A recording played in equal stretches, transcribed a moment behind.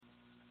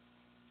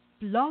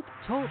Blog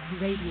Talk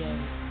Radio.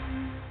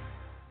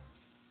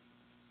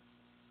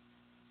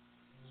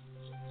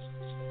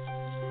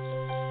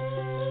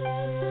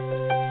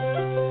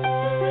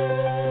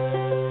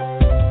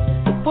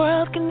 The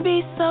world can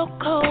be so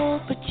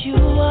cold, but you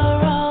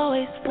are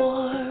always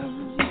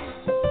warm.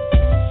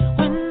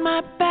 When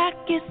my back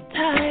is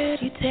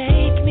tired, you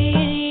take me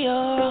in your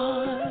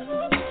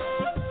arms.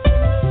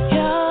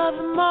 You're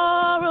the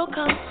moral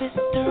compass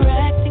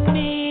directing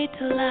me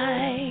to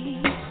light.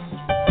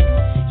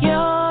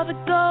 You're the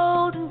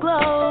golden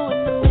glow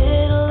in the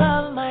middle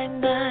of my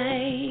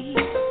night.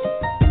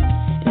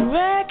 In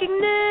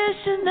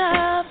recognition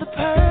of the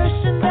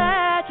person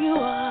that you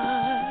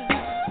are,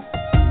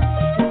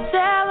 in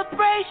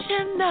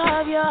celebration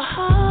of your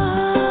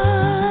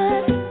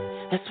heart,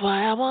 that's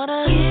why I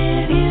wanna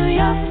give you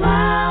your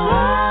flowers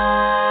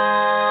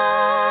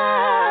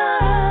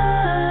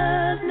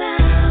now.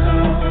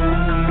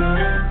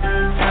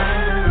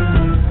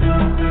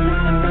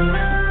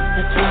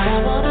 That's why I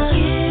wanna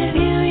give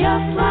you your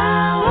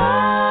flowers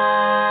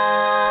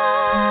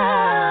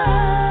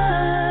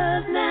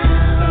now.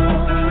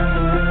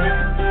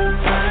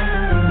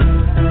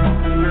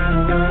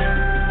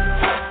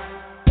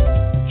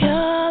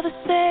 You're the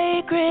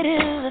sacred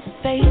in the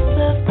face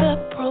of the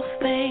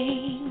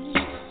profane.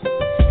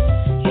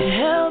 You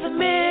held the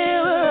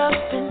mirror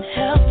up and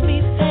helped me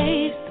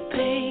face the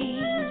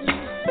pain.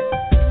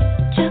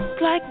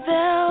 Just like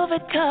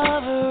velvet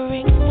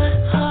covering my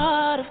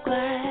heart of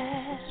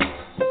glass.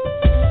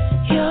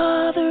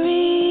 You're the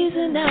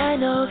reason I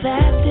know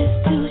that this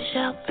too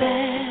shall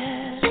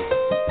pass.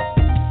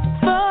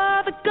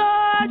 For the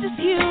gorgeous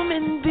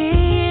human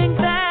being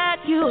that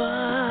you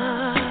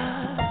are,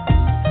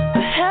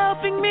 for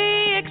helping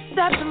me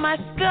accept my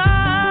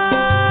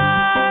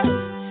scars.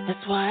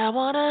 That's why I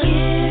wanna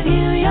give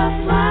you your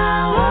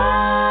flowers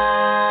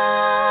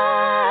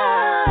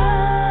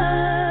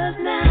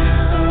now.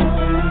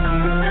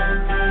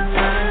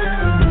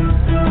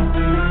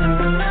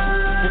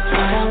 That's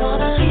why I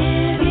wanna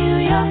give you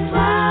your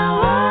flowers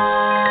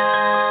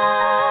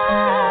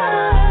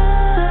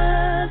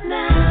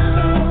now.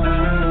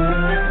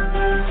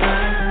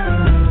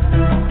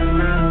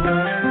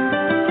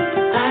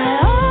 I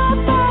hope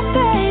that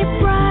they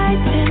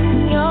brighten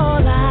your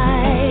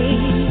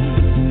life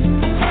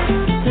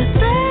the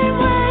same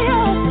way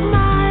your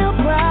smile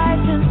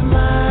brightens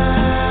mine.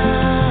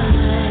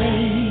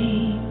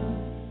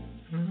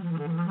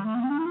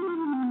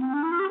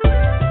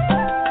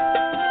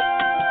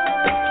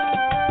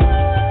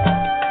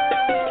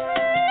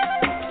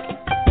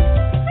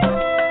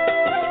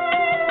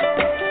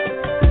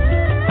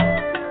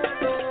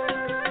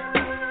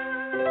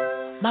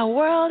 My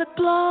world had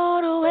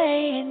blown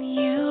away and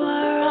you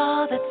are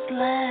all that's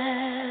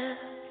left.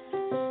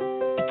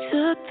 You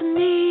took the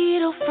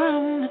needle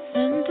from the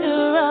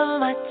center of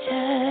my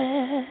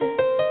chest.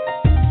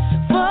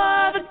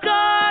 For the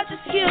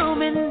gorgeous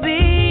human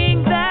being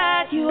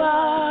that you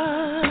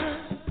are,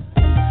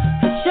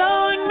 for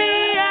showing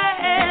me I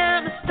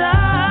am a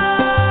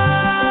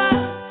star.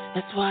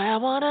 That's why I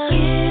wanna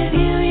give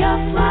you your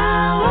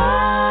flowers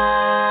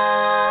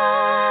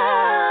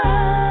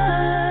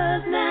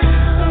now.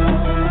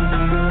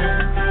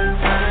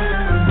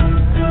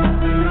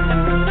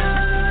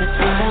 That's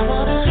why I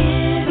wanna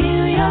give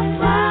you your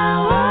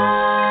flowers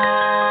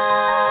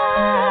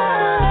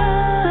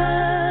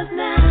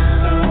now.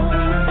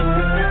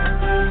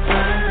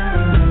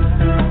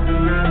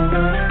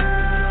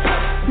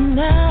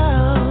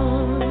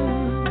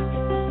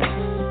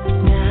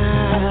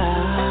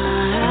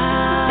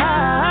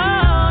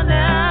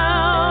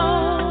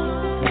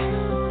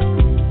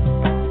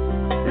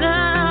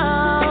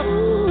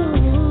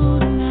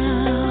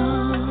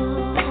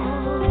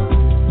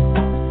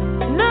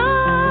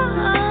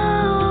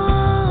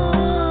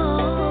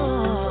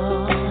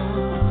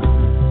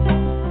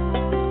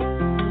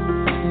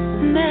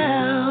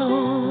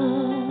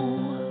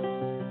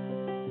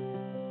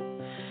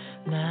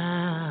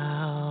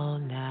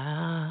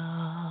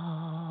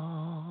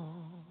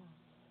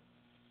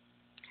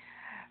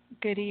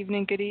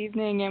 Good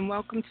evening, and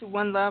welcome to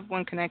OneLove,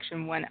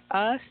 OneConnection,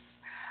 OneUs.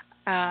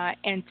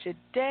 And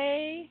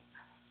today,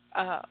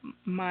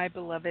 my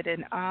beloved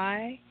and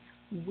I,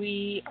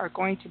 we are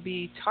going to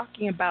be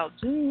talking about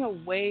doing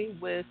away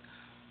with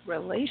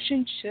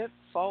relationship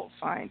fault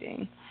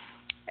finding.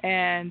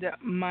 And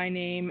my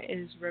name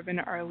is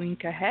Reverend Arlene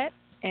Kahet,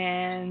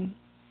 and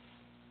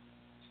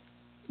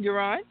you're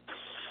on?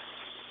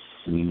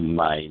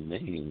 My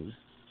name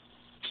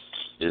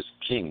is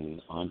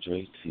King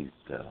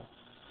Teasdell.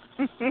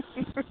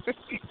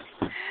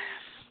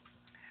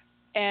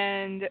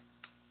 And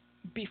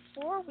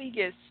before we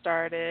get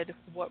started,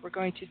 what we're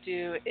going to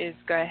do is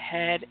go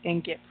ahead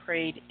and get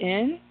prayed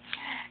in.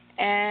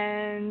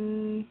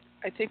 And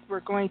I think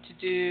we're going to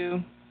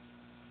do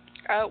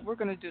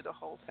the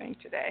whole thing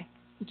today,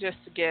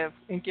 just to give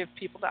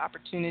people the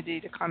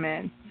opportunity to come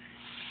in.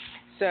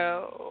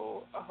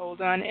 So hold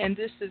on. And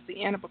this is the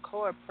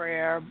Anabacoa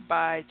prayer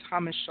by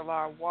Thomas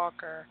Shallar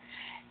Walker.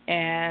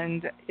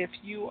 And if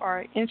you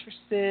are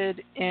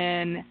interested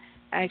in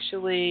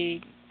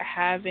actually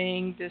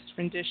having this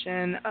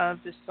rendition of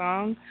the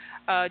song,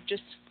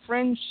 just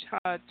friend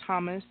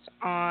Thomas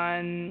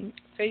on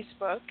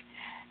Facebook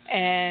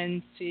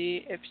and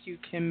see if you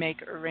can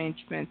make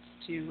arrangements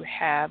to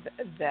have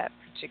that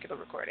particular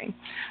recording.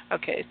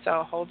 Okay,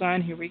 so hold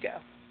on, here we go.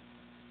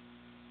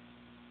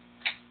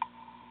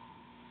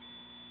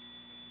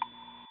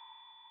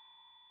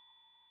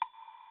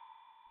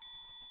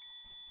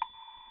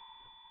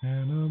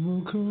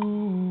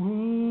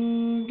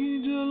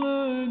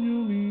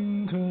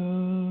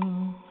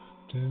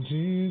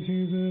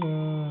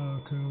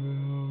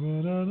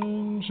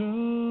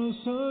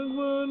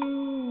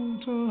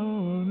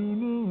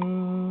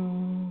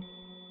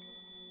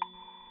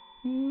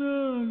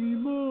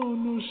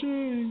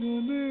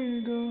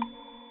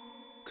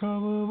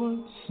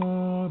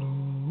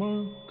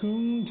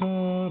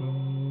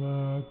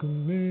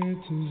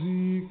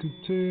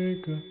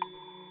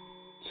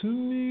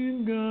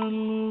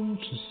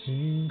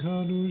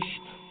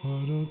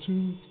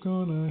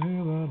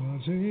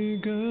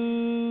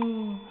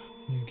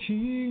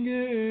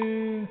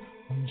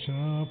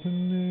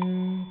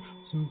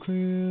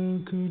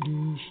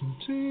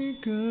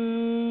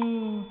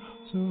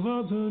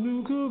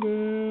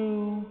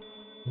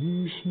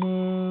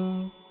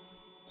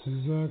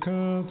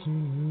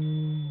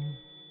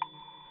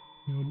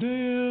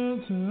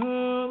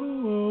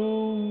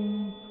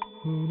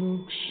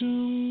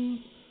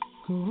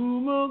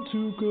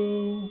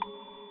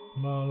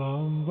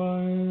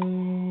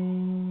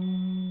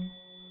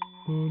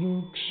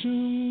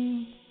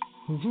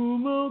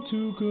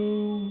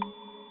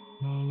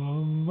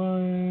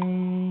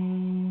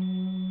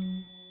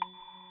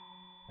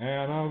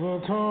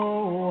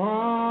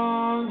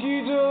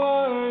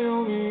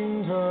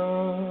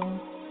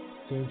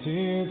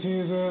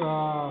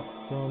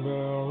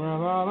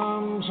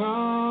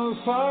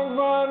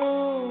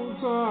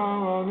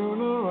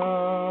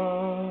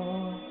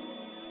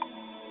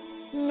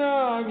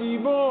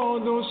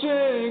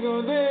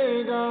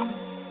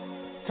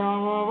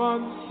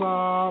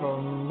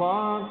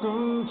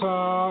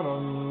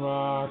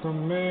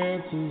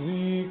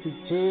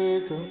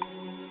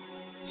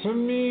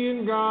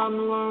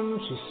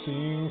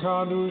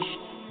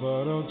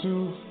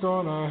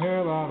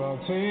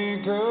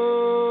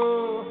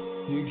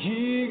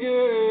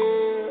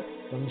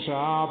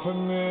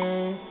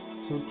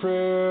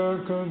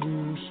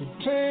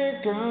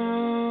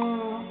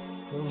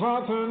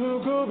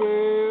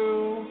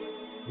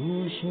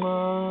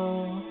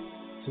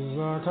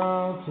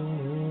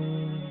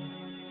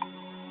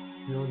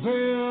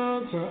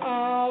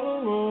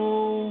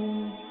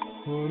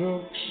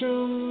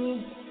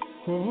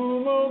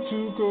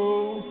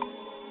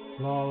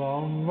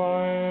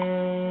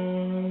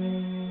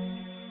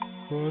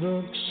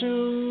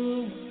 Production,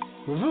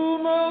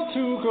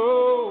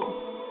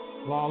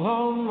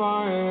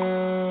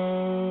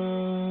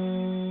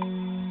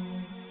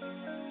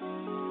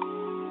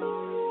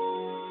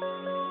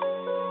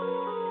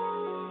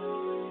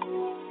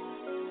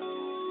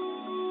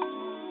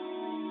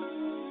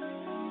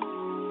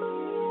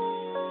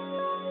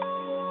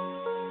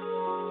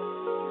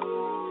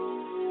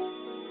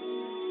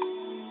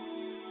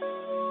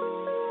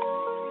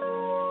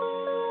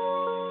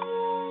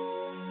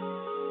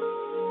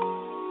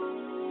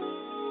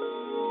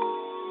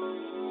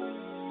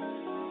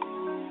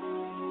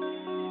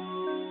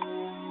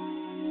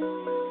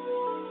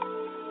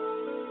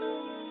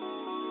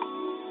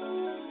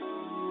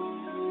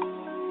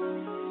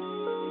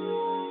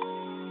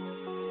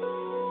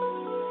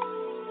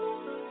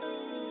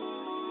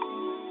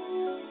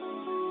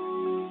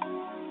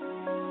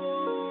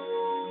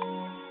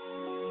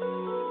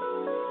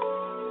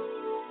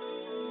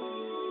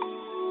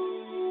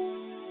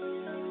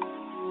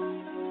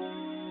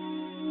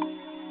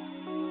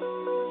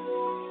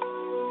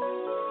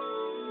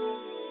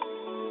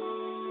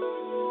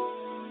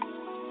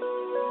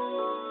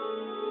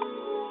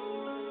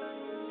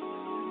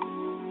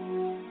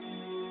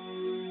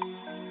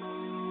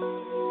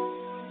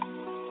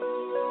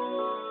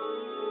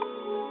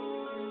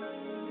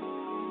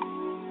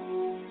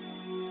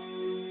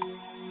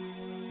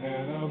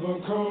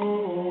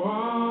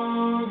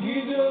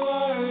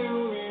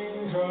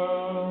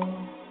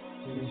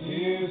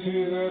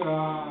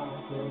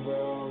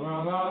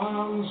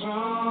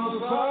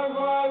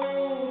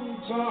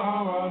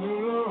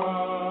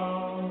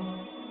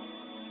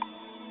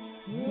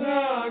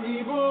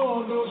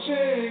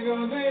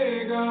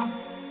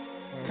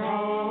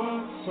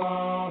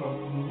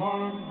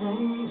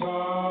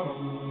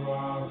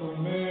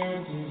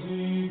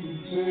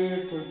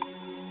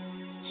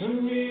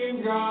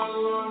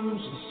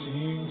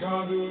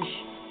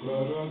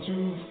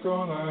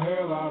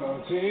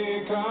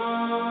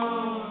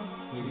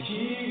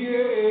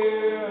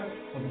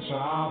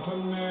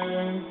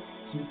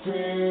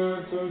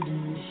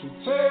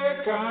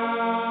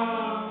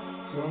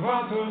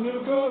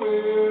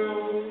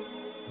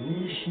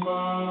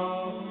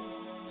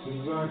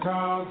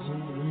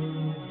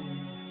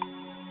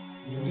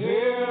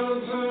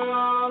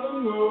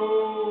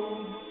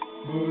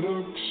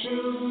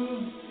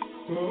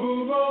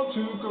 about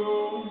to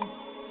go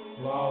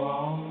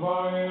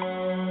Lalambaya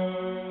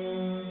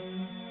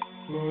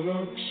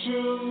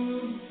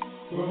production.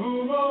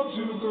 We're about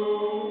to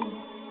go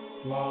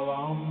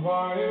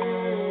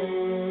Lalambaya.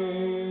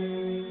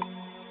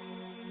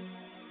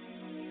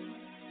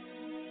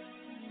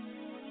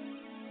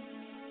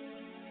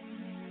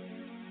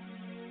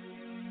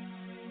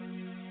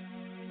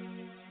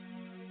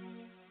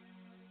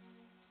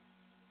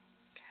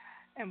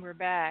 And we're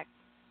back.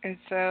 And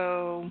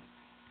so,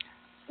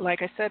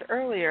 like I said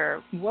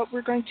earlier, what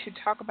we're going to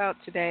talk about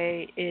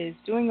today is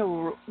doing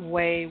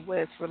away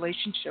with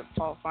relationship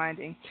fault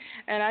finding.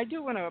 And I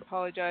do want to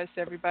apologize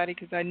to everybody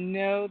because I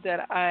know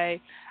that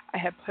I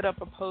had put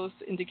up a post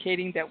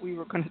indicating that we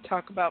were going to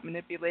talk about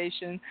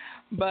manipulation,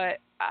 but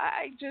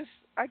I guess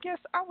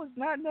I was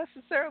not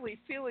necessarily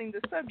feeling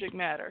the subject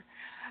matter.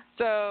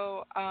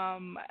 So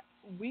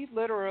we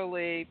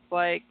literally,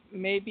 like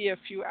maybe a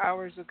few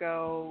hours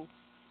ago,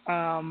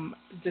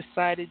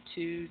 decided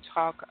to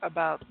talk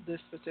about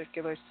this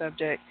particular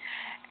subject,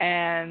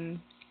 and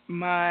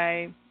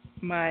my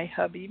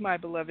hubby, my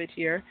beloved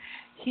here,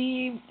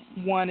 he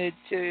wanted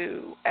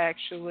to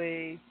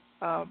actually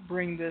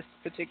bring this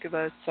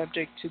particular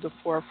subject to the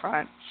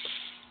forefront.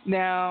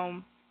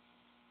 Now,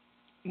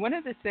 one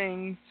of the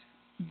things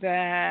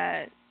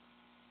that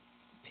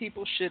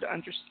people should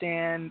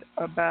understand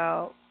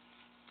about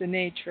the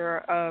nature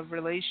of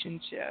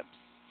relationships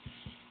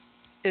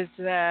is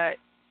that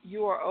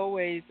you are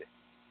always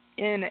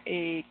in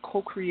a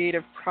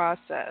co-creative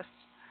process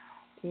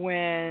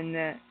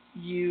when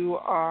you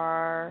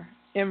are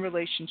in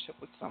relationship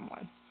with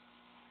someone.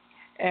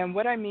 And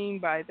what I mean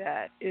by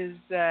that is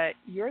that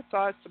your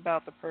thoughts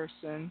about the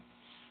person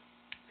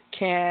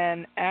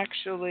can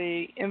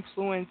actually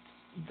influence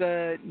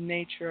the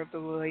nature of the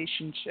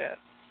relationship.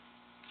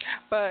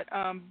 But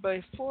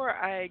before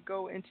I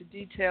go into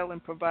detail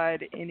and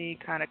provide any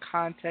kind of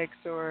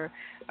context or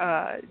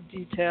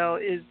detail,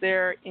 is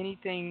there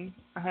anything,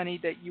 honey,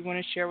 that you want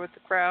to share with the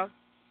crowd?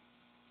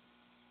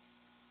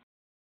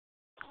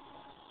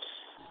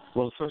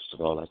 Well, first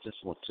of all, I just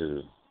want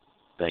to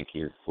thank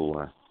you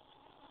for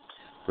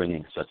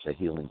bringing such a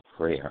healing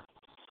prayer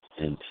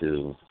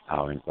into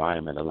our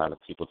environment. A lot of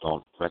people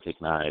don't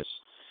recognize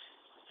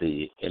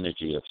the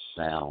energy of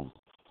sound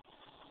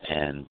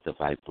and the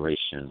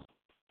vibration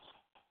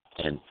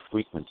and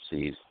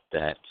frequencies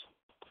that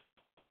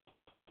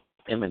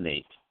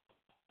emanate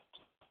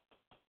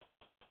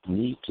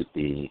need to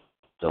be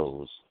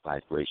those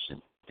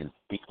vibration and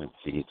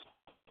frequencies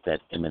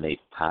that emanate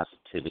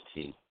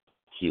positivity,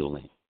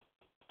 healing,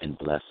 and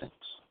blessings.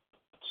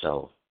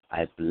 So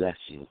I bless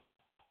you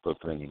for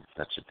bringing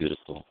such a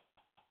beautiful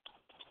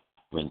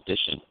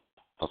rendition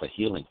of a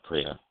healing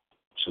prayer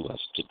to us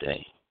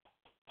today.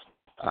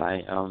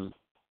 I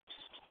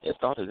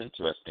thought it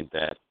interesting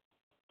that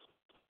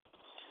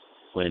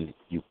when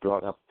you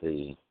brought up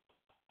the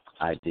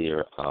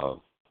idea of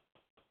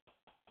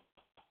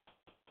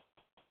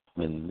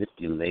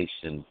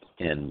manipulation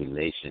in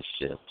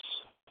relationships,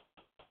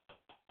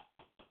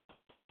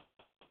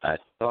 I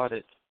thought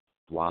it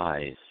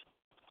wise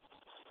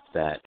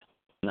that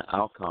in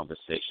our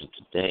conversation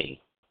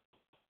today,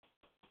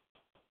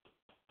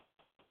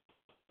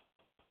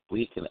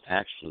 we can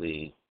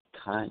actually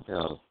kind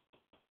of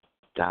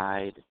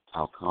guide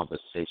our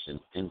conversation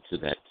into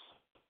that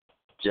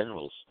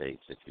general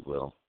states, if you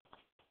will,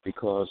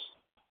 because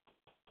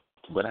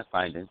what I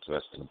find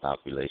interesting about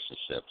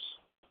relationships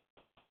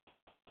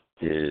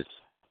is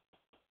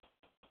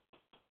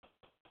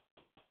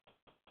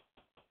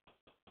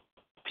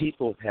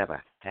people have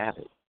a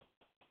habit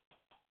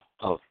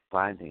of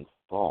finding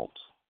fault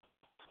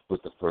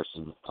with the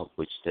person of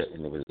which they're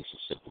in a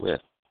relationship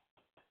with.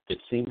 It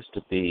seems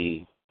to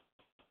be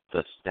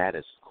the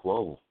status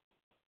quo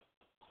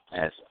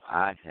as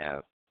I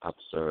have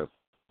observed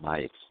my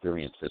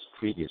experiences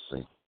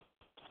previously.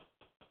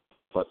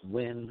 But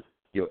when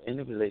you're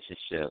in a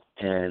relationship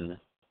and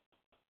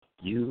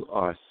you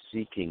are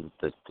seeking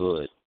the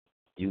good,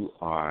 you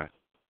are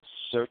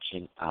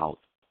searching out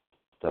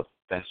the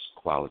best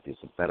qualities,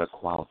 the better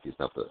qualities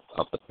of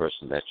the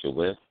person that you're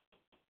with,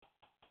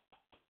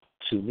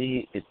 to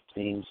me it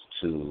seems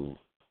to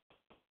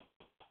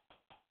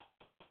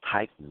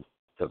heighten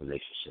the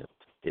relationship.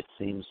 It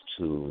seems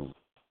to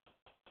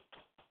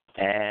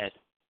add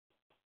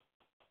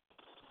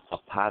a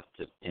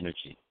positive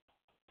energy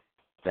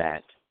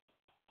that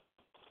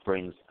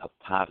brings a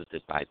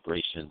positive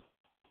vibration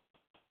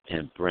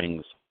and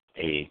brings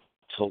a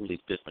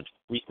totally different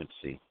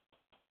frequency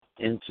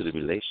into the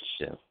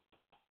relationship.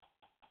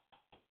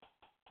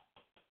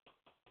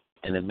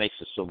 And it makes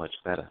it so much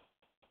better.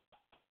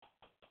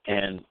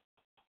 And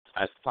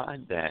I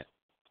find that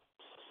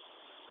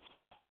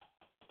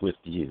with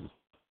you,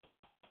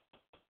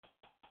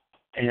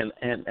 and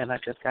I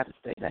just got to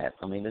say that.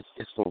 I mean,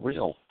 it's for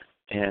real.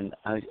 And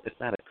it's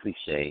not a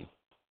cliche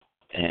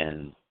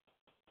and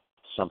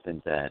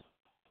something that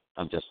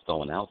I'm just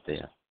throwing out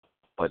there.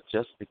 But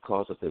just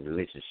because of the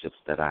relationships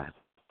that I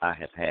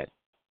have had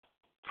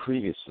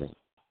previously,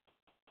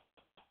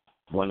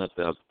 one of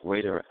the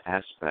greater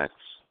aspects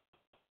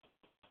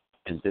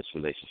in this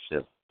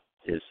relationship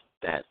is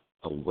that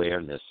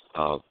awareness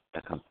of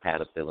the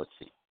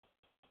compatibility.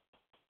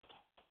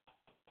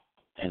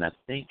 And I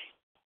think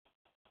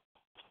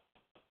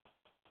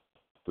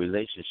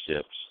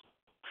relationships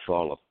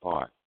fall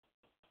apart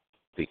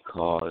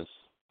because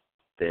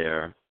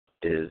there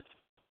is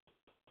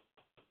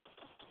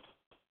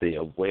the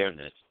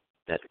awareness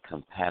that the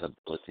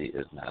compatibility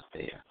is not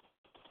there.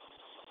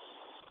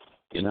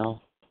 You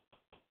know?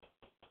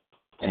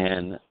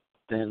 And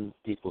then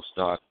people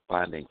start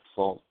finding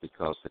fault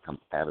because the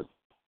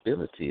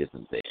compatibility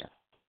isn't there.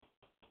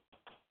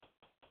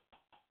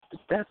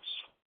 That's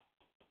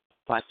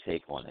my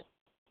take on it.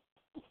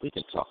 We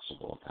can talk some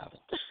more about it.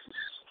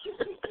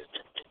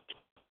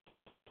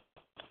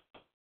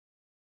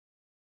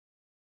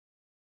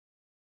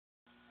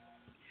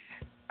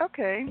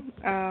 Okay.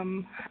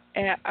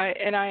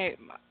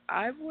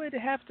 I would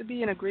have to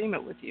be in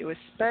agreement with you,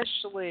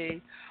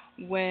 especially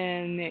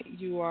when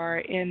you are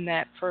in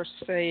that first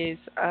phase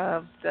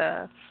of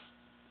the,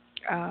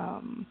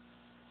 um,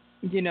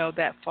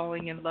 that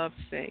falling in love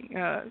thing.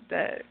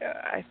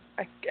 I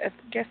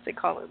guess they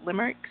call it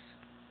limericks.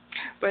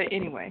 But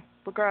anyway,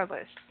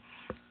 regardless,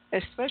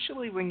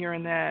 especially when you're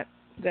in that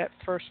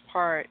first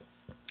part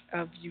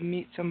of you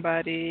meet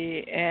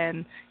somebody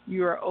and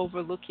you are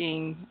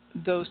overlooking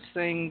those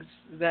things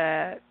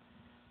that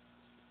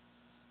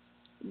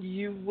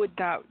you would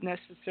not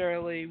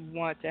necessarily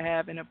want to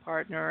have in a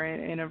partner or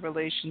in a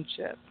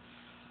relationship.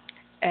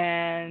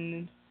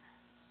 And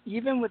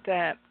even with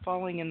that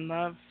falling in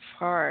love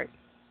part,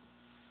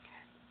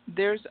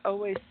 there's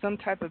always some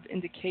type of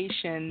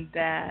indication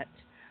that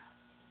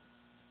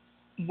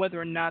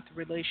whether or not the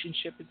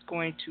relationship is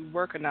going to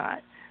work or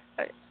not.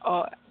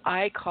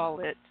 I call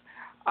it,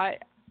 I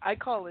I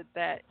call it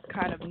that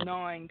kind of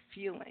gnawing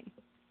feeling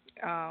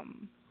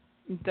um,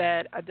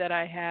 that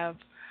I have,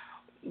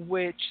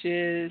 which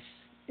is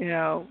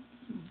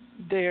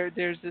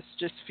there's this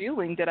just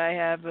feeling that I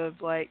have of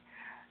like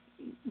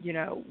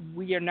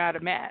we are not a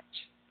match.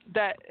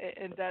 That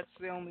and that's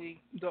the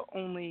only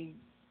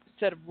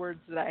set of words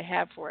that I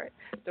have for it,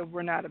 that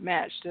we're not a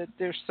match, that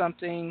there's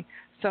something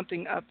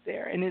up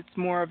there, and it's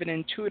more of an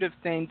intuitive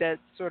thing that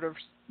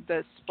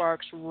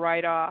sparks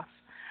right off.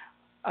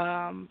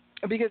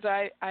 Because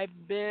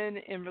I've been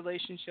in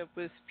relationship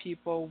with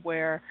people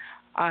where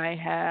I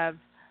have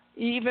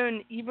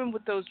even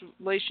with those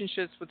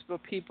relationships with the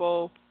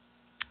people,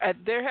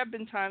 there have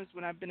been times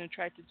when I've been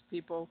attracted to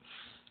people,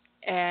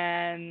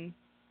 and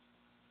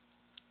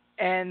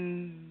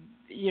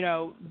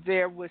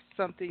there was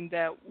something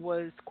that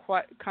was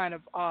quite kind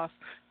of off.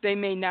 They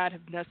may not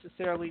have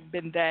necessarily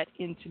been that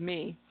into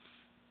me,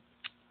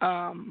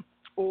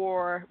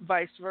 or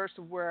vice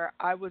versa, where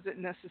I wasn't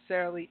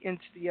necessarily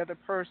into the other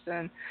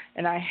person,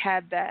 and I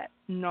had that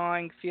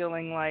gnawing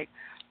feeling like,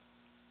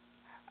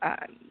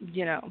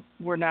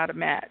 we're not a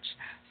match.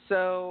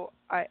 So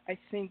I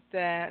think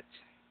that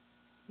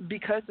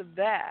because of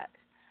that,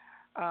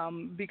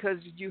 because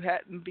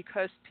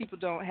people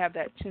don't have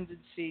that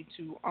tendency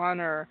to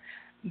honor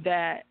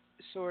that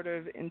sort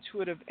of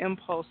intuitive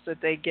impulse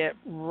that they get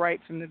right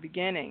from the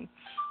beginning,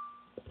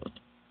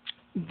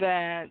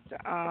 that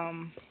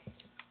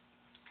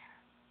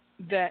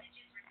that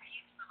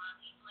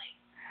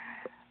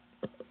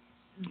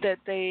that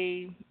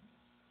they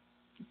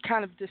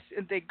kind of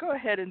they go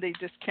ahead and they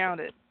discount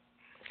it.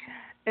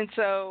 And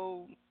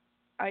so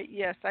I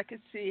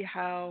could see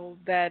how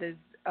that is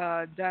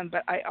done,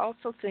 but I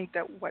also think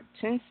that what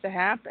tends to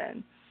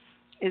happen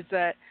is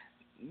that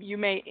you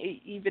may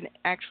even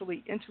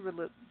actually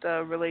enter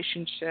the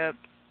relationship,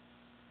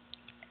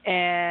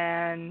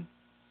 and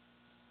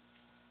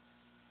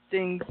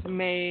things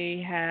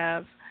may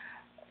have,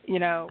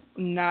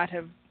 not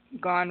have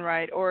gone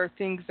right, or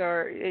things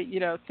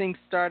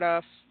start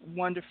off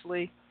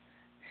wonderfully,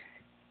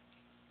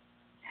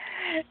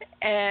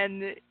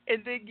 and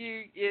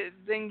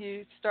then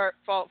you start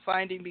fault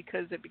finding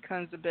because it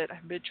becomes a bit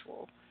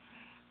habitual.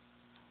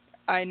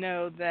 I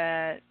know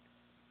that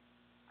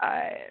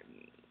I,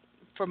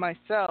 for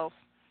myself,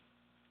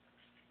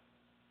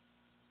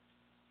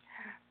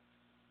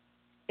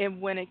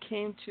 and when it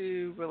came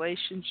to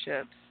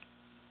relationships,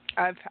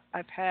 I've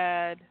I've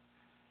had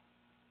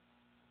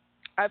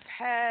I've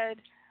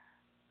had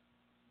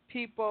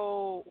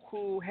people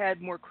who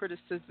had more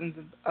criticisms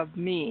of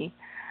me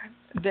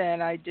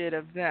than I did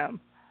of them.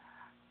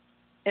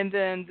 And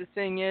then the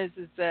thing is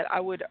that I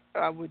would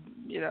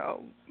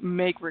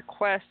make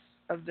requests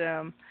of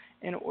them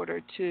in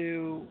order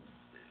to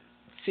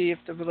see if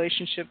the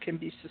relationship can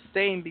be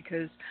sustained,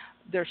 because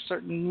there's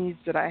certain needs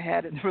that I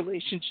had in the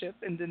relationship,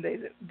 and then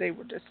they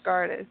were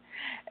discarded.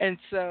 And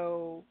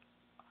so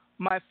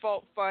my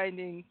fault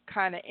finding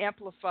kind of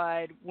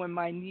amplified when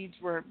my needs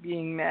weren't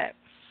being met.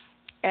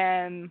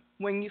 And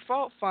when you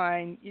fault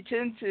find,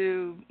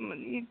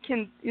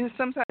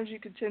 sometimes you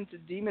can tend to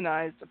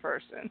demonize the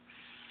person.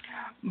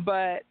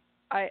 But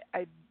I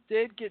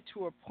did get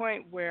to a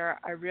point where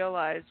I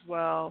realized,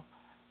 well,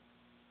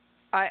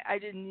 I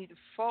didn't need to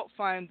fault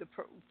find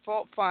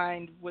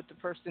with the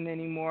person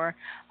anymore.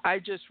 I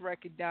just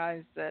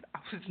recognized that I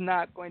was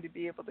not going to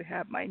be able to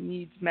have my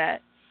needs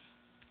met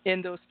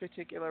in those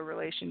particular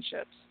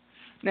relationships.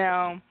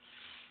 Now,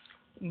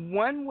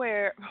 one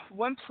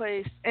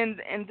place, and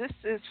this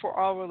is for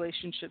all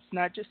relationships,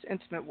 not just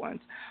intimate ones,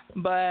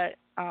 but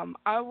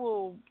I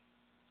will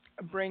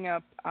bring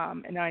up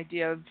an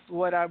idea of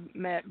what I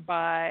meant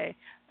by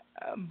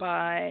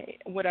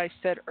what I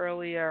said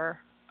earlier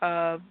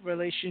of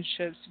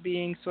relationships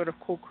being sort of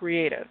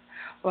co-creative.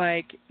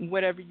 Like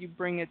whatever you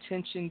bring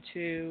attention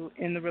to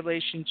in the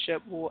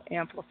relationship will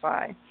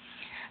amplify.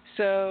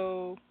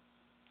 So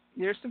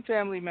there's some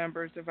family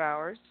members of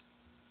ours,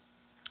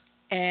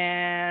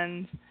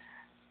 and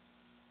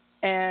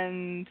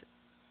and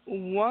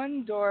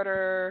one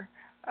daughter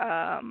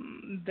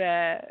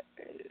that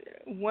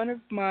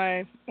one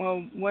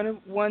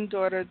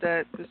daughter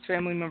that this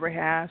family member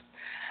has,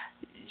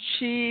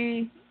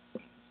 she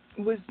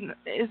was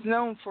is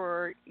known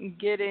for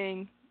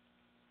getting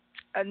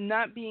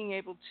not being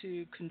able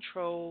to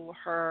control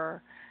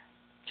her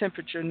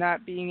temperature,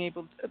 not being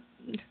able to,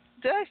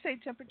 did I say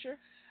temperature?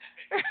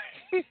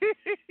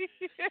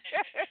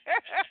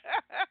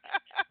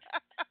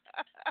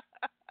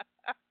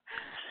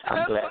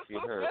 I'm glad you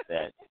heard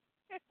that.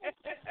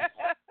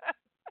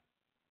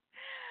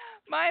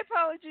 My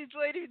apologies,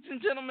 ladies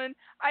and gentlemen.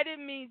 I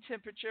didn't mean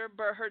temperature,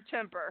 but her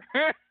temper.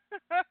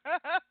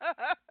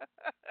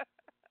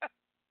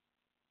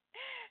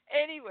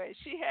 Anyway,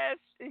 she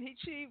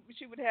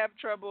would have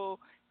trouble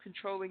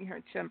controlling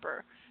her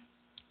temper,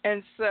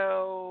 and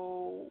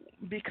so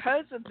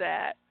because of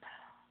that,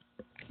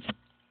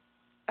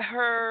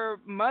 her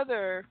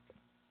mother,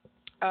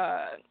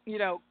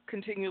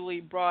 continually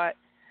brought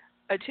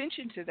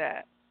attention to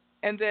that,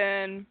 and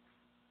then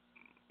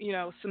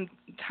some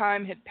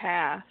time had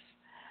passed,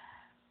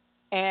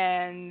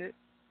 and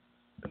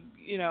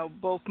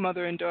both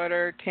mother and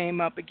daughter came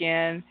up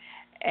again,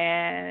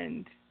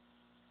 and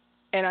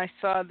I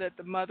saw that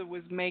the mother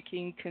was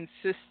making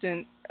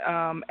consistent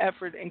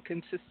effort and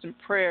consistent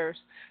prayers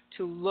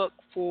to look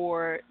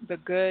for the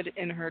good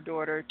in her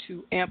daughter,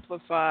 to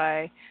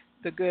amplify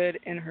the good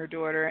in her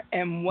daughter.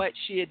 And what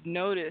she had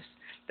noticed,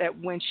 that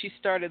when she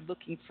started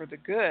looking for the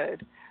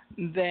good,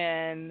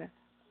 then,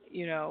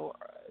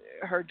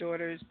 her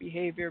daughter's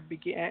behavior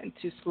began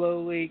to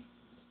slowly,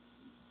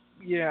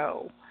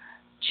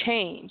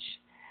 change.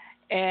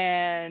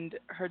 And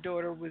her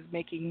daughter was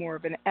making more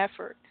of an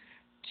effort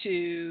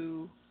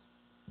to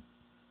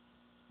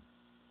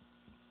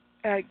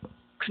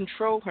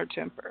control her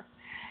temper.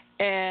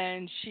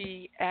 And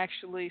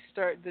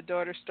the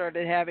daughter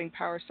started having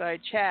power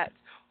side chats,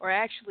 or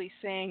actually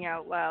saying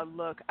out loud,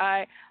 look,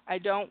 I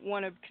don't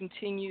want to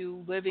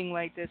continue living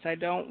like this. I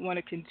don't want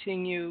to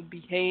continue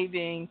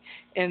behaving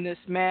in this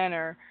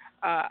manner.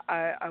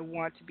 I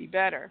want to be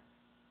better.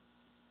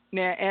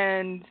 Now,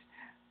 and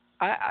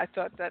I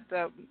thought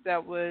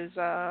that was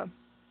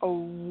a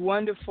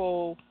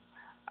wonderful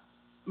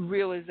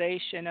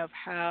realization of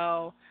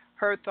how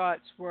her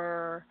thoughts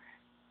were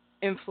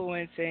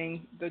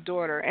influencing the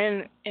daughter.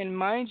 And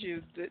mind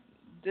you,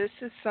 this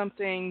is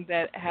something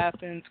that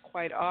happens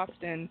quite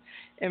often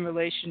in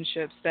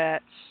relationships,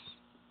 that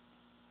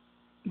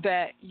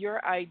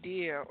your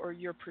idea or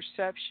your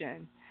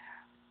perception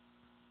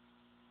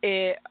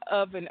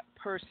of a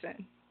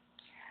person,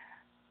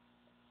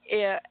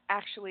 it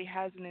actually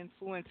has an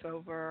influence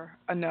over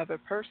another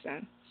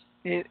person,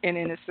 and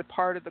it's a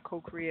part of the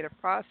co-creative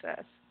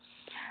process.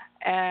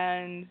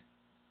 And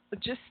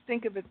just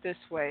think of it this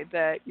way,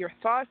 that your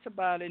thoughts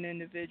about an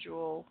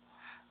individual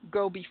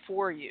go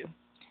before you.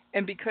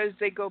 And because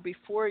they go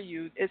before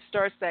you, it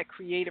starts that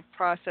creative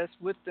process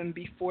with them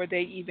before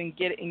they even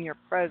get in your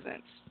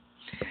presence.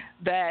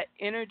 That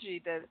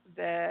energy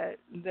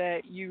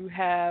that you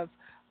have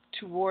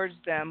towards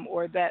them,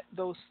 or that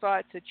those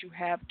thoughts that you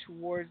have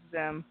towards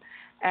them,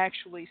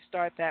 actually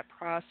start that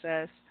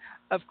process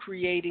of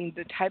creating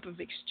the type of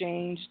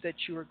exchange that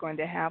you are going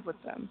to have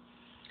with them.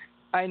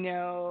 I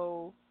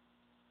know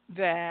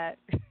that,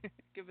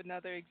 give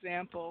another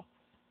example,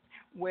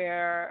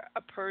 where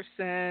a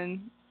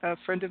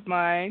friend of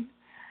mine,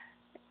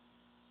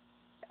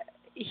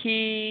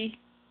 he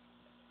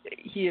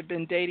had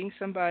been dating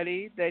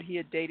somebody that he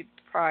had dated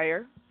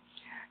prior,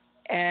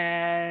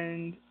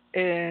 and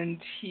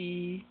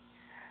he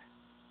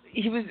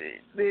was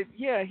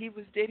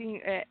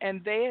dating,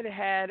 and they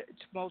had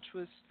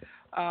tumultuous,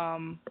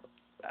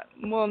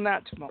 well,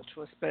 not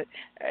tumultuous, but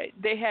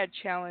they had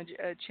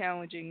a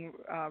challenging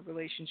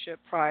relationship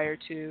prior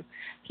to.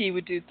 He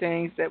would do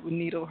things that would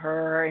needle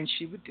her, and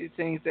she would do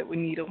things that would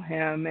needle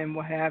him, and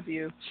what have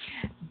you.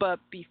 But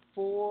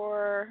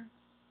before,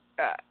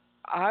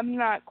 I'm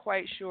not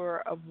quite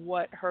sure of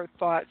what her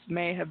thoughts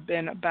may have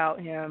been about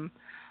him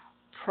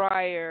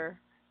prior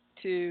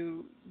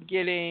to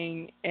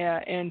getting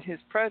in his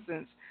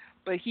presence,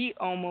 but he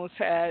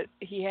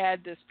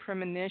had this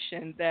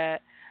premonition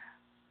that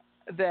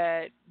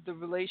the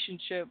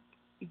relationship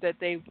that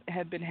they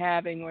had been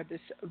having, or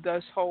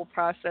this whole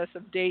process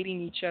of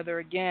dating each other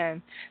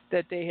again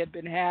that they had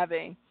been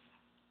having,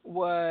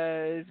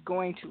 was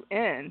going to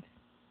end.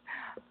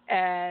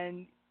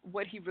 And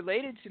what he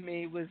related to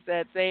me was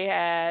that they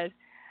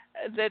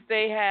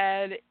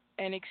had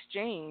an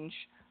exchange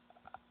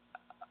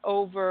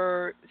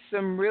over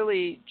some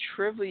really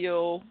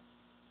trivial,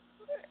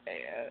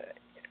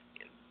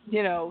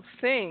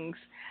 things.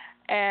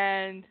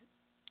 And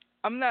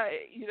I'm not,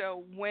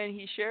 when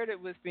he shared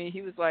it with me,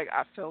 he was like,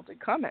 I felt it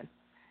coming.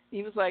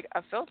 He was like,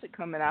 I felt it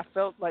coming. I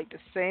felt like the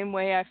same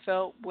way I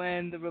felt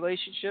when the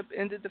relationship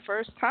ended the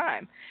first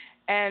time.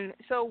 And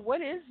so,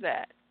 what is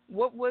that?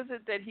 What was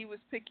it that he was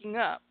picking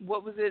up?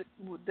 What was it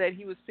that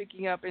he was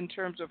picking up in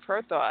terms of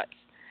her thoughts?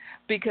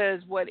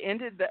 Because what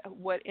ended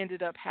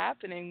up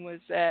happening was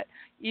that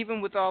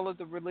even with all of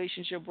the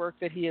relationship work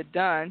that he had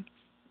done,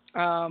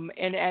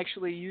 and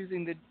actually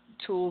using the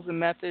tools and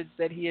methods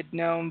that he had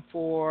known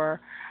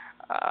for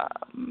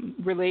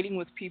relating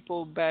with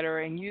people better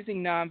and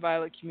using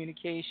nonviolent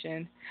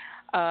communication,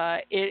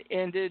 it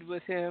ended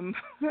with him,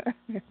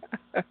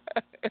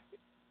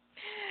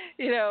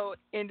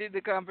 ended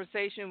the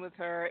conversation with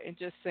her and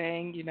just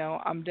saying,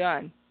 I'm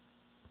done.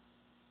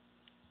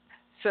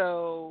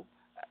 So,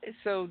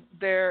 so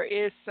there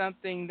is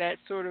something that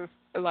sort of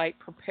like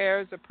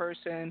prepares a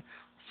person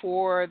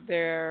for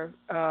their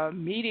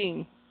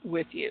meeting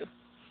with you.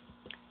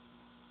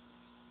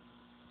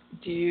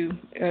 Do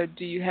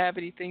you have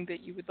anything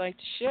that you would like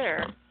to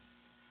share?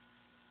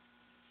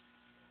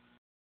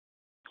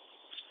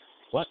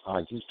 What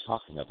are you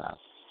talking about?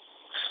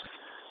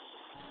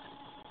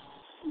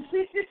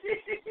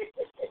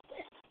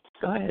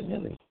 Go ahead,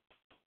 Millie.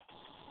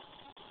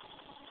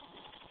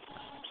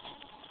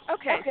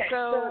 Okay,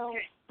 so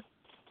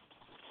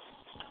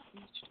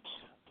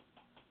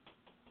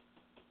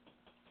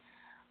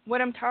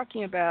what I'm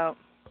talking about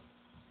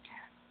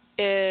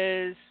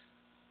is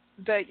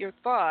that your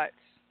thoughts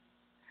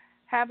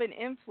have an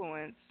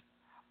influence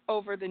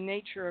over the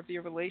nature of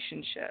your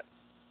relationship.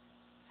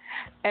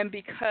 And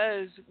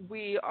because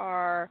we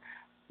are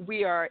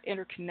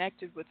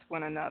interconnected with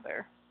one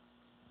another.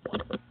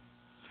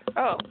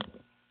 Oh,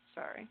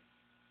 sorry.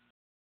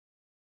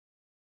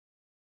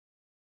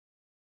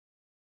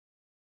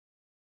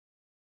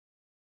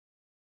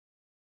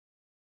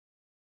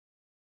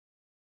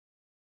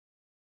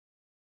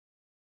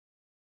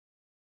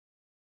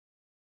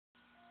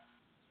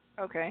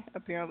 Okay,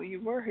 apparently you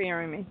were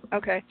hearing me.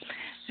 Okay.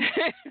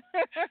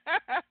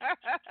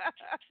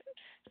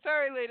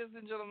 Sorry, ladies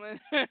and gentlemen.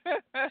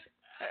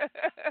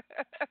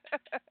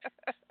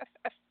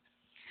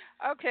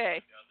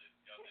 Okay.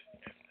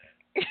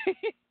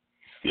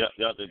 Yeah,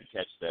 y'all didn't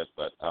catch that,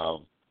 but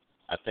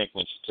I think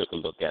when she took a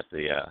look at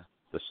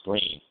the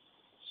screen,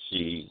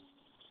 she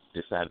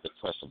decided to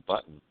press a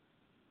button,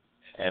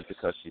 and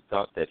because she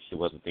thought that she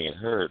wasn't being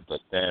heard, but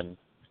then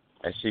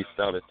as she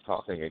started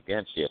talking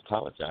again, she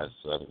apologized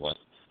to everyone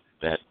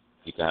that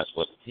you guys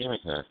wasn't hearing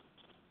her.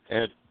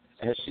 And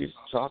as she's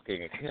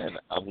talking again,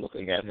 I'm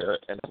looking at her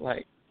and I'm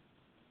like,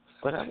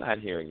 but I'm not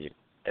hearing you.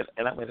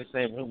 And I'm in the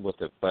same room with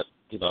her, but,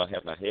 I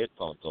have my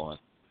headphones on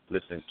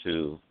listening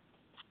to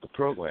the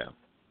program.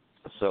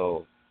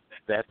 So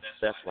that's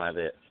why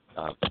the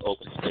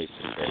open space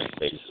is there,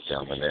 ladies and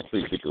gentlemen, and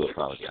please we do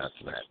apologize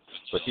for that.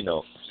 But,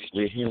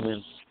 we're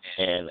human,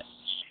 and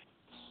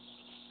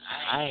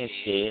I ain't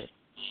scared.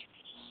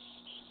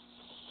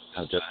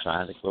 I'm just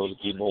trying to grow to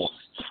be more.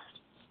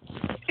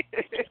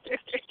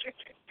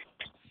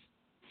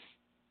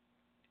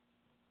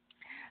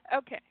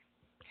 Okay.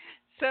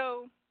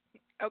 So,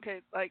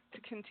 like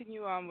to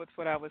continue on with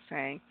what I was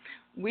saying,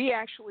 we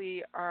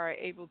actually are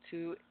able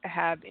to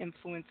have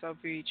influence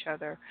over each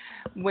other.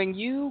 When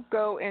you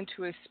go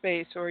into a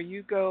space or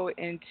you go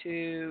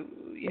into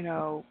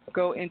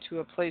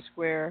a place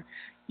where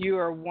you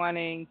are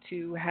wanting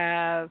to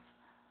have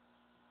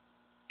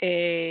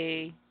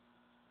a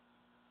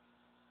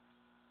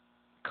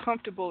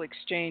comfortable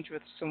exchange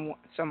with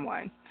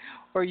someone,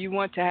 or you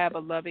want to have a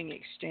loving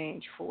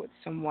exchange with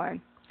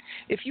someone,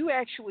 if you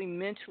actually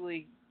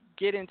mentally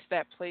get into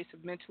that place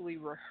of mentally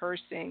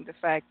rehearsing the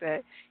fact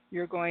that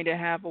you're going to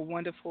have a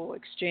wonderful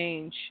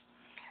exchange,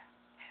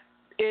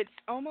 it's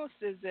almost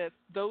as if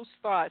those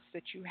thoughts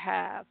that you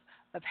have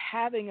of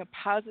having a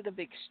positive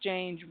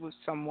exchange with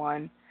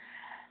someone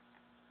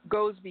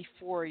goes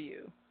before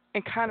you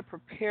and kind of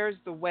prepares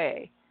the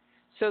way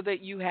so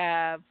that you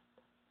have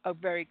a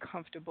very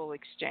comfortable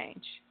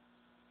exchange.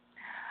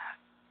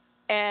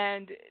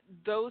 And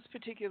those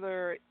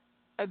particular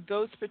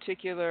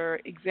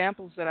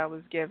examples that I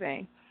was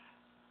giving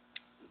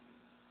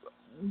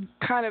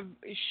kind of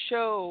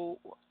show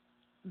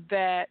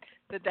that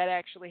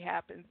actually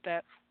happens.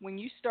 That when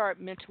you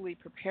start mentally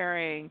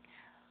preparing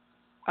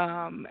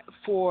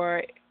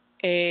for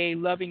a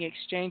loving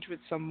exchange with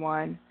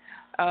someone,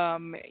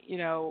 and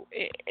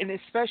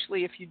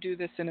especially if you do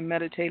this in a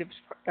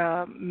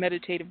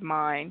meditative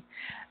mind,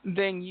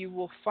 then you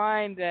will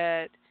find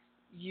that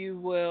you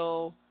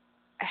will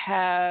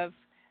have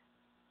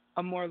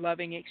a more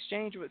loving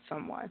exchange with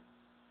someone.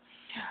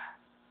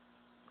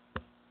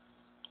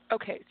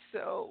 Okay,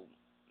 so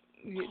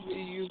do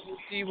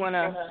you want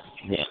to?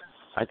 Yeah,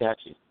 I got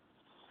you.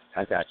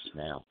 I got you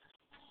now.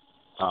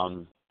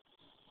 Um,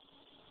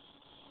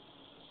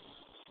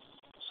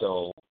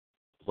 so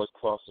what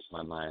crosses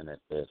my mind at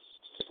this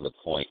particular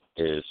point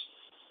is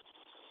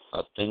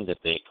a thing that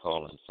they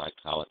call in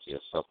psychology a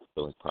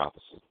self-fulfilling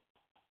prophecy.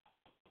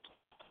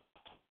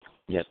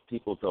 Yet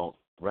people don't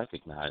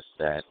recognize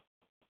that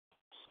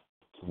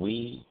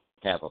we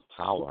have a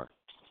power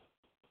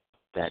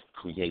that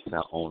creates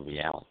our own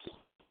reality.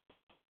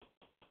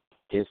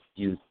 If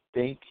you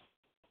think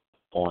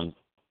on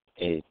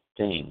a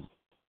thing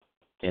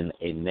in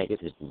a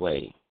negative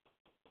way,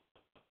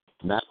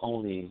 not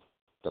only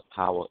the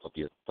power of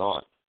your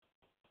thought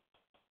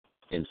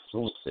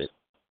influence it,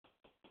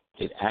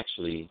 it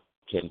actually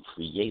can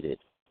create it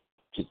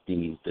to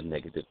be the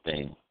negative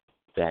thing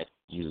that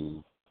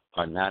you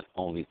are not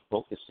only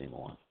focusing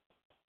on,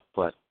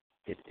 but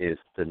it is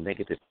the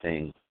negative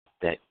thing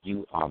that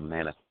you are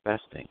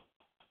manifesting.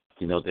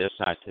 You know, there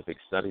are scientific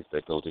studies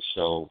that go to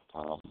show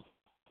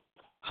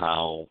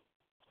how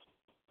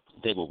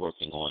they were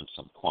working on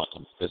some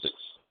quantum physics.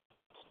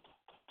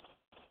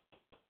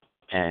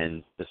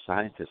 And the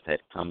scientists had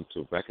come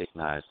to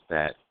recognize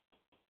that,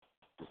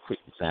 a quick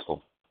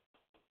example,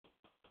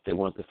 they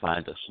wanted to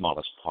find the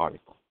smallest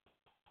particle.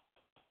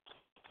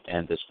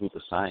 And this group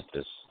of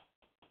scientists,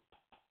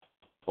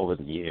 over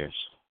the years,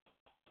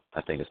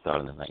 I think it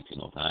started in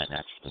 1909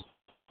 actually,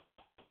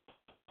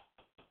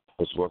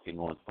 was working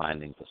on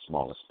finding the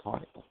smallest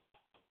particle.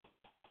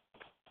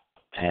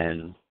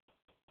 And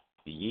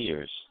the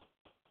years,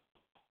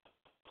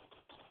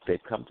 they've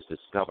come to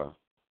discover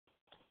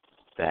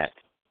that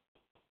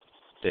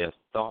their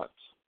thoughts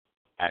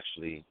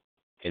actually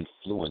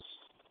influence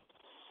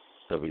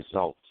the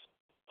results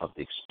of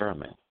the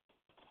experiment,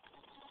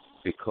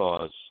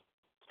 because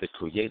the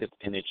creative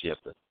energy of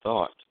the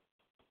thought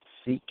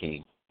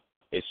seeking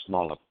a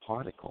smaller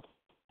particle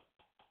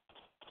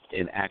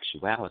in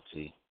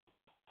actuality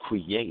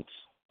creates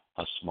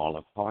a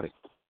smaller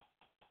particle.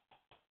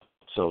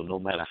 So no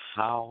matter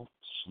how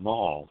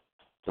small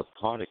the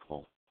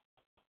particle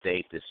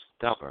they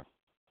discover,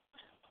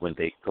 when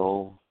they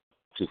go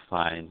to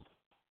find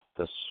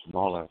the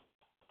smaller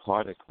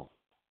particle,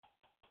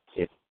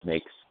 it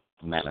makes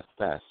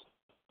manifest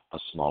a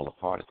smaller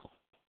particle.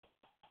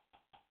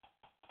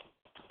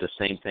 The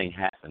same thing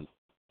happens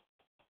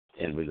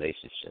in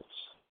relationships,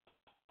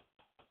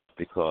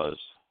 because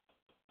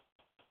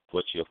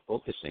what you're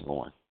focusing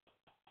on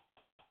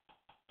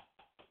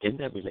in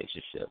that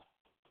relationship,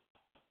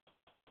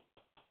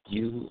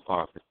 you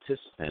are a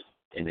participant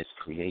in its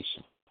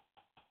creation.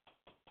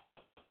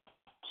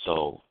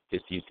 So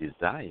if you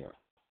desire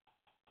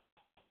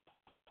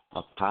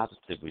a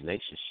positive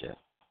relationship,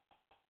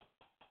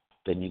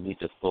 then you need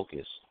to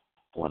focus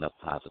on a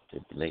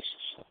positive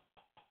relationship.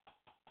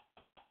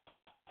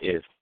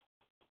 If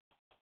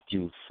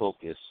you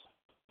focus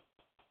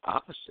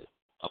opposite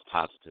a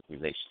positive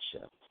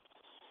relationship,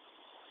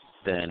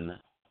 then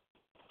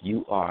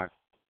you are,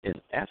 in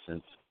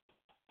essence,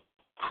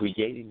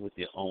 creating with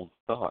your own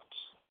thoughts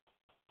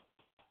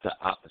the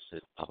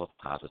opposite of a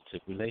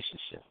positive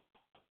relationship.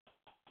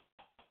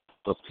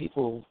 But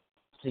people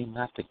seem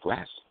not to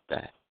grasp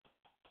that.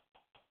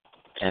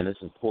 And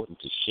it's important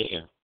to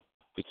share,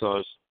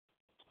 because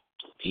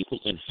people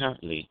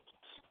inherently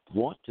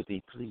want to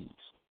be pleased.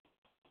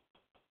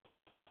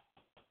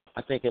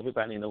 I think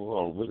everybody in the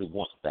world really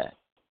wants that.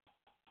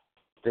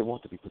 They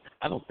want to be pleased.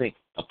 I don't think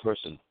a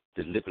person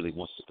deliberately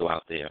wants to go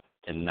out there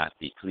and not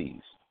be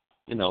pleased.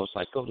 You know, it's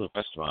like go to a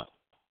restaurant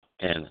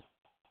and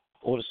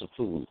order some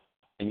food,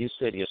 and you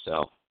say to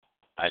yourself,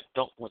 I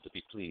don't want to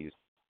be pleased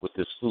with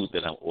this food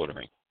that I'm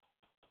ordering.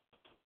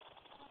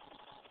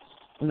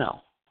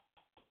 No,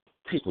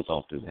 people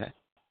don't do that.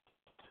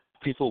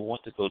 People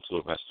want to go to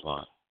a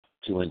restaurant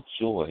to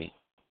enjoy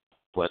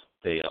what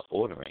they are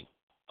ordering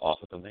off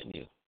of the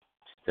menu.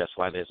 That's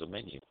why there's a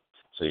menu,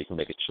 so you can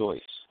make a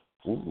choice.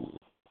 Ooh,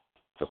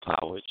 the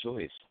power of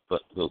choice.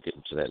 But we'll get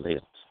into that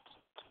later.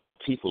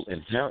 People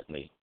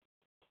inherently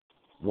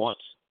want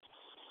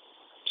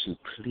to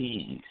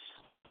please,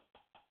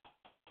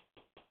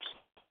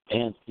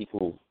 and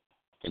people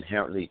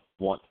inherently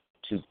want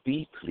to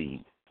be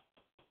pleased.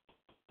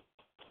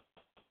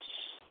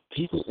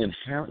 People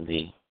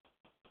inherently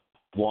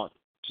want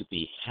to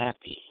be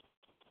happy.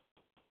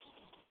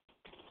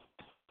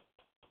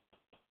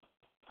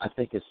 I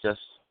think it's just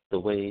the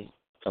way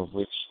of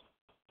which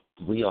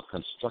we are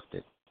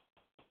constructed.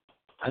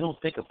 I don't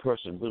think a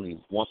person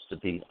really wants to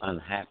be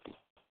unhappy.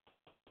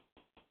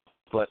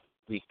 But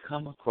we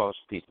come across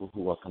people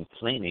who are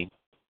complaining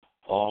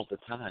all the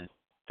time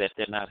that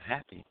they're not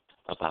happy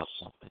about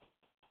something.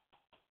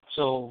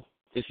 So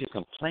if you're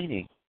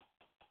complaining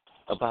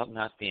about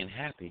not being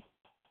happy,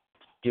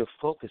 you're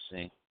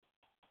focusing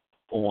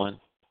on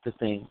the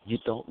thing you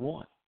don't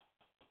want.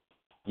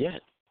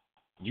 Yet,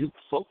 you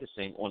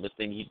focusing on the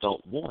thing you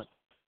don't want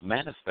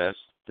manifests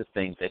the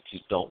thing that you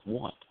don't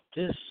want.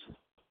 This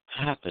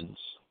happens.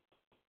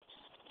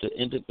 The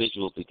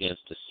individual begins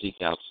to seek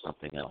out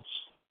something else.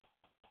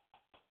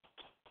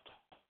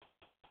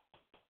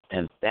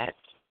 And that's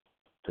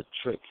the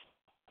trick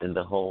in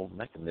the whole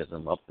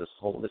mechanism of this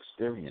whole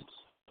experience.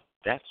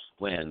 That's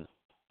when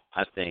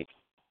I think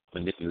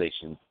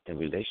manipulation in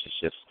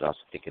relationships starts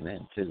kicking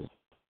in too.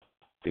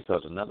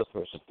 Because another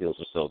person feels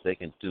as though they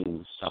can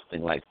do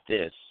something like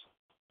this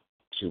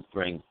to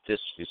bring this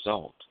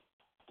result.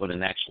 But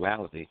in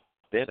actuality,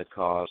 they're the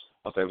cause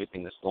of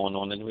everything that's going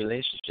on in the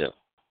relationship.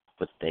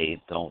 But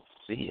they don't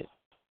see it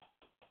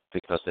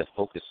because their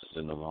focus is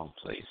in the wrong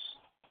place.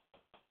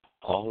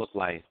 All of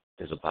life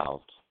is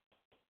about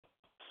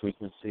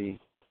frequency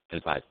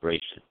and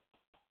vibration.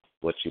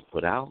 What you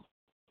put out,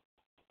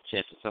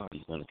 chances are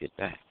you're going to get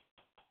back.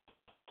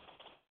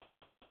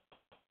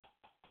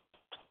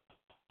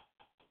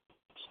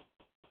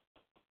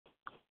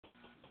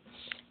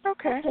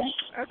 Okay.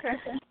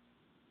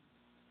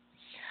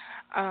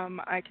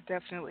 I could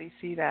definitely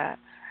see that.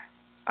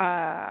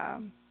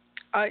 And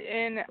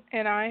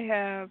I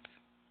have,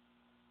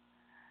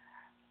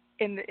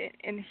 and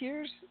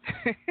here's,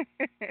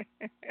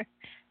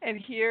 and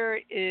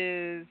here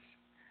is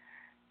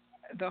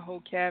the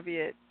whole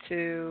caveat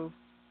to.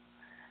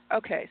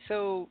 Okay,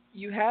 so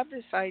you have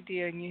this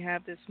idea and you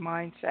have this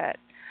mindset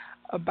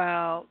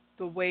about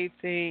the way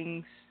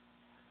things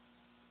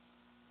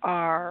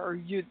are, or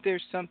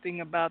there's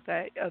something about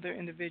that other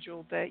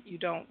individual that you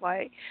don't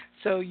like.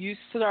 So you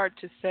start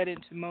to set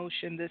into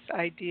motion this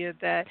idea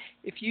that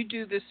if you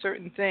do this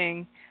certain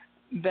thing,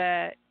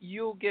 that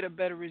you'll get a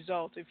better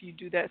result if you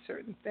do that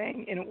certain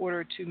thing in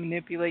order to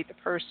manipulate the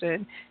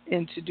person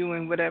into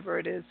doing whatever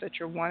it is that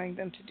you're wanting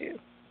them to do.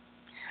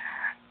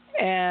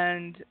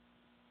 And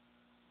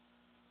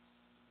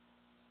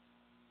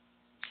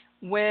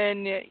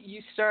when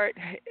you start,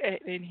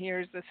 and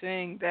here's the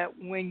thing, that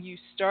when you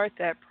start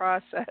that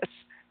process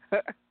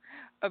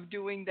of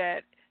doing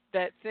that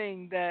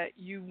thing that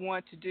you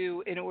want to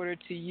do in order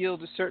to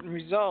yield a certain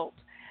result,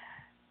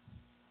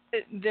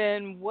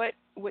 then what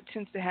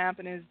tends to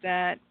happen is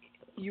that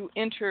you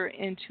enter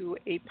into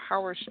a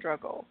power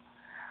struggle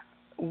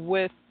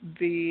with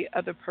the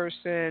other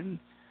person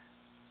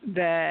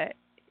that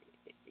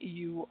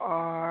you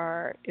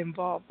are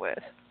involved with.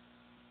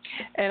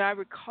 And I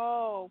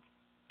recalled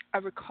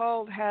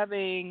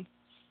having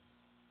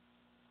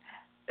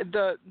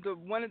the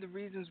one of the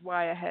reasons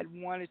why I had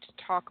wanted to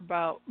talk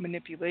about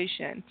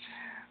manipulation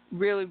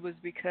really was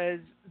because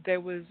there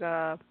was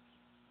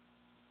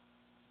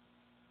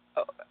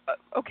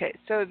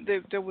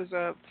there was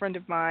a friend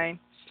of mine,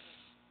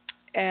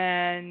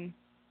 and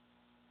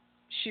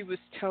she was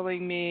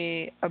telling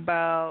me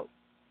about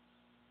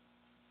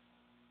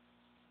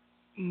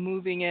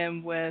moving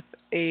in with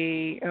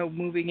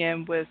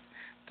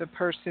the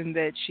person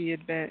that she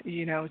had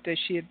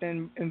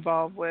been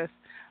involved with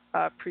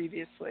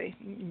previously,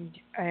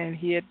 and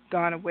he had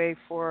gone away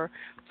for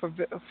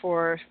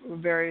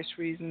various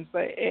reasons,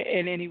 but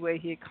in any way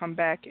he had come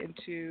back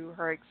into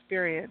her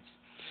experience,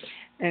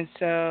 and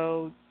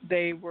so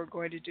they were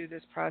going to do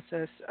this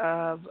process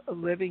of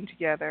living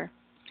together,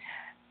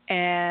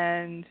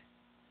 and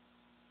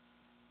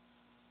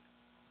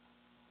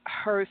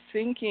her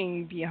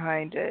thinking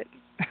behind it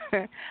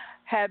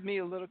had me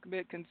a little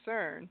bit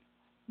concerned,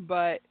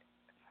 but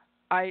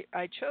I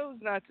chose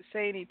not to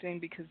say anything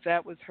because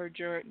that was her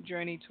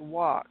journey to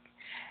walk.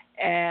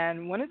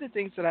 And one of the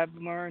things that I've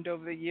learned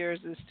over the years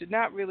is to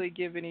not really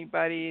give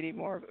anybody any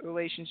more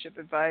relationship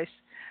advice,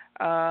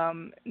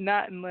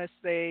 not unless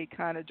they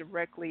kind of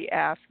directly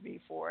ask me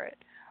for it.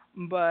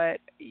 But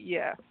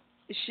yeah,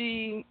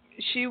 she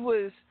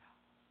was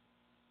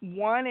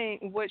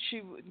wanting what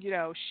she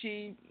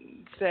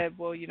said,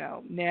 well,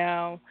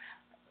 now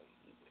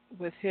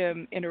with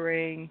him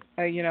entering,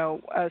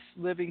 us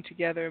living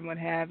together and what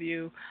have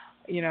you,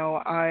 it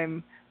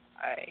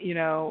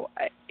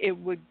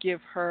would give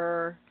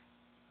her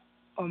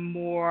a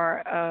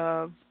more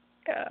of,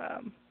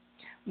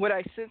 what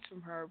I sensed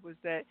from her was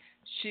that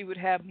she would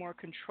have more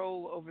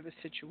control over the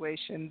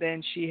situation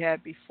than she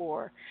had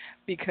before,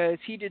 because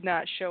he did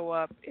not show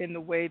up in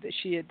the way that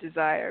she had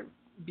desired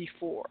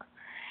before.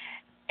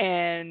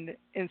 And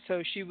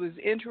so she was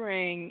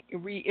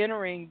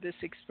re-entering this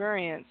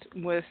experience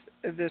with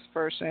this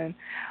person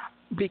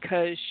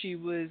because she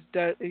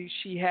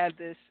had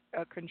this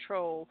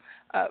control,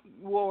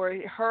 or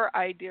her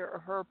idea or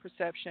her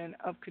perception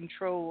of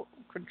control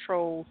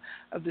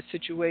of the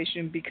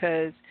situation,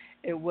 because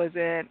it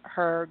wasn't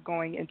her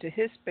going into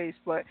his space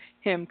but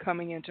him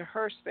coming into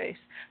her space,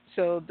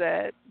 so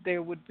that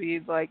there would be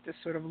like this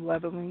sort of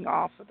leveling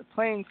off of the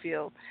playing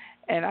field.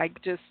 And I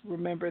just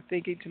remember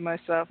thinking to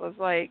myself, I was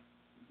like,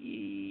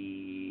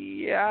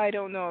 yeah, I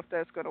don't know if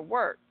that's going to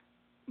work.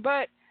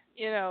 But,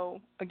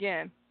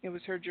 again, it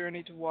was her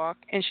journey to walk.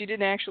 And she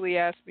didn't actually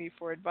ask me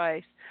for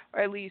advice, or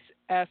at least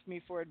ask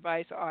me for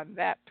advice on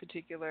that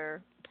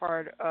particular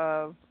part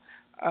of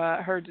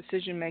her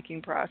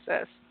decision-making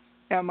process.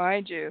 Now,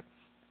 mind you,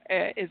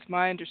 it's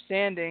my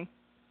understanding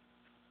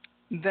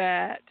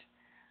that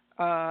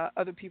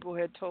other people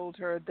had told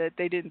her that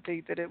they didn't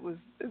think that it was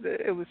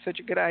such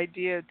a good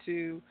idea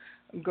to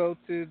go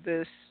through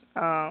this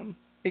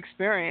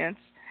experience,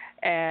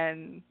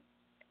 and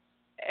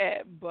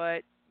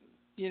But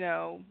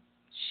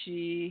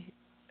she,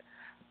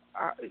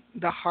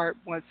 the heart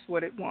wants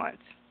what it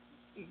wants.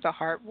 The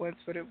heart wants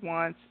what it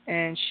wants,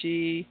 and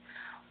she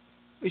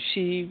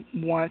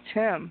wants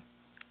him.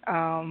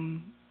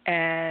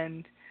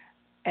 And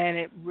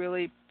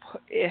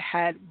it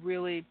had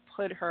really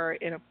put her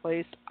in a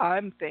place,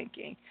 I'm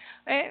thinking,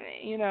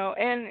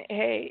 and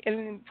hey,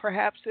 and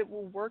perhaps it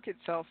will work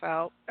itself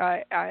out.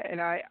 I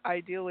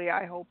ideally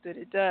I hope that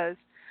it does.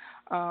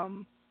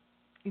 um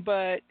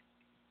but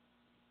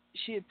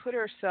she had put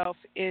herself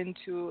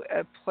into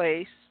a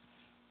place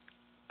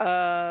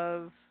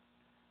of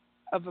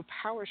a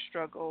power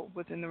struggle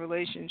within the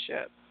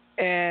relationship.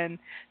 And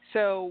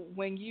so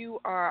when you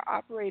are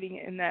operating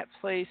in that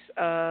place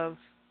of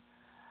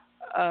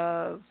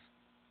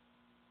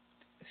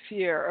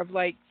fear, of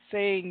like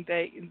saying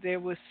that there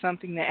was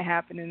something that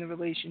happened in the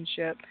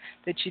relationship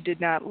that you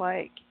did not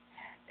like,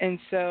 and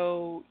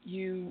so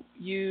you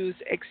use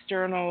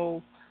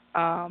external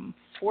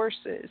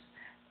forces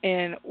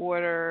in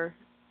order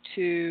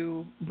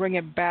to bring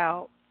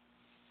about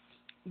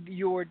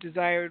your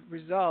desired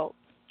result.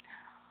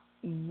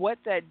 What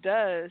that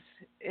does,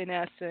 in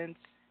essence,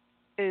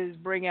 is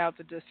bring out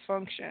the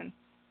dysfunction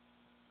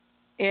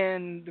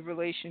in the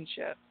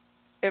relationship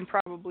and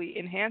probably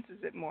enhances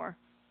it more.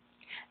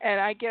 And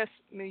I guess,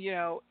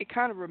 it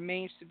kind of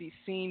remains to be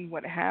seen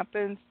what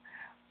happens,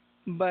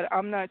 but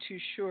I'm not too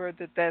sure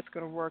that that's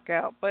going to work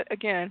out. But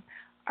again,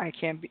 I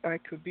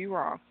could be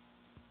wrong.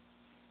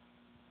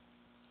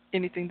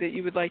 Anything that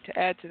you would like to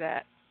add to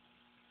that?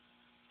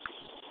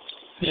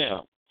 Yeah,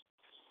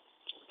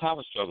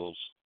 power struggles.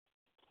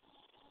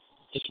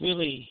 It's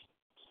really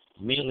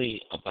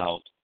merely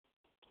about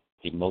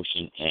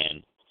emotion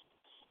and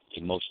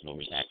emotional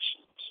reactions.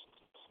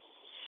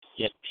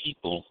 Yet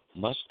people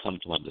must come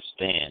to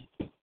understand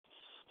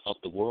of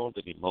the world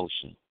of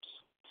emotions,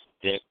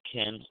 there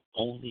can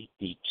only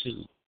be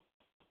two.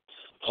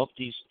 Of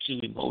these two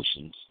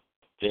emotions,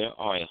 there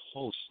are a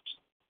host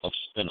of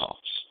spin-offs.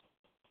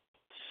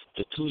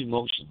 The two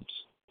emotions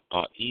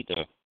are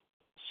either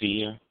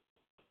fear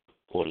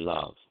or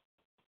love.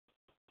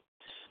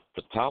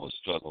 The power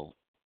struggle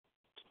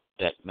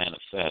that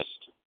manifest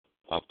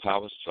are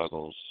power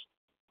struggles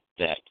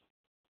that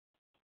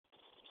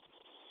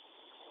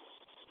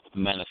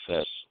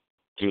manifest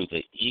through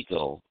the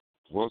ego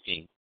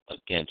working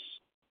against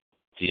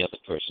the other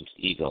person's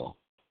ego,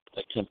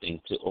 attempting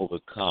to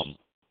overcome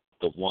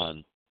the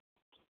one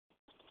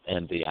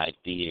and the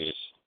ideas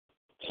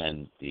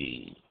and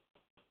the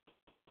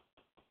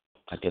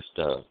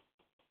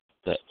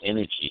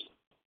energy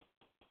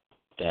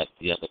that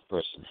the other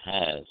person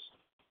has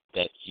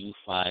that you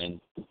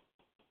find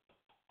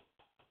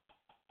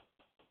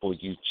or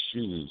you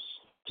choose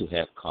to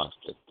have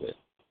conflict with.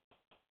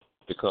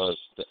 Because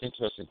the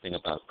interesting thing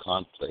about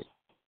conflict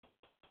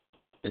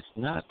is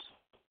not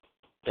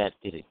that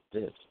it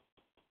exists,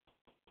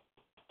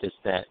 it's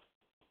that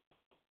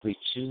we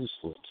choose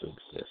for it to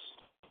exist.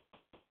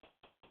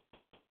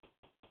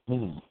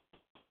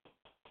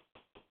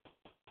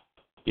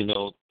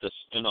 The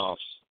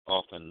spin-offs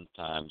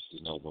oftentimes,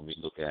 when we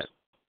look at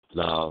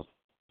love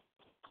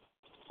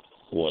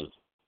or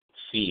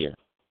fear,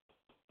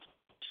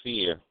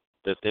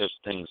 that there's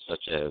things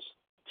such as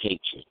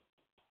hatred,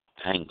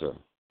 anger,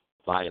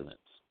 violence.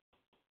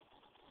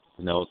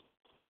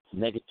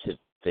 Negative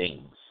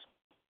things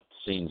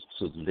seems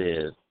to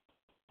live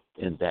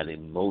in that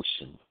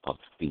emotion of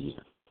fear.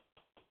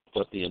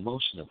 But the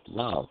emotion of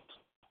love,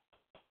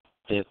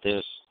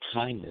 there's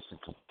kindness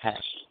and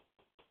compassion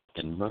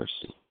and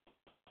mercy.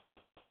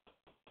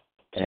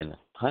 And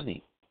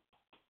honey,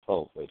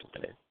 oh, wait a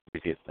minute,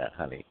 maybe it's not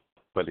honey,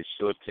 but it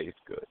sure tastes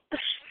good.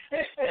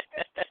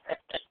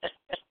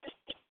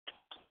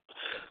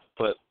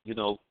 But,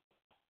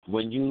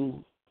 when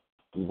you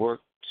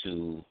work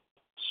to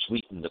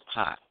sweeten the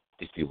pot,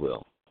 if you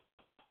will,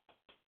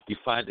 you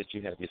find that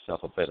you have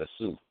yourself a better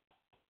soup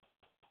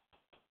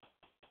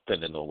than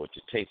to know what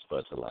your taste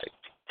buds are like.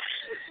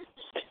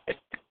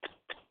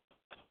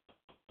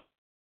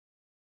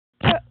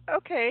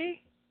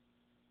 Okay.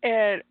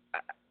 And,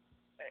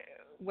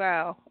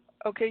 wow.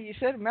 Okay, you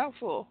said a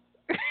mouthful.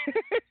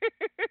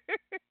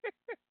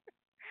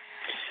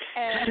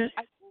 And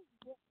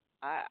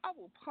I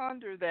will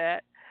ponder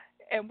that,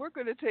 and we're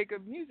going to take a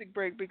music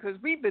break because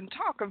we've been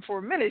talking for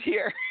a minute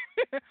here,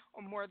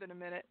 or more than a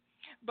minute.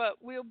 But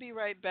we'll be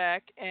right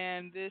back,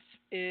 and this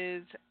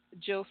is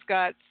Jill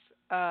Scott's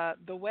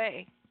The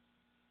Way.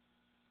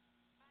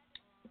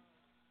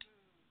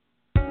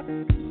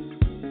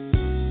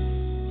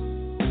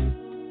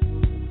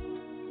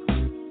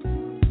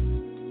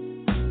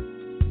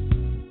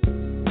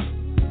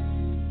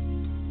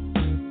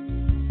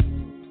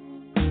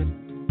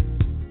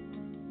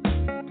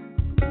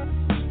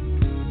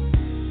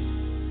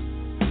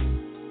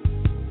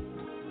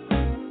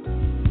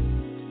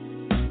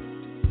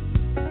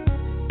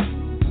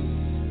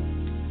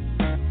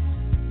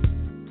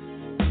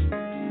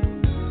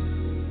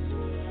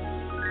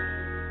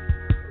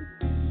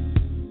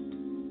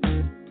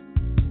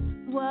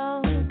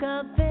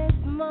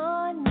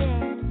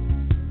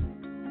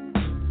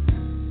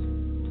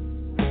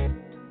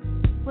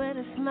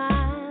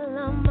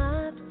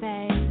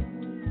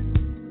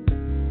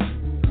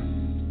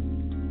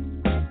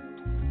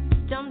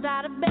 Jumped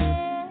out of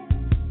bed,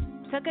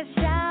 took a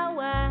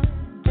shower,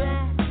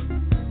 dressed,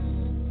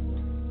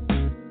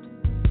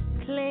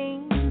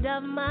 cleaned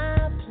up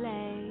my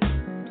place,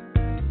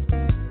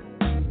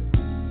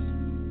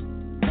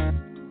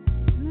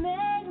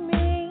 made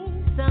me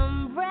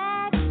some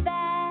breakfast,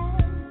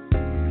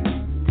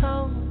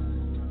 toast,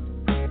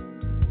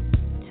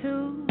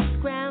 2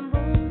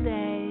 scrambled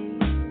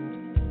eggs,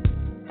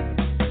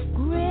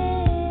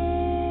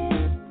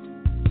 grits,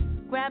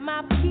 grabbed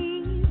my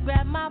keys,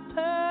 grabbed my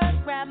purse,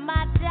 grabbed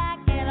my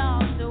jacket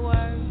off to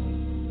work,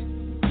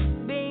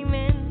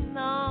 beaming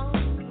all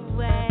the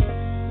way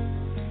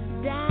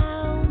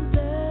down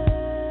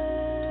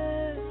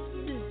Third.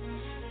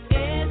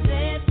 Is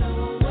it the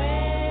way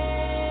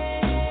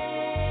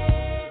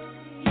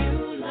you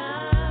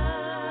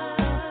love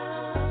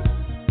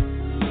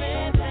me,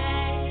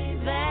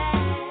 baby?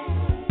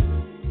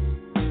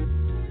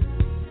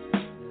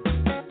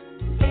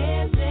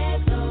 Is it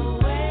the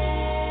way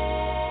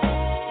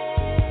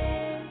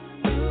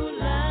you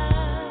love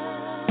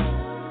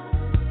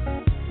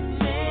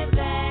me,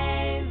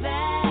 baby?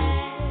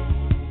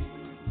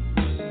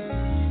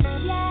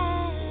 Yeah.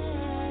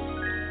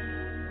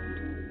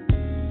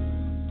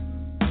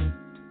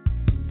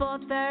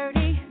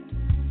 4:30,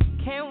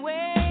 can't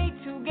wait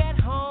to get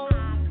home.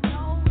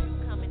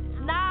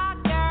 Nah,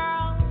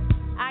 girl,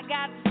 I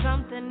got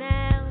something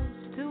else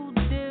to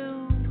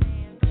do.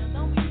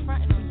 Don't be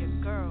fronting on your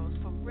girls,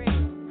 for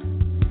real.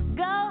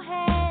 Go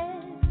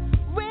ahead,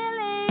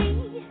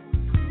 really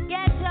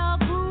get your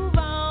groove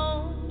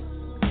on.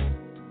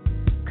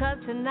 'Cause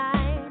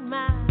tonight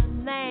my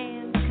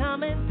man's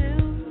coming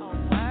through. Oh,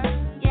 word?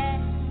 Yeah.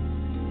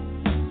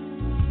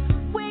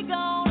 We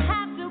gon'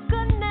 have to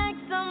connect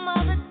some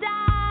other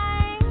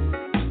time.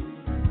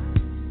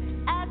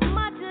 As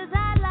much as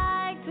I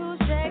like to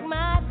shake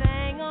my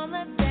thing on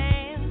the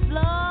dance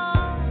floor,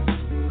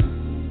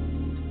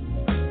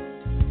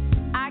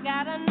 I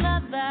got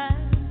another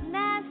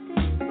nasty,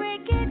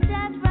 freaky,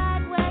 just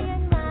right way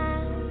in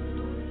mind.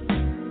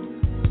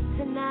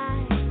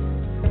 Tonight,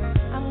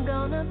 I'm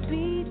gonna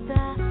beat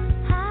the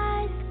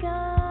high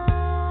score.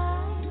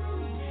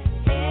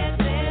 Is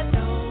it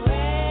the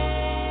way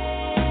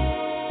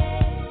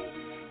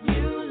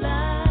you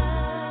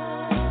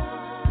love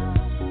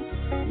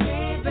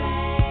me,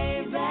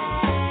 baby?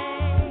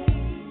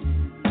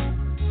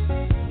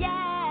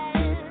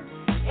 Yes.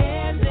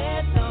 Is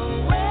it the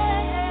way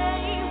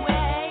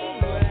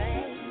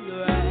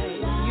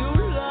you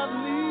love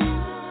me,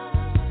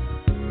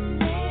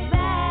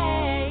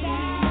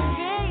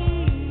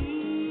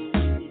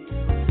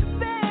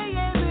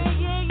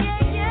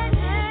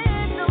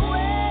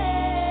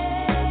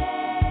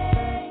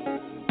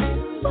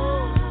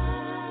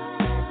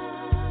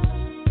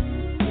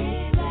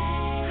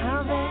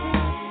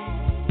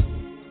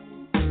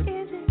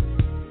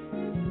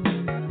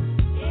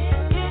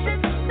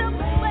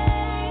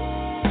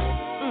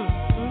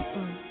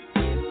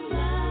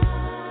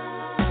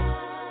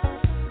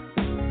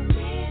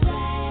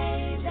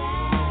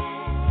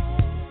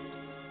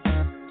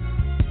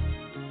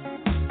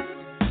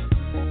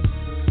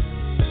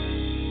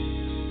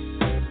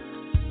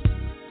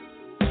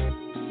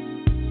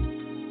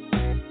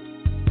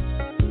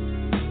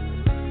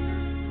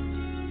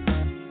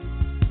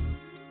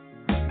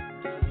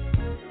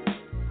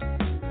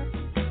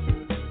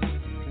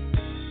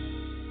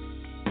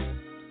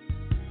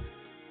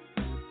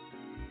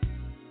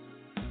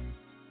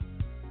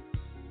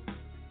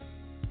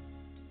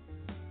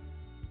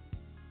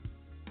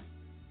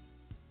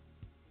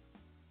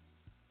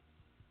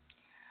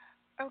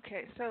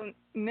 Okay, so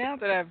now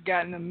that I've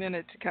gotten a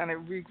minute to kind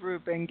of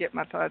regroup and get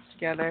my thoughts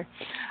together,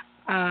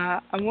 I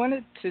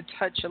wanted to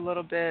touch a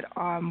little bit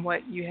on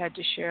what you had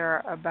to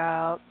share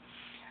about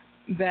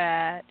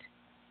that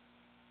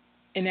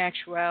in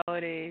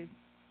actuality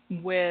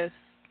with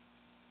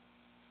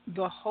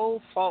the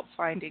whole fault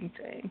finding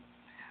thing,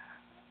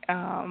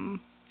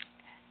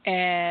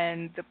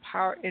 and the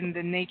power and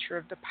the nature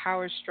of the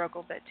power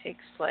struggle that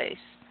takes place.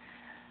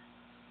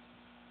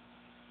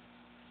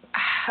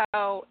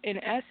 How, in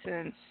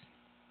essence,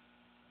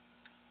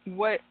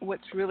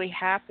 what's really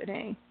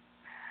happening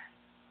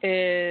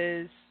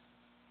is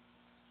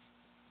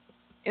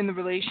in the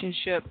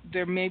relationship,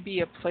 there may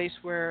be a place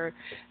where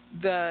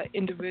the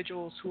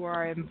individuals who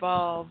are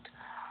involved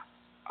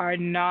are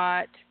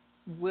not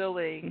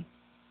willing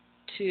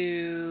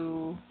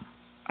to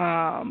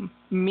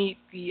meet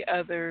the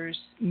other's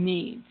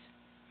needs.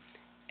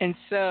 And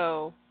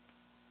so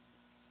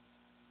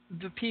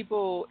the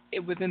people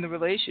within the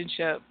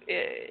relationship,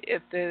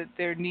 if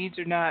their needs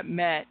are not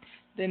met,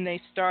 then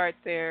they start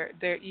their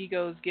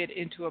egos get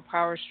into a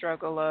power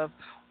struggle of,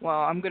 well,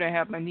 I'm going to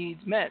have my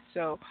needs met,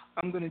 so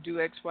I'm going to do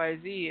X, Y,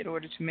 Z in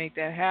order to make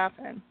that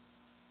happen.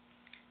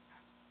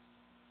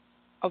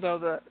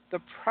 Although the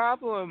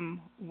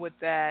problem with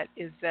that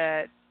is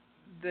that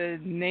the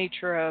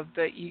nature of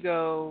the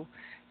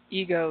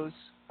egos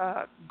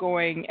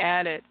going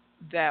at it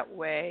that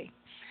way,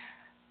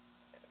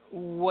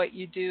 what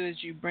you do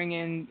is you bring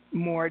in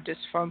more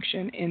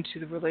dysfunction into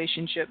the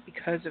relationship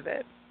because of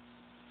it.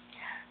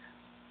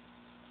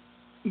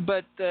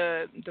 But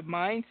the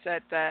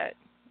mindset that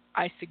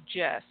I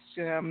suggest,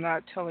 and I'm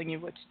not telling you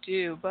what to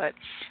do, but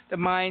the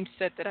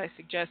mindset that I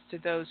suggest to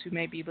those who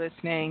may be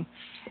listening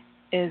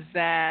is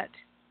that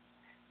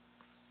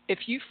if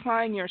you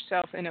find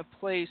yourself in a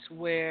place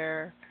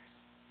where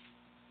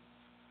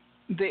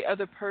the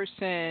other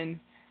person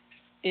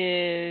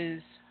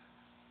is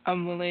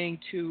unwilling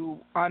to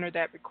honor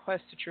that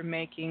request that you're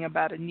making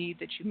about a need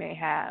that you may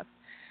have,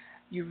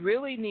 you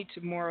really need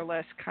to more or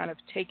less kind of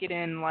take it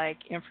in like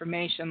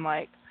information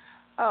like,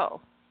 oh,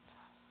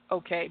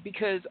 okay,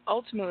 because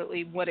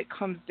ultimately what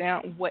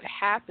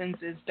happens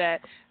is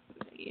that,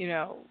 you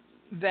know,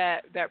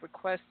 that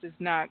request is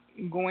not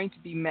going to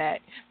be met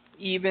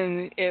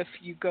even if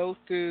you go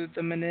through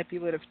the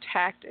manipulative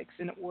tactics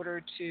in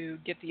order to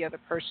get the other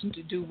person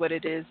to do what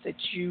it is that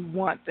you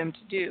want them to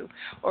do,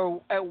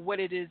 or what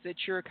it is that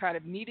you're kind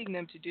of needing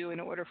them to do in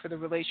order for the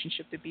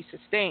relationship to be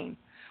sustained.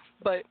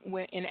 But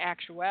when in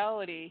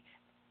actuality,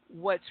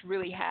 what's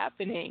really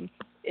happening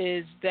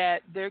is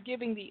that they're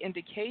giving the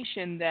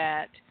indication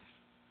that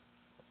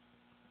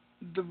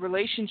the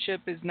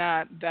relationship is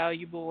not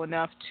valuable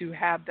enough to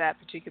have that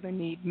particular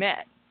need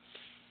met.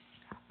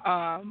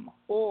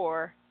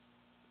 Or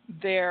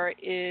there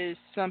is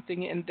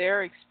something in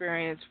their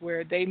experience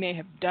where they may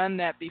have done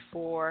that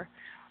before,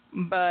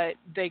 but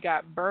they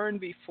got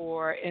burned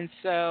before, and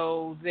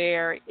so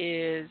they're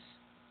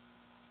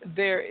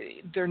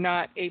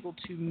not able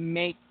to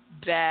make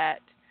that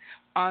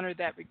honor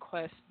that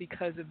request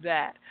because of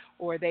that,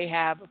 or they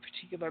have a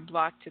particular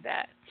block to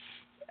that.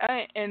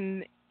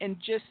 And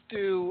just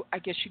through, I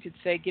guess you could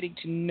say, getting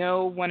to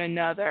know one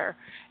another,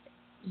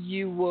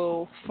 you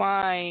will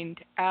find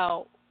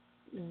out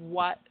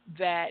what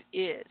that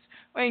is.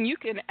 I mean, you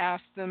can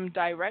ask them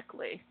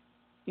directly,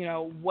 you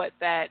know, what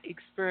that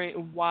experience,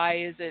 why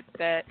is it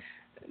that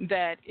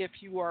if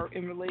you are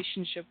in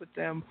relationship with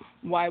them,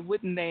 why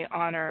wouldn't they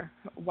honor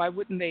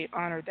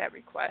that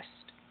request?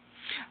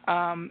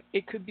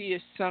 It could be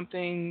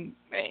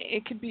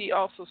it could be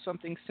also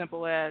something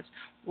simple as,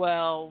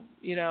 well,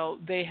 you know,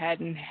 they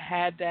hadn't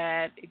had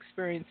that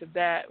experience of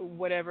that,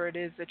 whatever it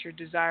is that you're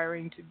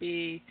desiring to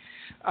be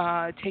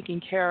taken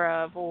care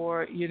of,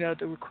 or, you know,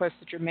 the request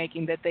that you're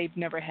making, that they've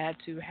never had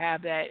to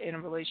have that in a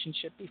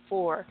relationship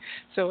before.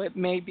 So it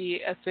may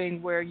be a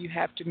thing where you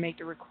have to make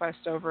the request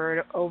over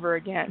and over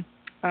again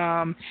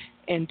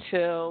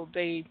until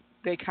they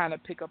kind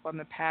of pick up on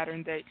the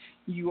pattern that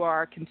you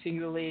are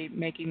continually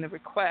making the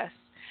request.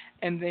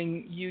 And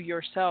then you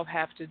yourself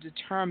have to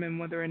determine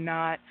whether or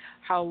not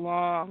how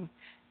long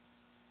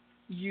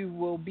you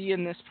will be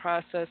in this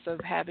process of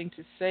having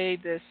to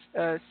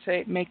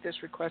make this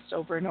request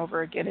over and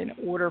over again in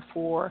order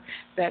for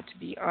that to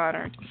be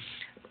honored.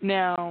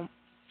 Now,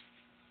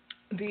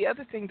 the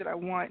other thing that I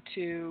want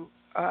to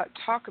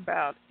talk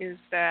about is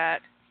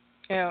that,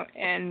 you know,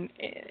 and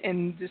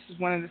this is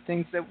one of the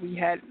things that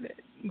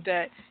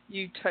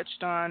you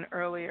touched on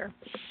earlier,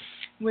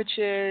 which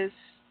is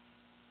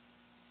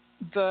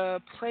the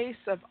place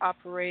of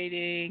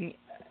operating.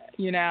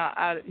 You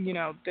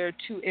know, there are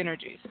two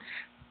energies.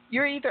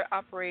 You're either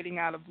operating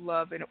out of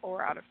love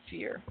or out of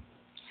fear.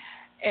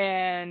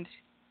 And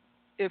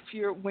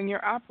when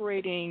you're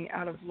operating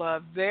out of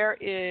love, there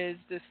is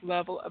this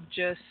level of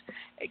just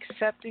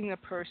accepting a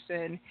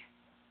person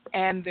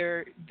and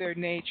their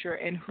nature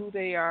and who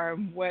they are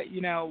and what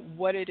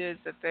it is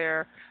that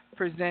they're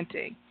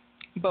presenting.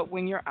 But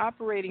when you're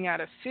operating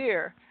out of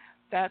fear,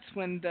 that's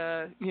when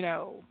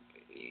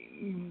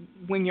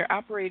when you're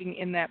operating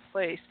in that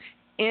place.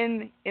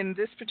 In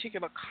this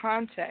particular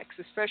context,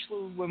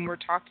 especially when we're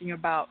talking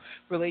about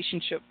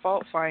relationship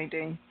fault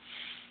finding,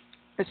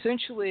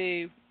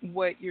 essentially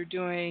what you're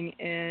doing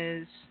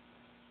is,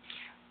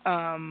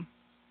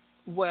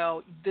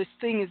 well, this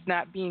thing is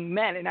not being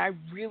met, and I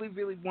really,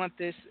 really want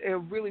this. I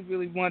really,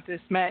 really want this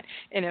met,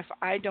 and if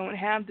I don't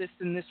have this,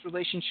 then this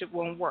relationship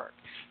won't work.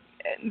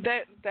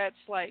 That's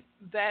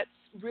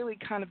really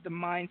kind of the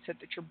mindset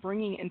that you're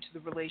bringing into the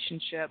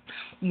relationship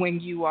when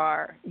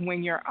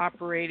you're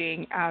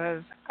operating out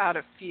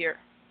of fear,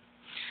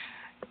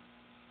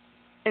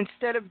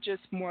 instead of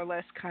just more or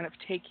less kind of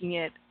taking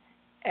it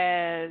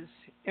as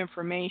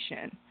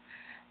information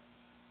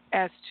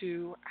as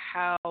to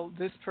how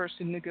this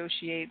person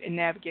negotiates and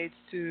navigates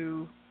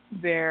through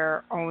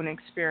their own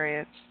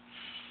experience.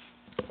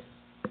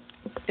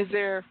 Is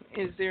there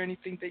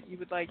anything that you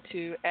would like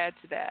to add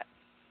to that?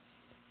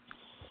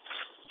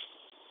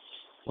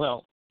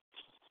 Well,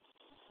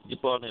 you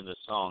brought in the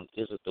song,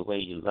 Is It the Way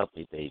You Love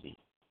Me, Baby?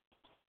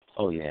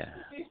 Oh, yeah.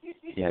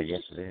 Yeah,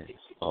 yes, it is.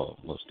 Oh,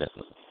 most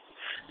definitely.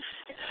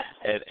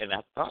 And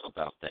I thought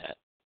about that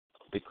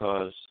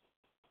because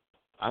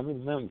I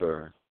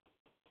remember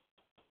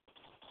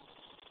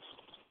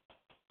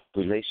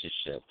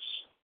relationships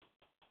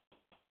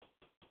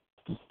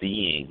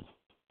being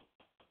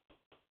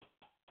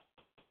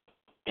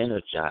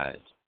energized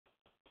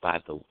by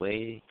the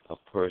way a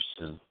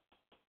person,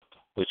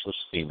 which was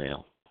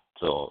female,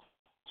 so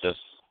just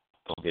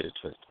don't get it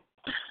twisted.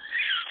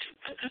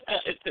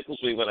 It tickles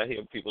me when I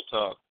hear people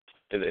talk,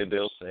 and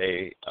they'll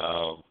say,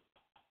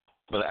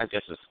 but I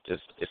guess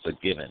it's a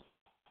given.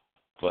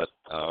 But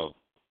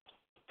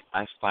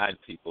I find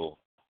people.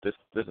 This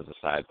is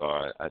a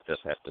sidebar. I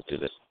just have to do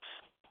this.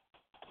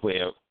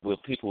 Where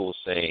people will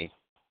say,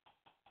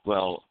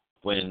 well,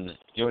 when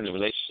you're in a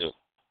relationship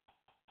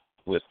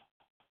with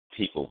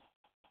people,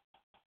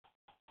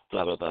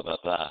 blah blah blah blah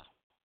blah,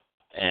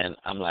 and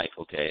I'm like,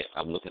 okay,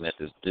 I'm looking at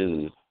this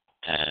dude,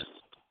 and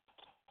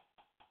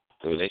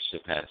the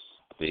relationship has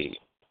to be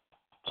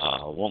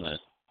a woman,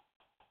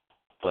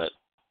 but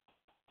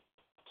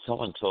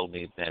someone told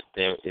me that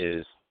there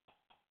is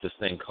this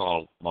thing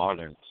called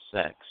modern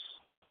sex,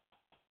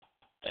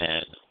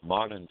 and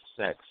modern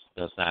sex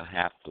does not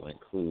have to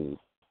include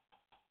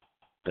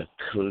the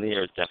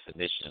clear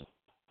definition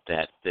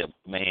that the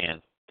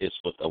man is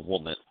with a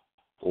woman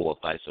or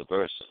vice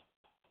versa,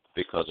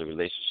 because a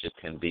relationship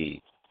can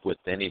be with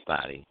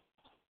anybody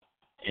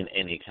in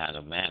any kind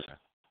of manner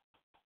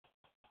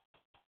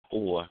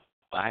or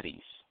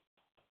bodies.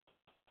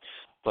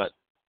 But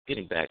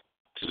getting back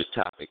to the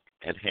topic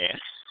at hand,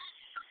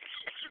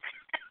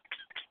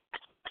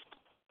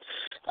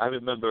 I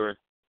remember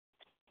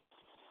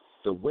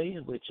the way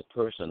in which a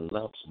person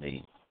loves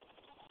me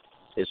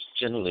is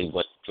generally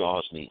what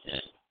draws me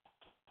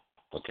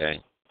in, okay?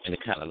 And it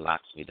kind of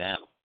locks me down.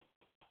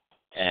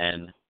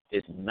 And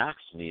it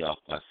knocks me off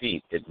my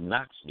feet. It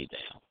knocks me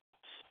down.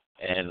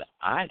 And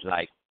I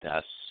like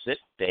to sit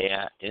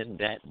there in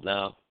that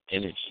love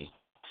energy.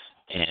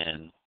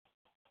 And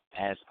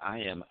as I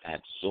am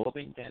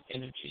absorbing that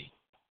energy,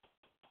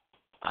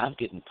 I'm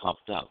getting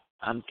pumped up.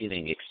 I'm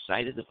getting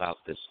excited about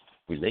this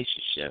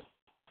relationship.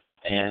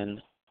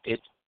 And it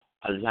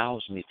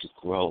allows me to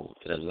grow.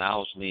 It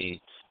allows me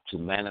to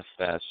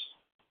manifest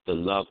the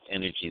love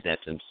energy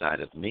that's inside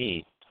of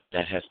me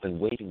that has been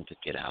waiting to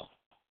get out.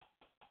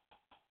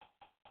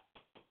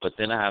 But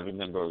then I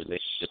remember a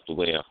relationship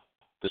where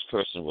this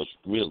person was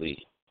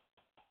really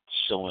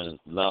showing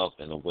love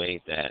in a way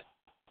that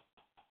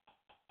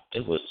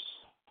it was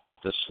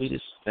the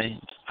sweetest thing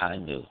I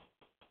knew.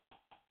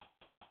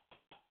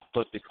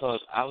 But because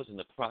I was in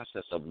the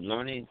process of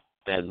learning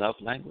that love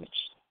language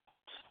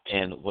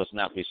and was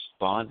not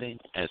responding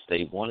as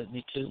they wanted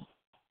me to,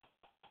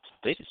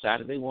 they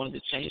decided they wanted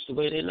to change the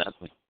way they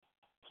loved me.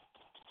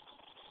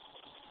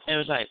 And it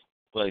was like,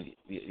 well,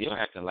 you're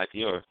acting like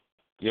you're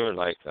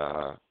like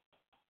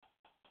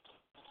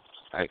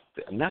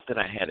not that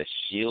I had a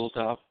shield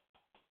up,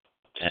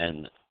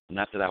 and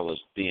not that I was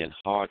being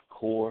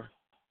hardcore,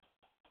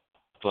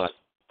 but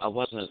I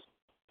wasn't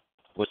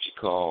what you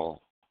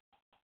call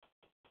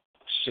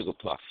sugar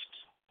puffed,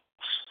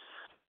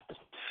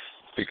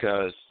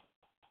 because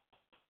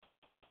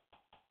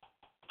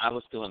I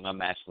was still in my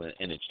masculine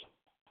energy,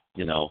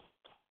 you know,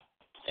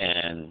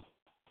 and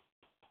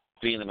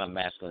being in my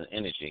masculine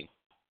energy,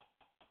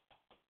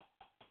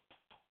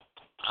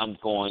 I'm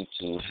going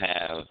to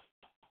have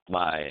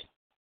my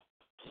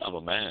I'm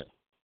a man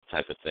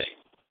type of thing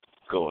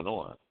going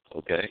on,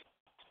 okay?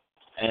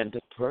 And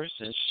the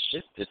person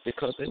shifted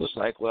because it was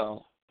like,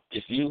 well,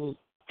 if you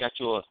got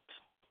your,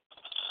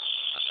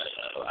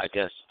 I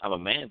guess I'm a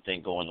man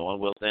thing going on,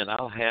 well, then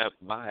I'll have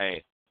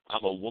my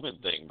I'm a woman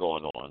thing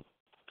going on.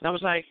 And I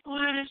was like,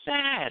 what is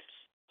that?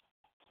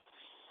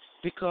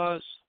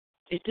 Because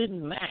it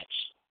didn't match.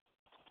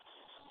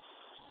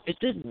 It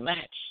didn't match.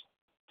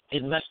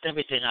 It messed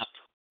everything up.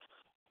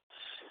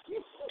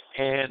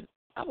 And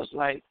I was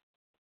like,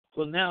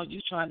 well, now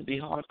you're trying to be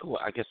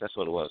hardcore. I guess that's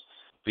what it was,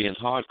 being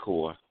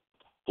hardcore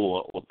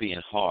or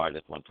being hard,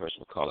 if one person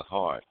would call it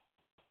hard.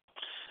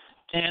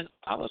 And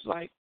I was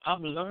like,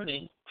 I'm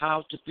learning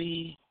how to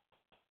be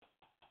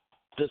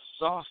the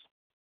soft,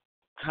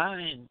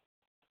 kind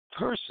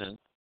person,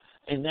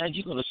 and now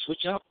you're going to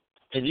switch up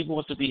and you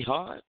want to be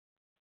hard?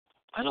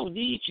 I don't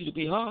need you to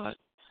be hard,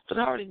 but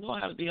I already know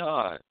how to be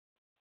hard.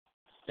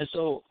 And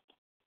so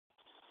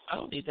I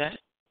don't need that.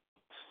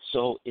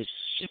 So it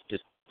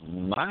shifted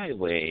my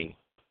way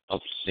of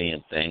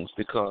seeing things,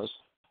 because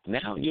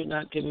now you're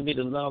not giving me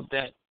the love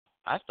that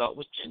I thought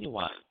was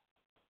genuine.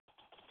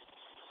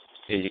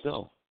 Here you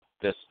go.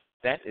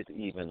 That is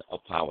even a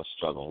power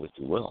struggle, if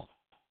you will,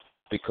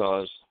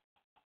 because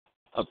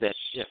of that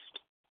shift.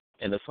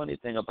 And the funny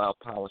thing about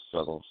power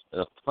struggles,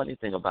 the funny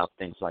thing about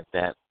things like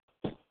that,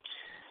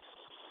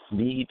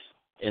 needs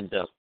end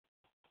up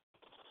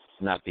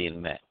not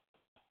being met.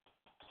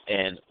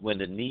 And when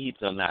the needs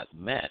are not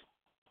met,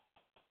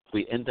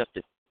 we end up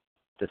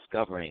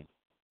discovering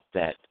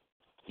that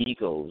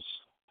egos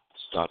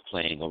start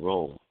playing a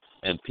role.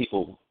 And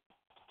people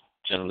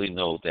generally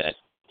know that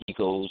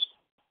egos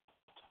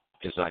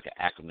is like an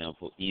acronym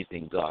for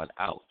easing God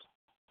out,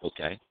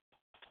 okay?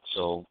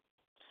 So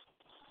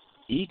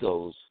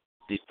egos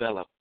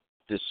develop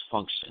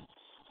dysfunction,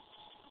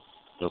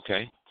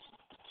 okay?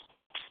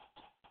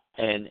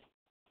 And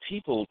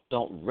people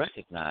don't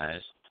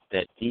recognize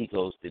that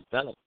egos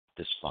develop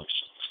dysfunction.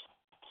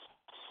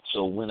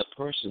 So when a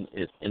person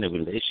is in a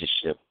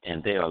relationship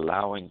and they're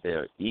allowing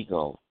their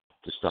ego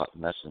to start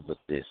messing with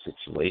their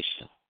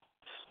situation,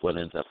 what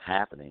ends up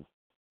happening,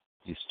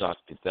 you start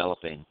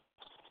developing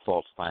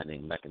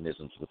fault-finding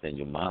mechanisms within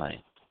your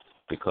mind,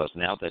 because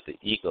now that the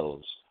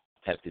egos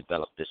have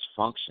developed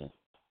dysfunction,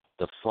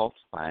 the fault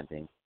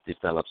finding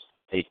develops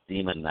a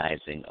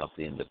demonizing of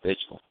the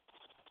individual.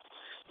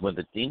 When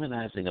the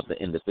demonizing of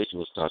the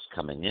individual starts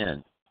coming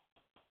in,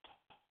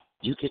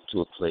 you get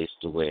to a place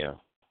to where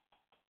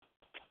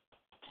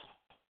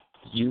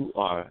you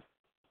are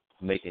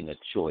making a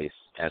choice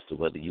as to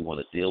whether you want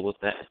to deal with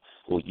that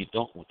or you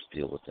don't want to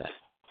deal with that,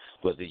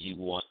 whether you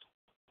want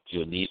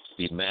your needs to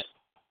be met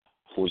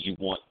or you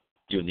want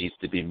your needs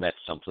to be met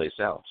someplace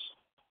else.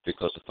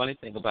 Because the funny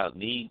thing about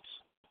needs,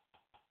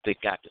 they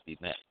got to be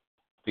met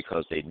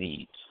because they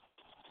needs.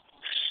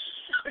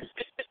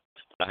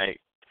 Right?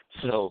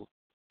 So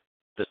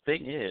the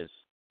thing is,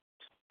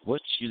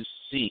 what you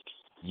seek,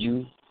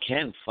 you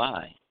can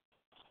find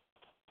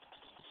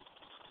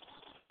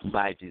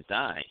by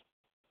design,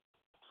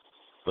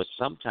 but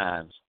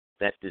sometimes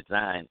that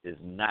design is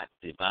not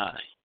divine.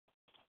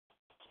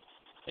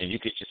 And you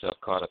get yourself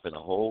caught up in a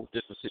whole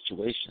different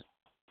situation.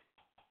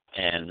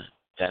 And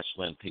that's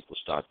when people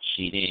start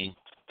cheating.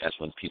 That's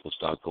when people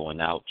start going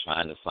out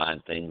trying to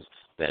find things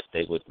that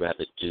they would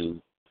rather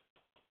do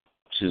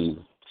to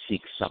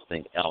seek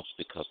something else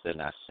because they're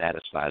not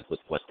satisfied with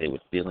what they were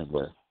dealing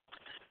with.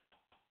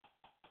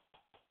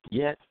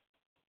 Yet,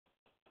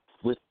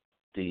 with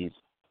the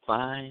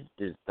divine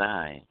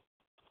design,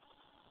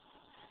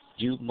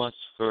 you must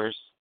first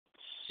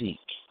seek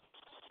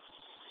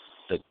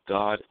the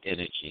God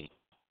energy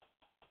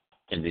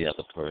in the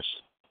other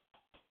person.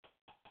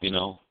 You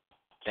know,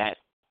 that,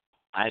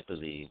 I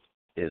believe,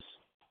 is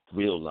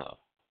real love.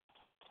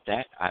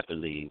 That, I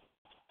believe,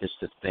 is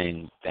the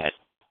thing that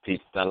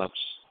develops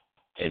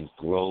and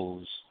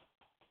grows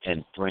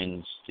and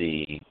brings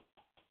the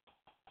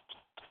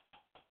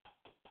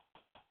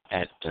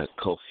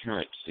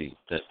coherency,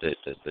 the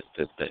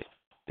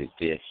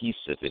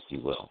adhesive, if you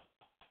will,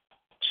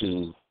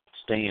 to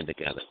staying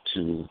together,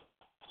 to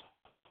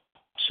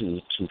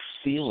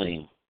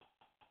feeling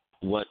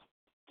what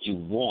you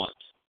want.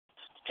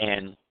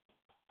 And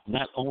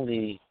not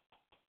only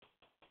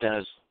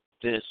does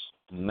this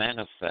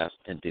manifest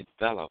and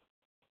develop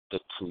the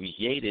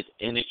created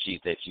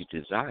energy that you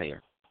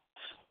desire,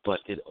 but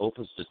it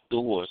opens the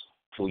doors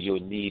for your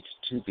needs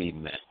to be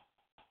met,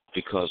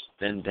 because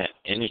then that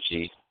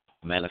energy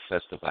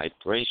manifests a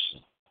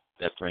vibration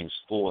that brings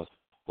forth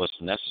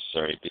what's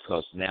necessary,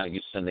 because now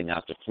you're sending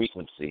out the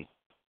frequency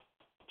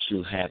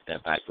to have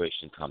that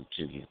vibration come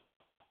to you.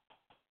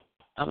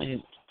 I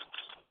mean,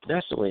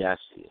 that's the way I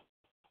see it.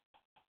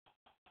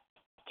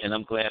 And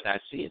I'm glad I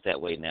see it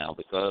that way now,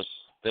 because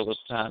there was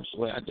times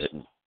where I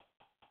didn't.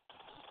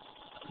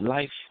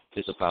 Life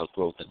is about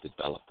growth and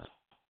development.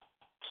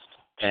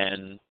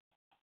 And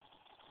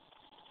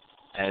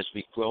as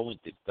we grow and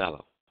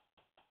develop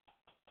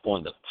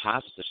on the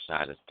positive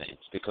side of things,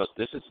 because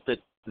this is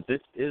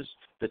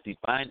the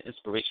Divine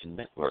Inspiration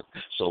Network,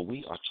 so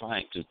we are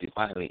trying to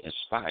divinely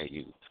inspire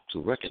you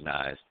to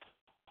recognize,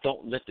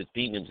 don't let the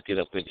demons get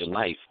up in your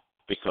life,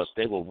 because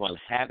they will run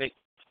havoc,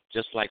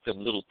 just like them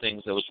little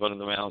things that was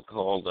running around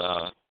called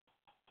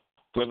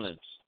gremlins.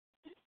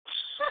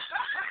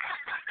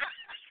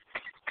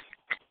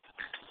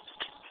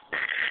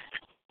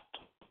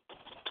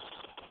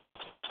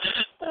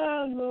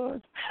 Oh,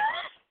 Lord.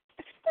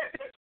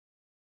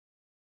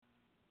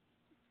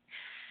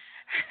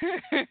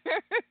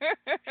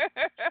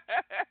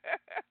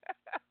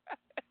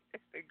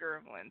 The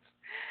Gremlins.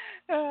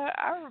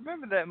 I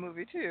remember that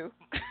movie too.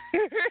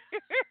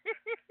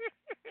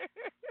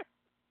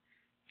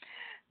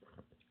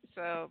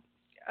 So,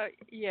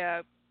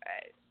 yeah,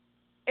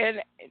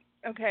 and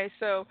okay,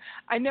 so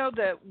I know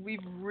that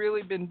we've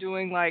really been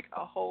doing like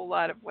a whole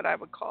lot of what I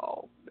would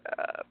call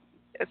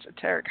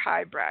esoteric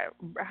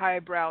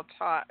highbrow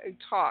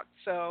talk.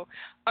 So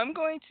I'm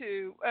going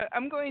to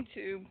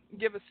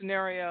give a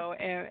scenario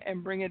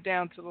and bring it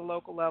down to the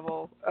local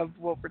level of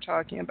what we're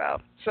talking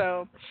about.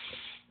 So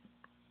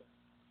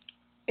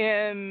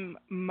in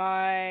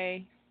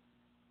my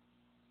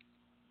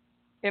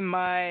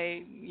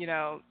you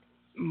know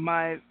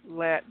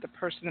the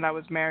person that I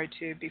was married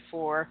to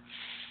before,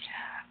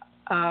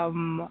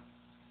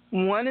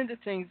 one of the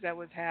things that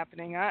was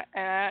happening,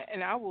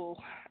 I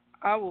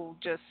will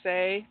just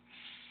say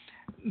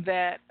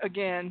that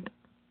again,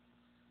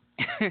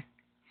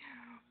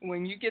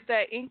 when you get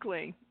that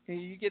inkling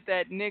and you get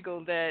that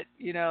niggle that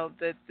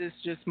that this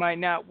just might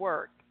not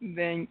work,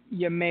 then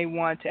you may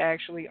want to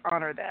actually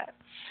honor that.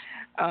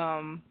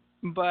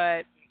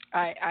 But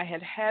I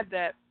had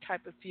that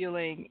type of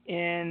feeling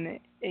in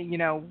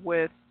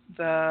with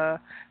the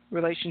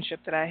relationship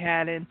that I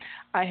had, and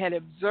I had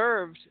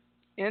observed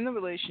in the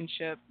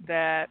relationship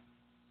that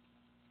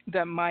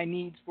my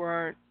needs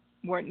weren't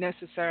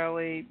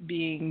necessarily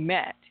being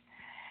met,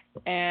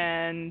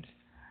 and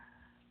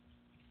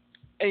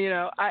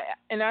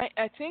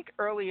I think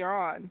earlier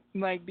on,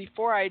 like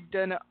before I'd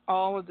done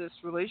all of this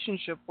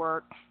relationship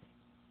work,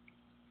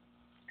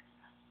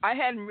 I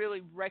hadn't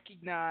really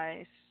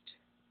recognized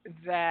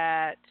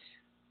that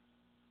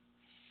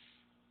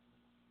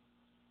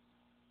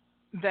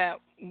that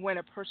when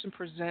a person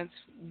presents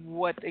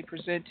what they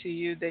present to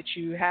you, that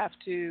you have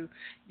to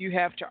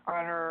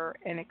honor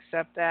and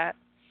accept that.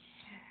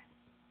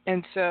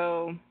 And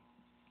so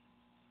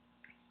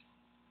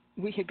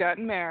we had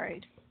gotten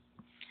married,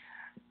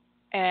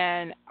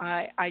 and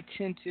I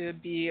tend to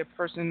be a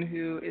person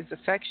who is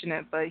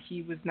affectionate, but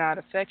he was not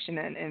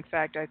affectionate. In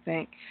fact, I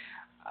think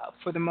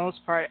for the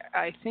most part,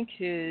 I think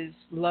his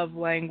love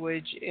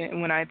language,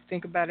 and when I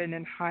think about it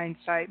in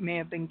hindsight, may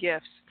have been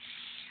gifts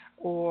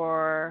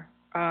or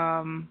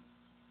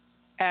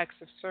acts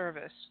of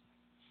service.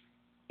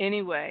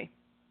 Anyway,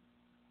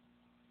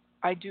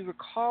 I do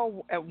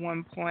recall at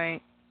one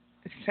point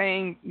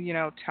saying,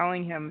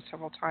 telling him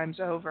several times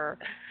over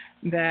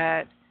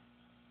that,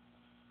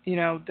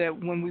 that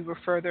when we were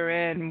further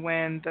in,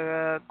 when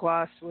the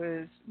gloss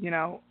was,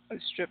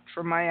 stripped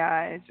from my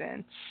eyes,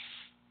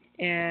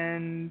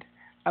 and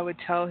I would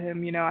tell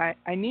him,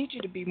 I need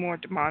you to be more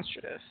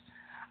demonstrative.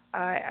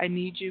 I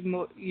need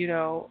you,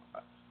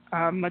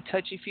 I'm a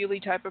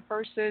touchy-feely type of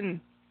person.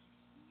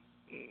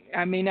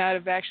 I may not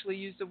have actually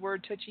used the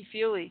word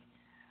touchy-feely,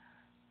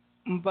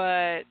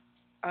 but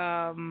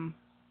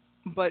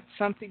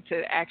something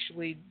to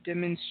actually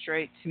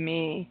demonstrate to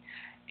me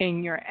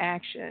in your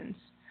actions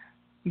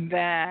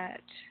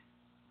that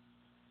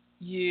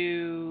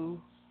you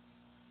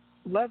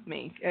love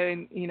me.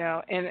 And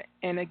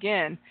and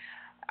again,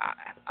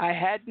 I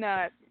had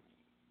not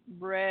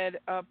read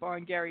up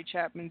on Gary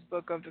Chapman's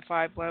book of the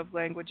five love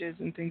languages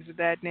and things of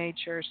that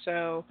nature,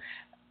 so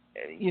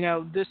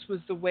this was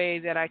the way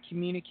that I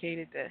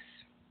communicated this.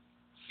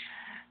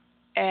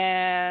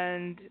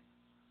 And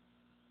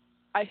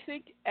I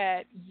think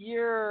at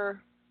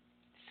year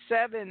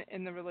 7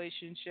 in the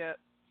relationship,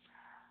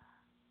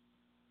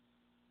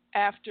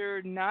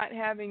 after not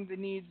having the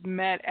needs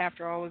met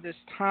after all of this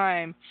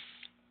time,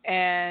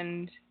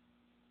 and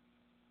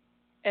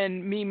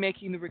me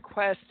making the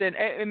request, and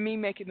me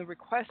making the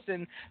request,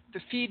 and the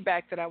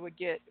feedback that I would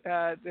get,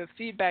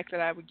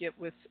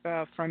 with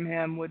from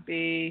him would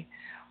be,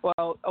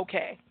 well,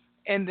 okay,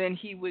 and then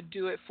he would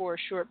do it for a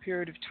short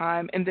period of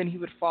time, and then he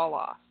would fall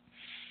off.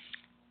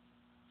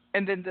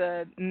 And then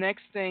the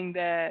next thing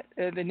that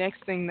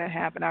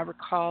happened, I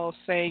recall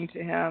saying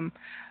to him,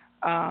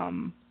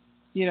 I,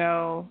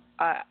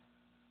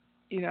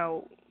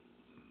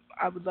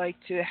 I would like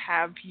to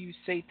have you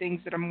say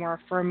things that are more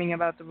affirming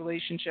about the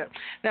relationship.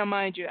 Now,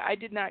 mind you, I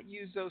did not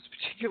use those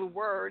particular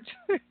words.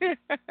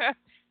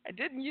 I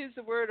didn't use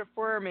the word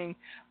affirming,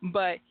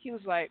 but he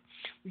was like,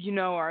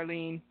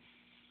 Arlene,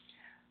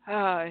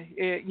 men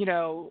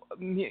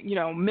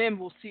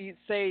will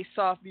say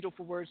soft,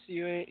 beautiful words to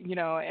you,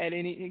 at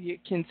any, you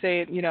can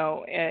say it,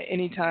 at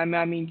any time.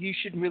 I mean, you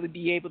should really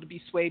be able to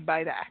be swayed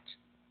by that.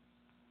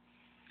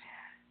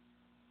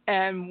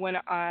 And when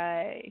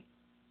I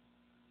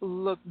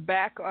look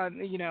back on,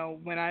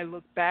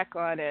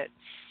 it,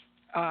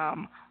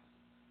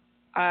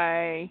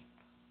 I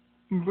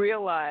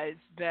realized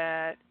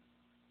that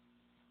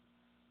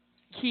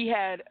he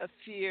had a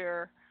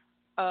fear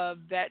of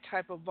that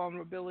type of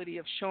vulnerability,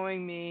 of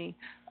showing me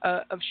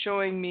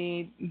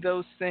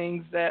those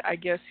things that I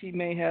guess he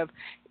may have.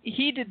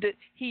 He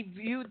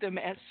viewed them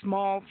as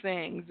small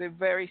things, they're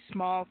very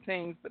small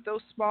things, but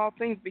those small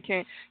things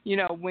became,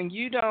 when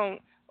you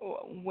don't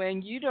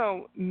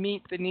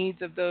meet the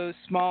needs of those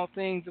small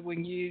things,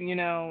 when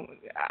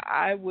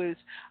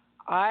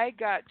I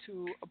got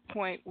to a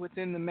point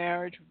within the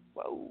marriage,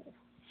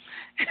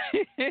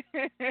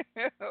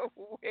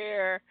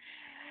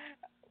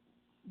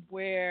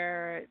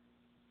 where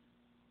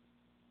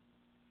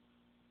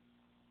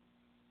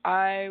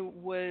I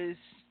was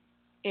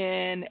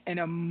in an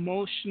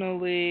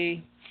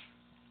emotionally,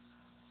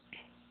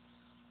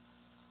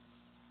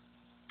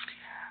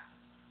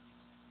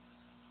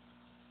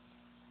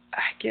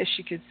 I guess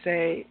you could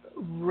say,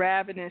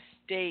 ravenous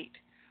state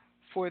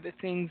for the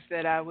things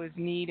that I was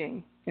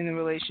needing in the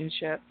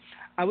relationship.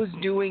 I was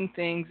doing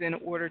things in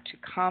order to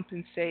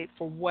compensate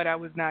for what I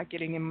was not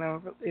getting in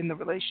the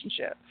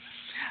relationship.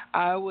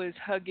 I was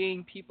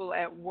hugging people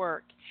at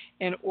work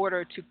in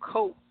order to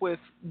cope with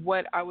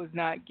what I was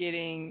not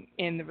getting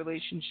in the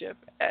relationship,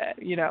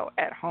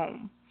 at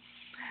home.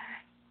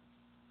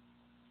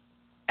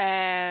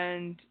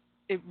 And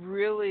it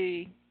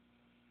really,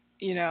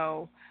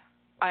 and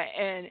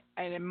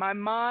in my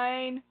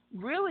mind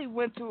really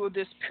went through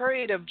this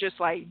period of just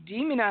like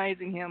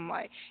demonizing him,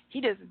 like he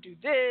doesn't do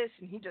this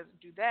and he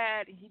doesn't do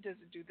that and he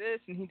doesn't do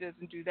this and he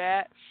doesn't do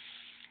that.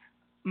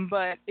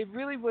 But it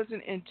really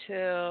wasn't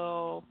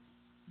until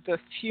the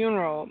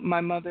funeral,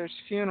 my mother's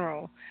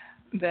funeral,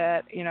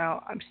 that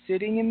I'm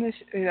sitting in the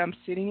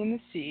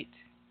seat,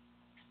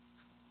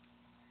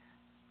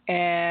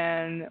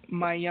 and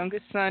my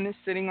youngest son is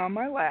sitting on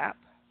my lap,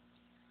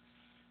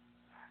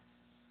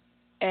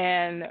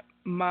 and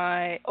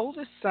my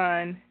oldest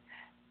son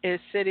is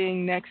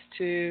sitting next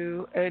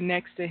to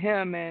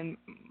him, and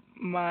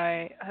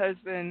my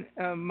husband,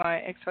 my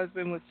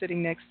ex-husband, was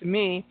sitting next to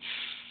me,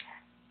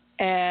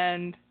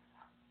 and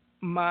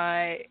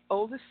my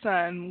oldest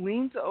son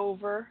leans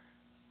over,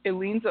 my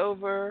youngest son leans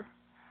over,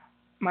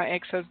 and my oldest son leans over, and my ex-husband was sitting next to me, and my husband, my ex-husband, was sitting next to me, and my oldest son leans over, and my ex-husband was sitting next to me, and my oldest son leans over, and my ex-husband was sitting next to me, and my my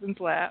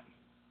ex-husband's lap,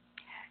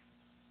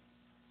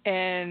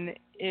 and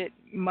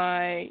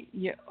my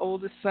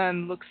oldest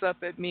son looks up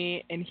at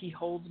me and he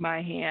holds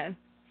my hand,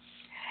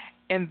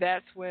 and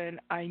that's when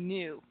I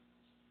knew.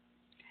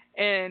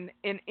 And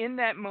in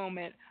that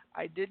moment,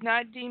 I did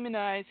not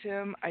demonize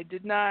him. I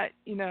did not,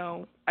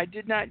 I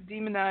did not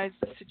demonize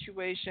the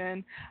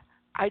situation.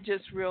 I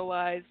just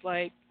realized,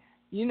 like,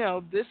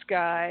 this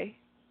guy,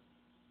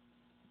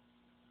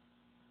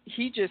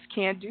 he just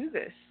can't do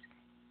this.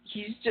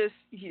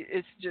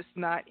 It's just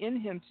not in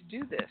him to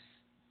do this.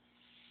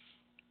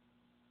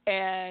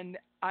 And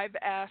I've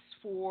asked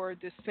for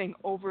this thing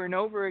over and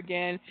over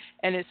again,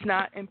 and it's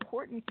not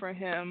important for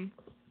him,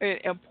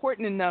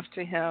 important enough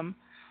to him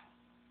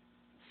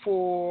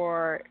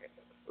for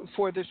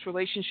this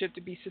relationship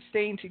to be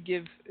sustained, to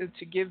give,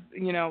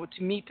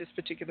 to meet this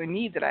particular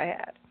need that I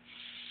had.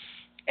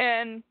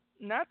 And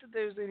not that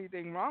there's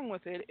anything wrong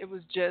with it. It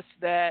was just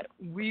that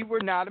we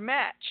were not a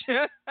match.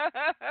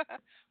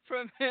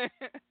 From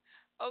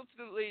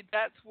ultimately,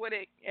 that's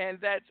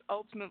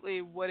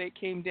ultimately what it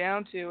came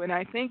down to. And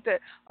I think that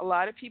a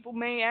lot of people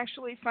may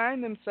actually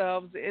find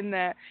themselves in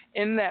that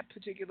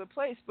particular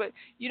place, but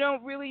you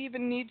don't really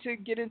even need to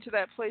get into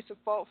that place of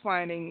fault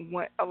finding.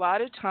 A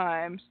lot of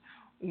times,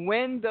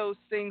 when those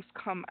things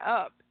come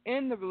up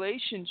in the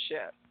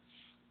relationship,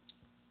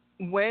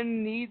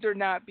 when needs are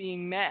not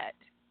being met,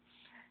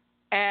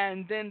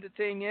 and then the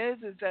thing is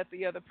that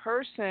the other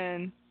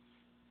person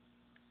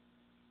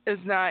is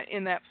not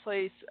in that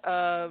place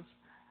of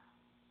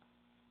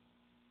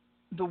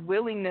the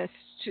willingness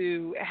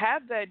to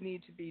have that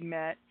need to be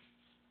met,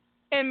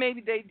 and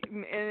maybe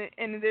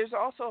and there's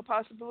also a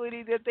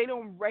possibility that they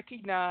don't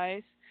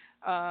recognize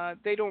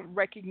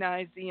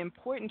the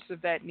importance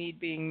of that need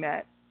being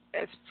met.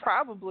 It's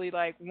probably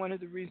like one of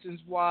the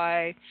reasons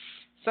why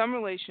some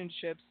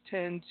relationships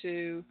tend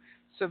to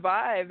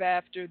survive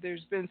after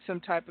there's been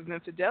some type of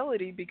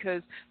infidelity,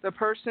 because the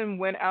person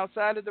went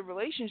outside of the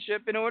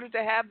relationship in order to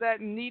have that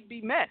need be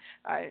met.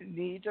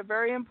 Needs are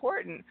very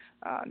important.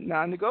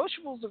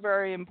 Non-negotiables are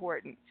very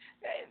important.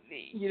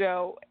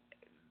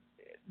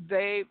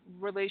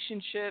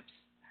 Relationships,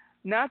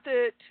 not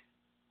that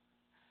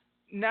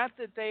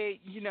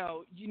they,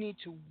 you need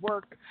to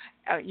work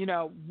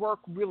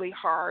really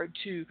hard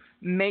to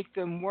make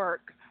them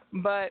work.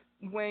 But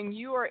when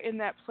you are in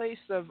that place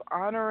of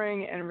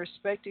honoring and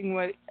respecting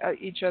what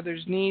each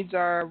other's needs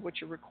are, what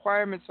your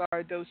requirements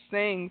are, those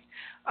things,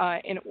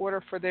 in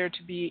order for there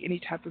to be any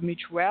type of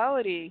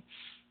mutuality,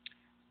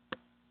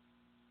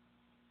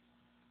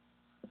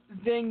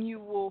 then you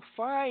will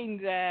find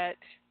that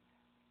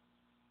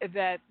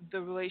the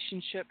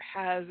relationship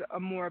has a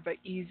more of an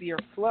easier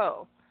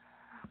flow.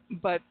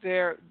 But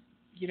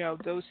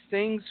those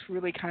things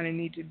really kind of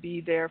need to be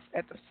there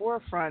at the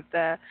forefront.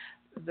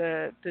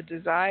 The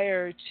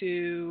desire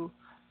to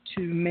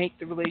make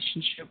the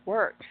relationship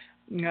work.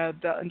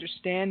 The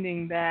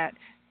understanding that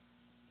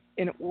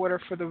in order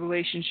for the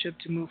relationship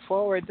to move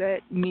forward, that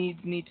needs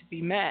need to be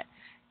met.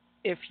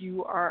 If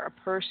you are a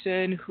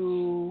person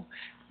who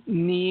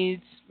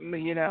needs,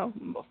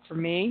 for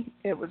me,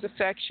 it was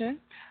affection.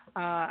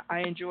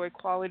 I enjoy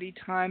quality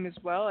time as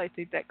well. I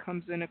think that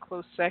comes in a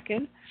close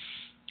second.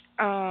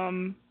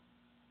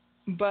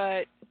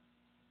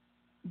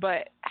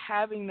 But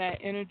having that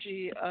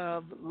energy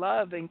of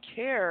love and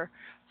care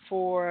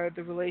for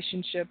the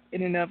relationship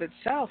in and of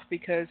itself,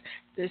 because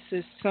this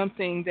is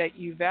something that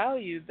you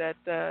value, that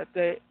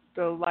the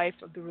life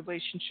of the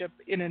relationship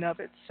in and of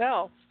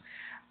itself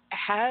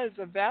has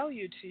a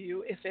value to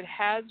you. If it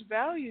has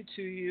value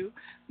to you,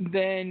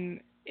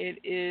 then it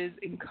is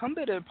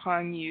incumbent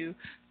upon you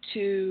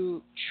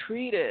to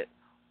treat it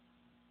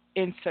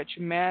in such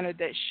a manner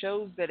that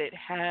shows that it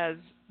has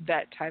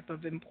that type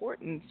of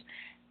importance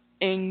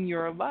in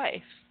your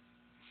life.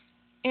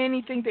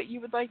 Anything that you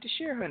would like to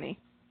share, honey?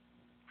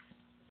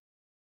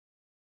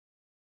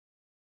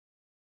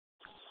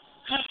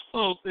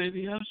 Oh,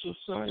 baby, I'm so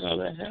sorry how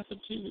that happened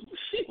to you.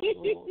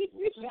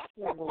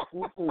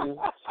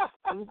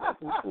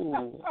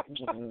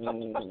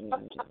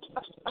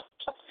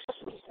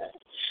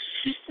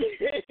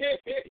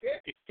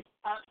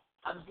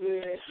 I'm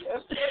good. I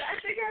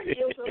think I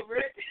healed over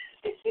it.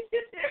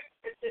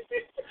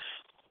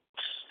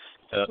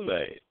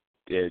 Right.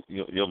 Yeah,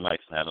 your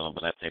mic's not on,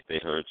 but I think they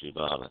heard you,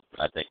 darling.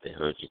 I think they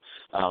heard you.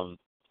 I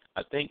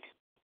think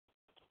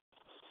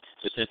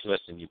it's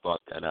interesting you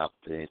brought that up.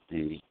 There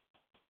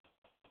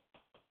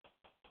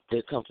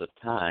comes a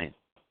time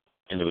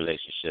in the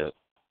relationship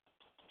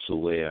to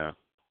where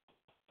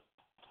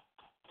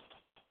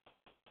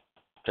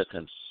the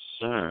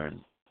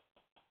concern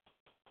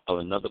of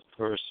another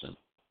person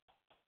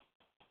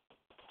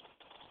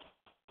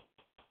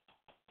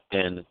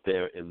and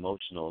their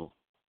emotional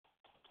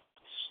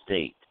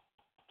state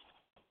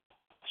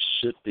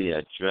should be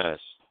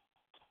addressed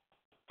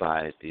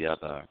by the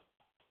other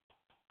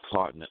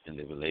partner in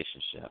the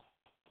relationship.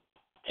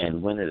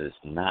 And when it is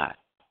not,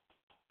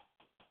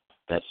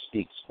 that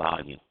speaks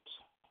volumes.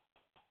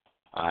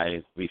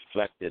 I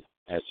reflected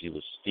as you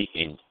were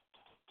speaking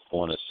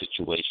on a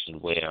situation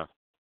where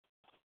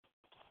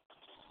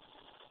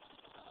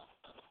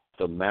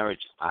the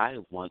marriage I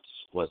once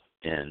was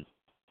in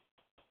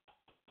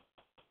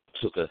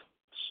took a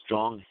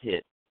strong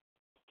hit,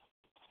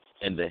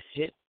 and the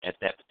hit at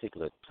that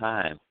particular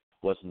time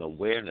was an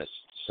awareness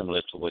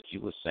similar to what you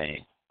were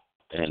saying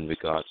in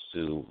regards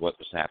to what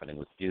was happening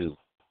with you,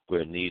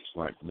 where needs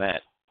weren't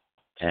met.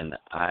 And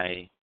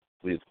I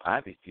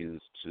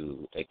refused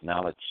to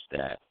acknowledge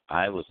that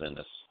I was in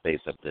a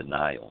space of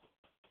denial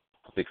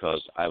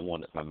because I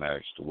wanted my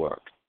marriage to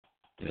work.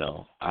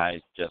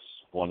 I just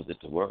wanted it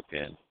to work,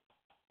 and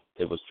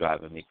it was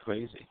driving me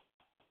crazy.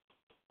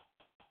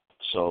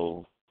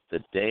 So the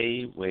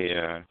day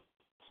where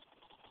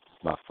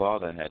my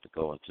father had to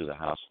go into the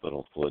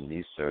hospital for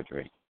knee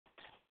surgery,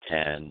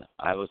 and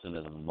I was in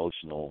an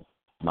emotional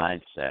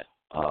mindset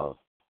of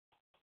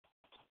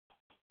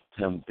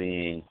him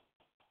being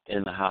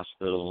in the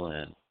hospital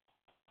and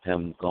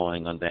him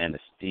going under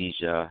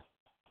anesthesia,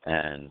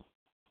 and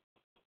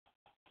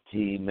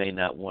he may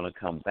not want to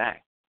come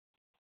back.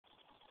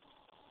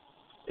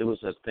 It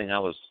was a thing I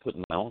was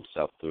putting my own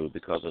self through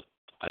because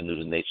I knew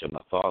the nature of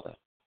my father,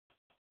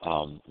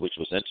 which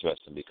was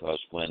interesting because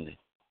when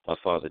my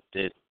father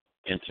did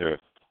enter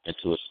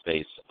into a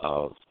space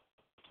of,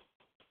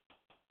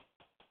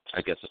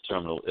 I guess, a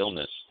terminal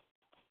illness,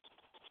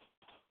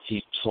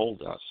 he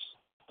told us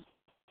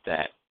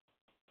that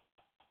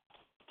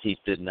he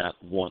did not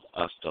want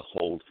us to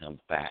hold him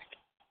back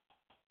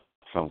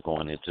from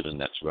going into the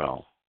next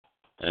realm.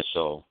 And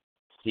so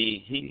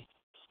he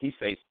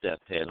faced death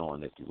head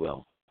on, if you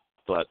will.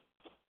 But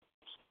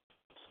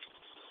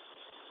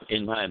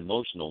in my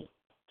emotional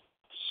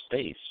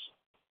space,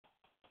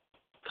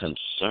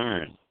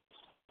 concern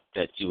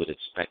that you would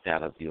expect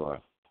out of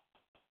your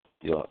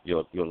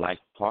life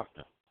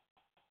partner,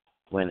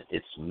 when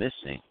it's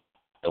missing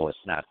or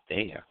it's not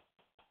there,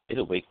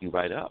 it'll wake you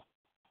right up.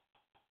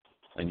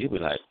 And you'll be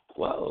like,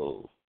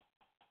 whoa.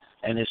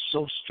 And it's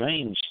so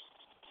strange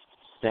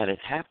that it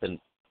happened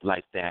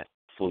like that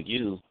for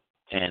you,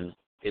 and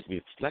it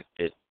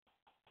reflected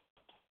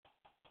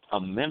a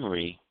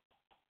memory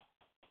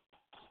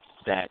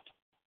that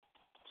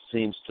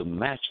seems to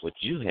match what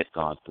you had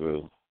gone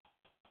through,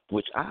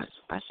 which I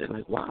said,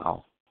 like,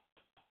 wow.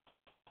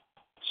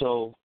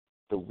 So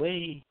the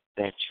way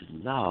that you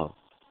love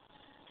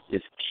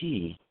is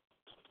key,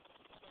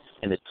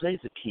 and it plays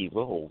a key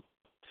role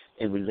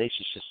in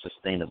relationship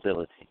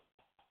sustainability.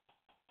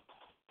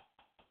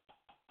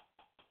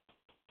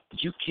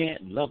 You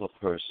can't love a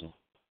person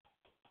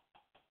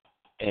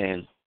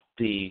and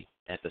be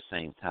at the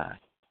same time.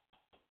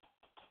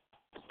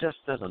 It just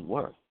doesn't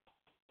work.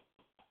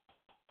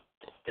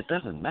 It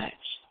doesn't match.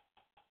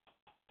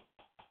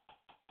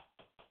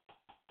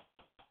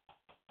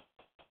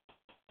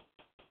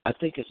 I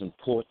think it's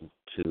important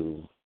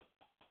to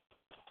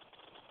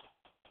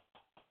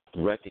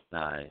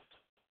recognize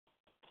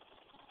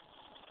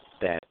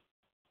that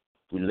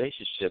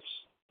relationships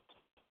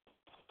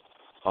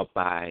are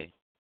by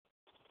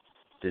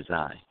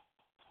design.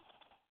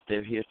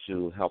 They're here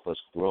to help us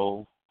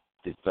grow,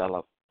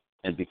 develop,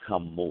 and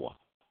become more.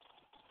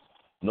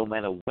 No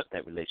matter what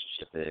that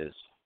relationship is,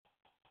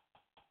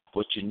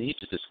 what you need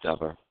to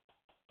discover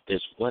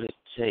is what it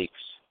takes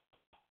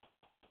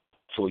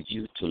for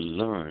you to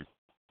learn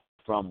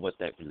from what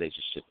that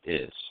relationship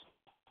is.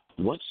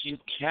 Once you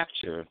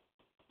capture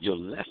your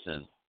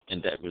lesson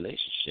in that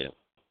relationship,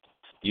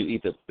 you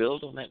either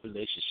build on that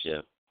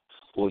relationship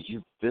or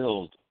you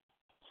build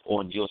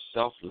on your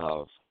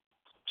self-love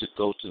to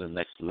go to the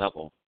next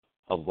level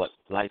of what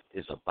life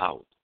is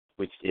about,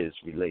 which is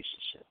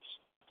relationships.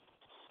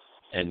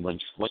 And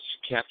once you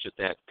capture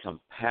that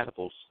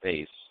compatible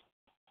space,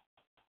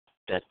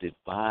 that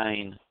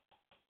divine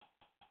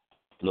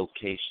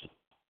location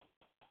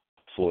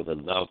for the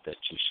love that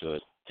you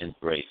should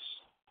embrace,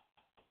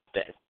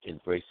 that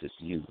embraces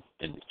you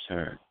in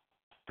return,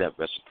 that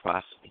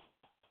reciprocity,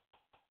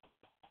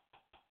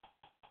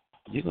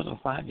 you're gonna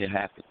find your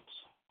happiness.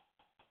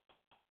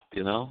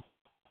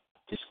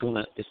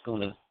 It's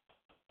gonna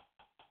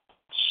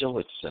show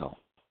itself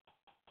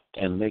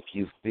and make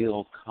you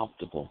feel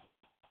comfortable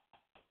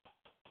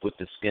with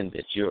the skin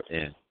that you're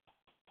in,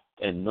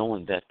 and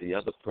knowing that the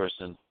other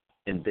person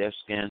in their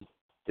skin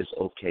is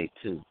okay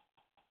too.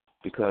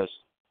 Because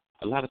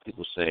a lot of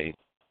people say,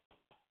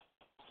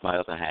 my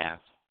other half,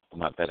 or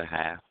my better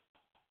half,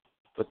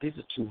 but these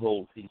are two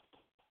whole people.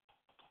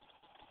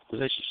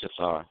 Relationships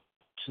are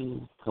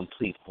two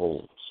complete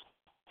wholes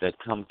that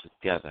come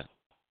together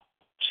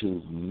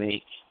to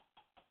make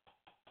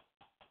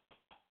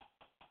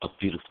a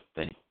beautiful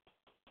thing,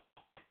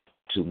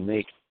 to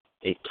make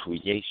a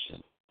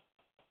creation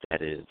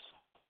that is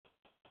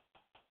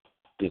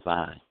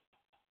divine.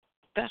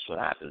 That's what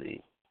I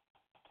believe.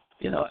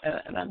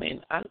 And I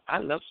mean, I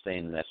love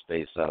staying in that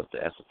space of the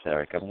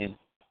esoteric. I mean,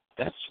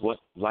 that's what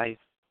life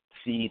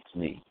feeds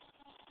me.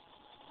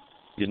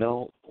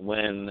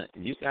 When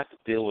you got to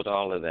deal with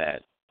all of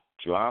that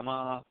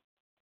drama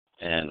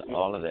and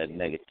all of that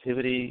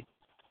negativity,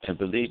 and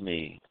believe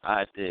me,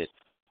 I did.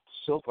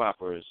 Soap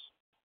operas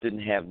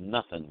didn't have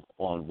nothing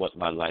on what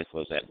my life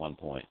was at one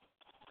point.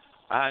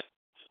 I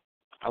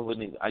I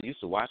wouldn't even, I used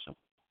to watch them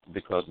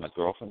because my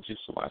girlfriends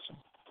used to watch them.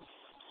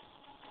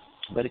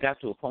 But it got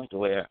to a point to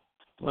where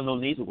there was no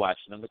need to watch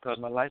them because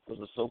my life was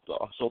a soap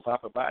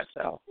opera by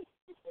itself.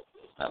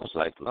 I was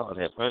like, Lord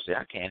have mercy,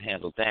 I can't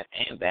handle that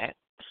and that.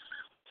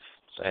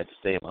 So I had to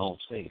stay in my own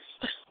space.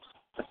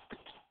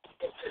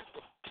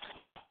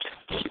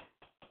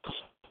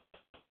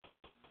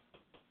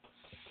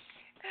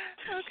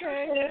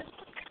 Okay.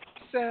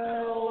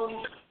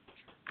 So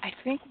I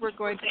think we're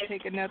going to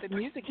take another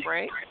music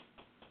break.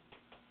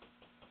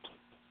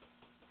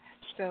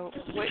 So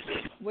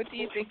what do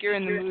you think you're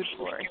in the mood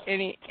for?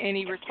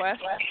 Any requests?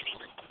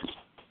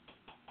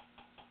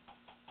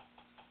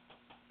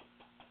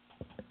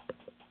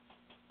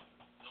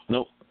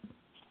 Nope.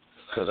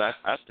 Because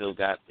I still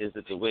got Is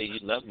It the Way You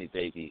Love Me,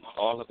 Baby,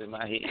 all up in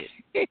my head.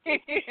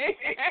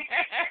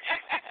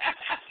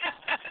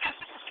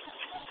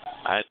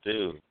 I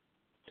do.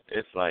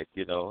 It's like,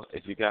 you know,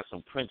 if you got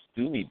some Prince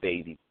Do Me,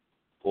 Baby,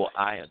 or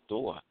I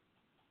Adore,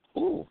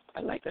 ooh,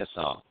 I like that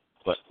song.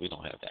 But we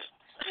don't have that.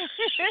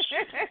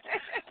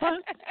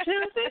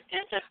 Until the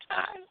end of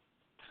time,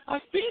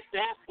 I'll be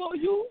there for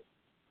you.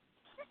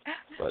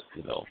 But,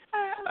 you know,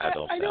 I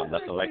don't sound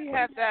nothing like we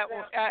have that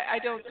one. I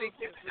don't think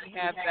that we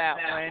have that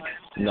one.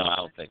 No, I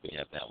don't think we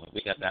have that one.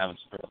 We got Diamond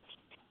Pearls.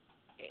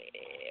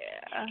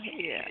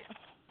 Yeah.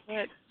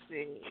 Let's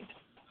see.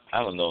 I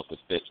don't know if it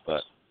fits,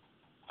 but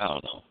I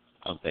don't know.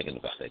 I'm thinking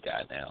about that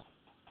guy now.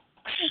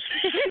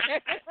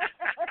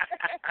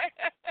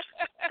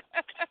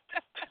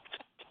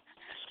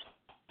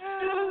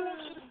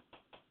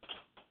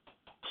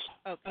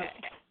 Okay.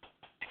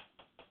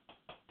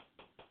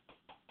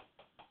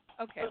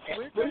 Okay.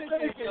 We're going to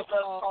take a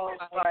call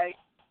by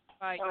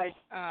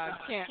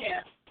Kent.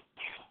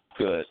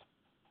 Good.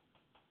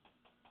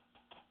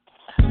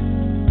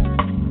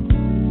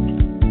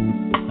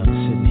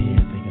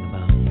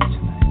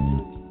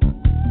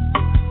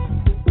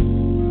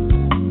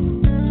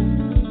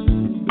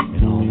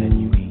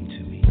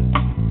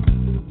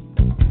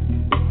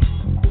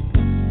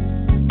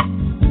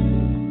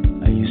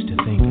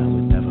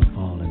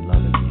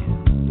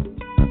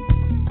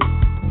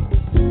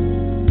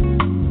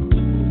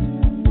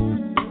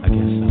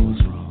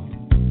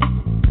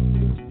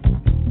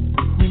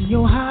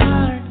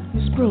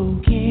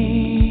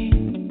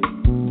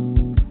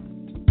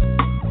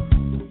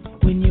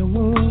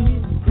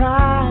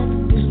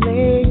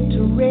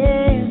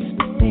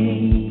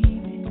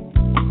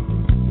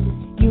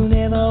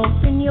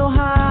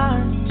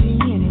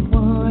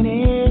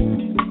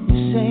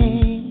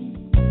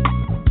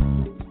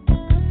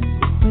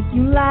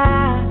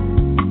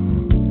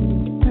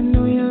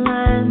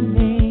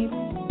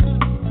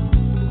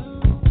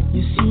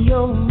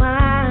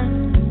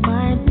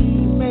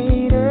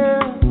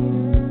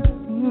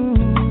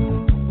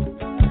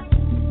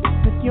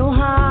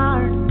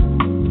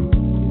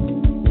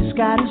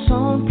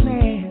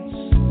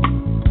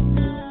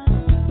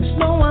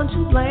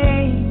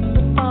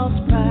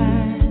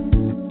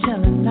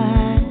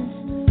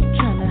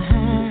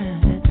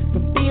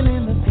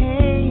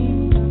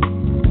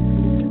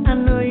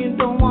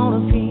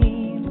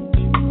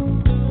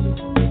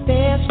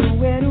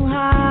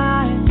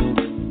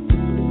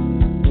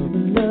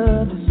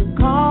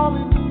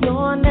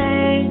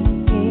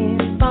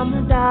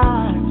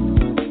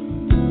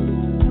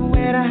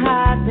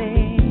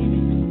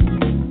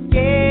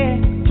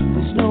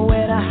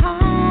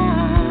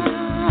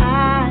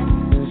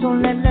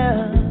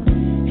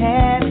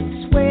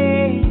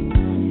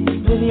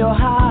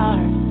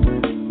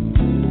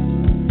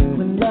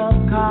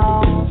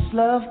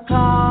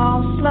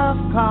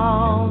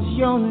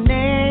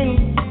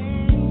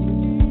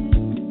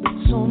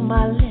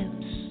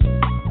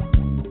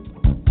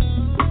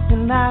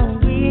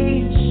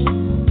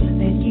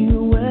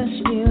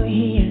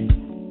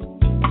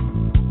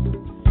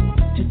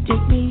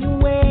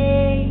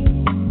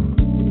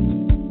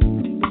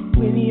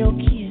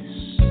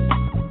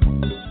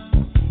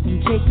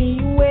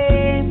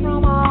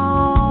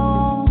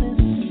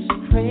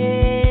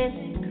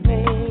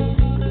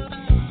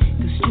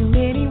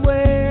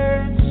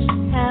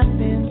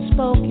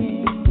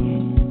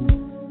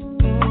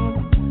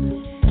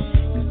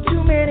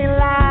 Too many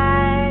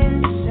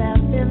lies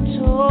have been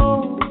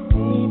told,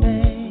 baby.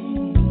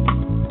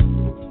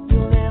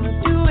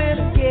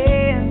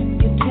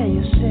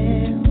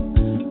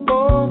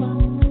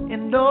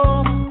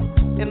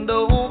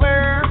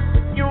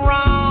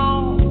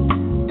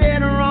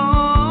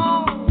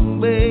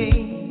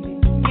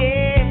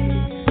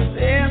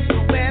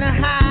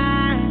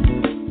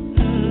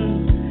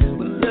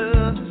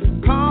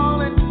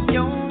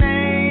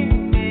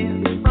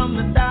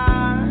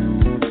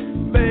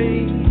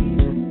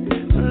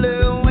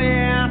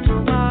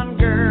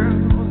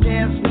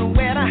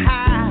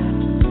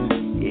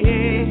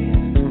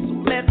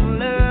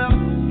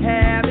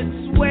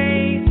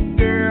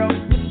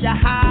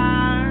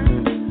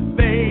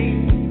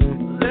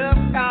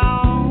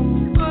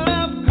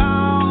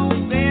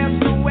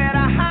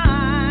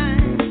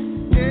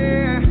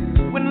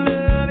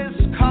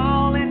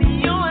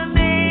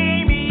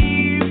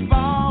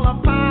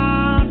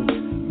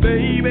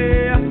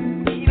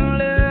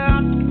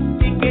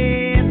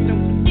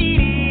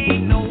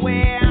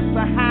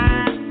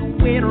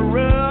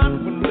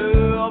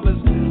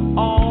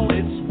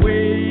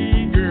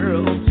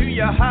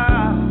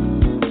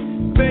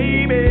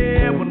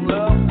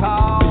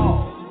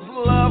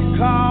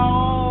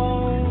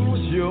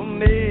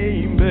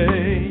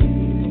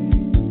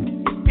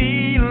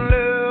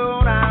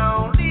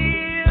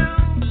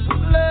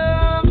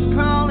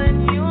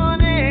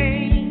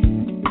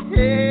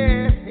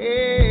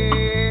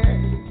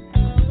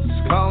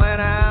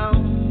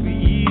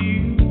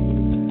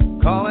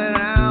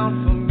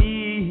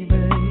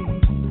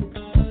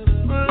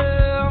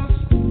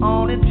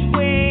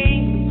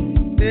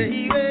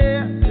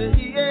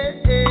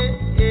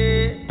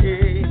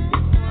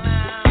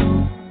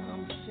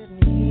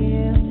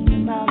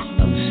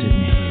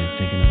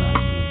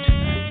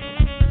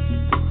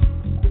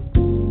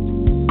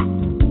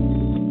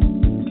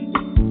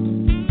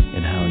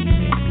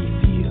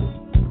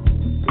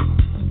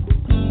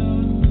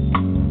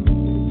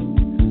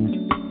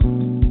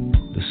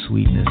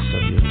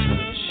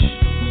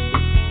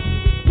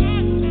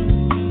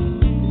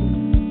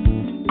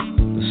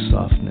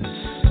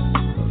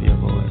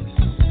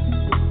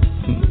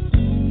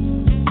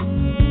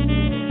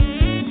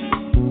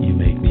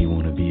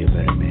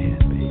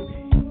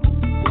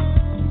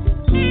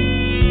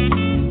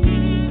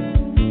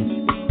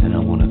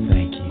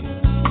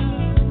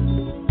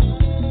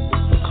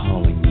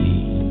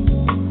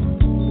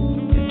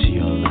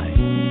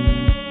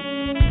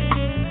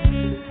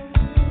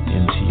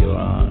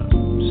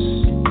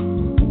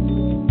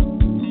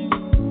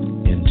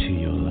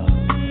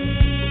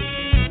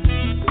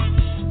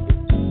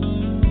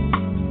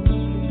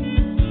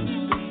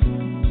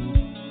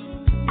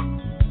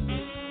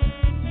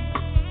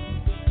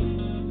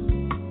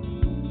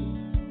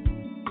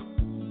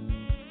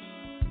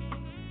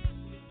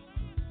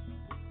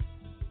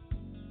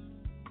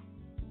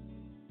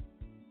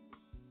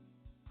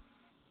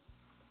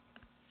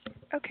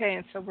 Okay,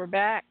 and so we're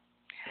back.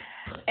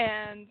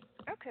 And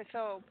okay,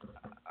 so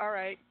all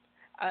right.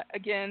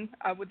 Again,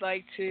 I would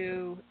like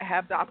to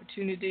have the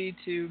opportunity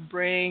to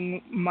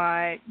bring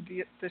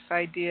this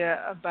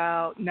idea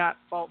about not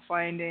fault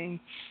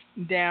finding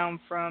down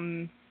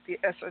from the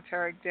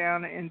esoteric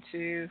down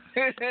into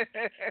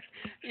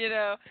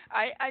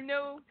I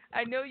know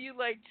you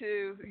like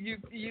to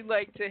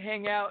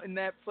hang out in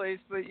that place,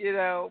 but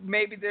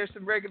maybe there's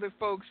some regular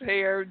folks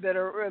here that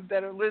are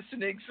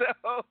listening, so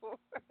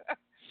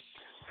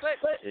but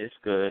It's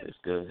good. It's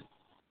good.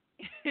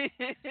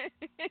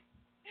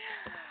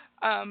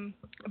 um,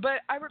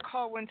 but I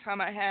recall one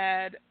time I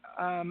had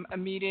a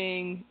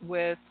meeting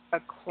with a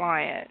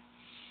client,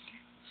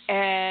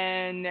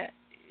 and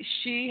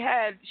she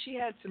had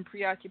some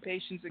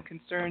preoccupations and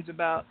concerns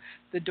about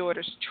the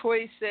daughter's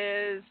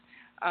choices.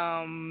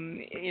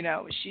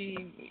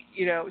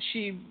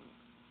 She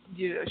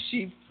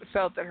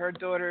felt that her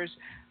daughter's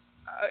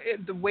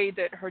the way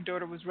that her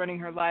daughter was running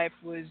her life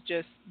was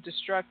just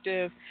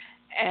destructive,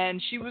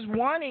 and she was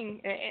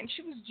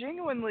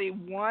genuinely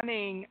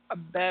wanting a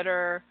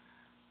better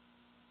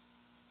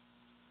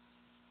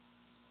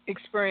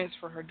experience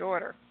for her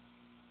daughter.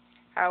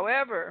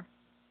 However,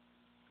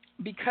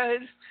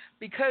 because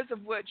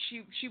of what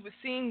she was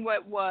seeing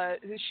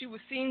she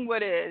was seeing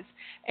what is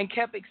and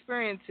kept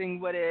experiencing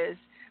what is,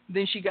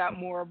 then she got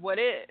more of what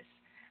is.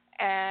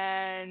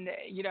 And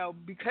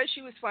because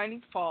she was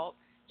finding fault,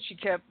 she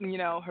kept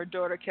her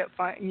daughter kept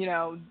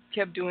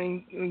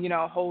doing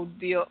a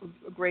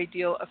great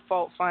deal of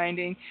fault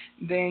finding.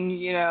 Then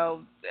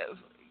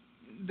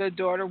the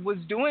daughter was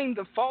doing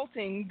the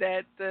faulting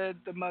that the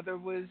mother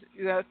was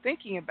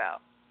thinking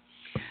about.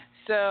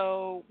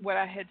 So what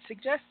I had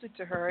suggested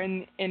to her,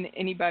 and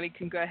anybody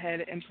can go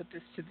ahead and put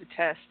this to the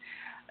test,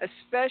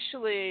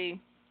 especially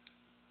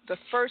the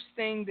first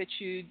thing that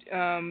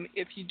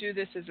if you do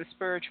this as a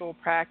spiritual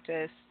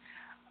practice,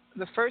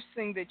 the first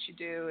thing that you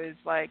do is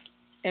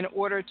in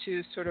order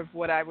to sort of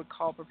what I would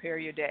call prepare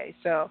your day.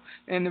 So,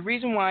 and the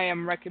reason why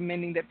I'm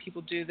recommending that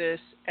people do this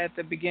at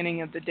the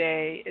beginning of the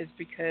day is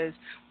because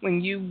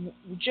when you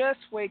just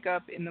wake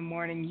up in the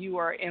morning, you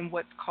are in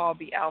what's called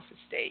the alpha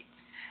state.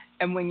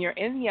 And when you're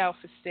in the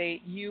alpha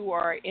state, you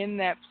are in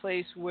that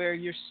place where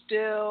you're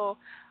still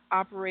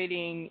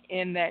operating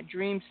in that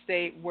dream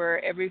state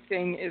where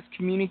everything is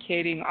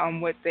communicating on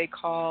what they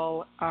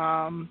call,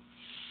 I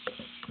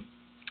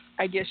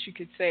guess you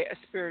could say, a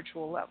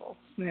spiritual level.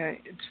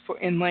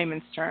 In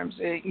layman's terms,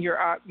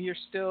 you're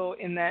still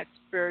in that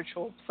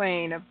spiritual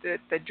plane of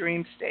the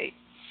dream state.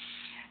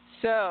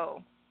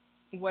 So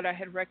what I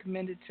had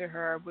recommended to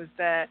her was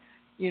that,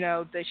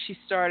 that she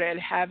started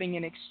having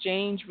an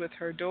exchange with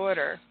her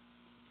daughter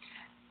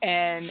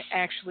and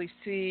actually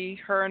see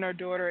her and her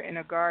daughter in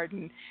a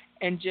garden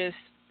and just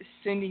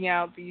sending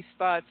out these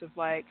thoughts of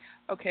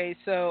okay,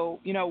 so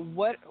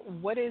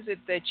what is it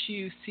that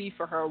you see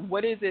for her?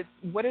 What is it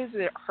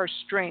her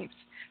strengths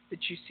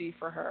that you see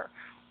for her?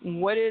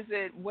 What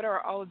are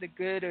all of the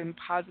good and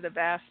positive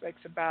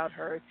aspects about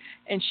her?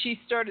 And she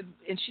started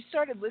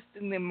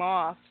listing them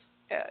off.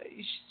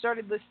 She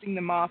started listing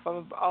them off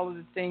of all of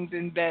the things,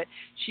 and that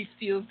she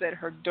feels that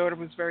her daughter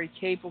was very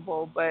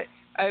capable,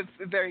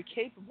 very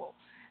capable.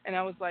 And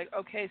I was like,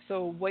 okay,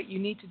 so what you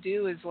need to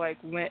do is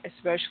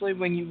especially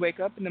when you wake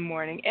up in the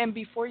morning and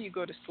before you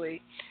go to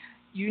sleep,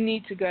 you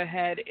need to go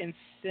ahead and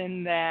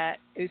send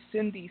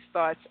these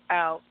thoughts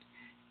out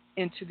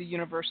into the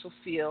universal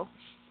field,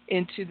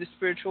 into the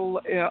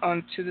spiritual,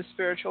 onto the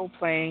spiritual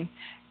plane,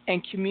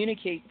 and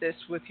communicate this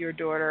with your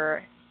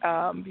daughter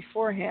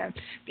beforehand,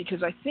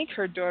 because I think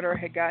her daughter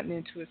had gotten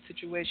into a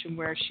situation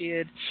where she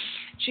had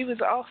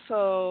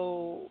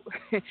also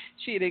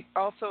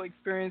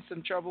experienced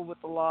some trouble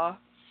with the law,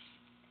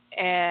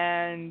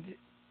 and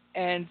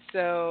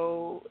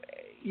so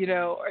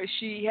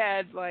she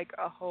had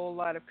a whole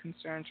lot of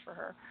concerns for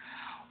her.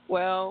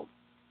 Well,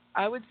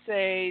 I would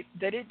say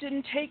that it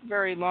didn't take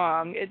very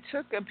long. It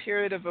took a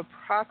period of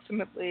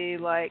approximately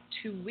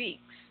 2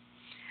 weeks,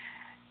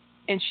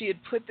 and she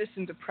had put this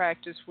into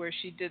practice where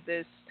she did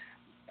this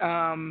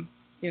right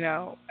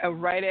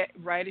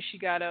as she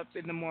got up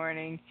in the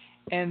morning,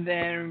 and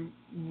then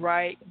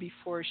right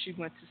before she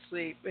went to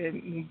sleep,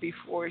 and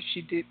before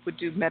she would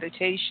do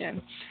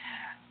meditation.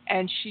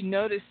 And she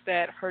noticed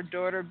that her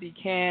daughter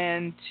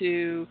began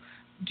to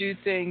do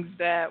things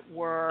that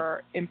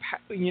were,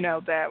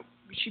 that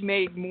she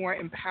made more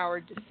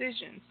empowered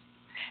decisions.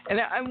 And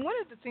one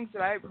of the things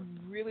that I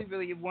really,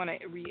 really want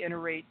to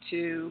reiterate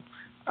to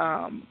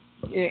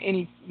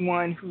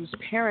anyone who's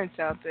parents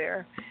out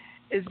there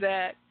is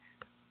that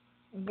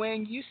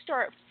when you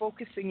start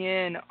focusing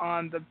in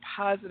on the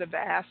positive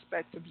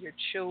aspects of your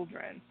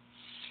children,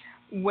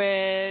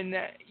 when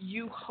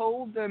you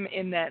hold them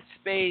in that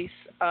space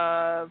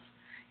of,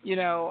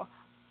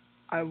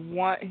 I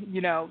want,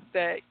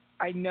 that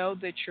I know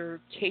that you're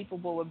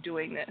capable of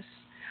doing this.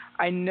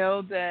 I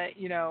know that,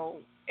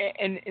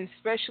 and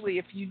especially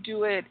if you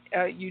do it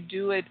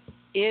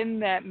in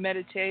that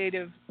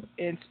meditative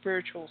and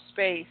spiritual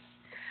space,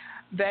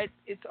 that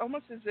it's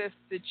almost as if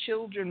the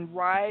children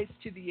rise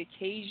to the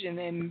occasion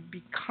and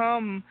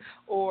become,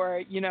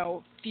 or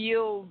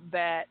feel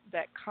that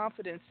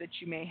confidence that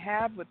you may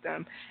have with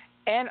them.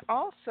 And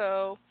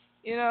also,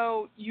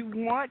 you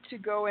want to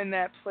go in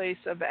that place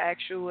of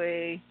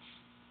actually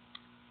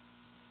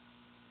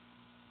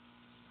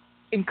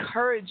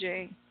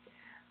encouraging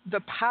the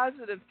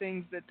positive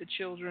things that the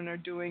children are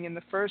doing in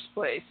the first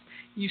place.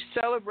 You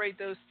celebrate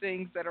those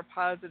things that are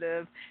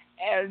positive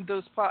and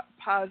those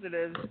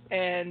positives.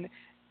 And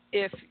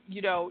if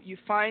you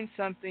find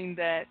something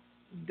that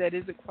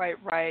isn't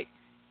quite right,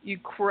 you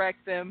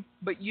correct them,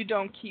 but you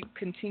don't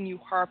continue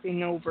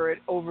harping over it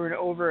over and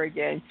over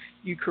again.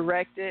 You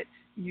correct it,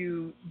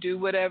 you do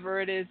whatever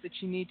it is that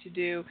you need to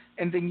do,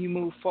 and then you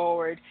move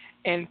forward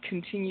and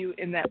continue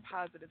in that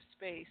positive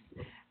space.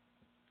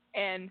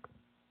 And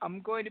I'm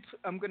going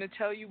to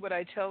tell you what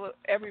I tell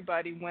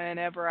everybody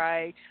whenever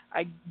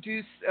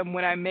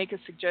when I make a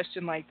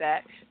suggestion like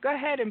that. Go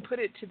ahead and put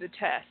it to the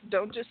test.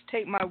 Don't just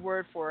take my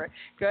word for it.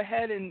 Go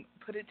ahead and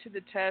put it to the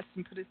test,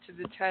 and put it to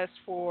the test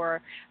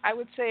for, I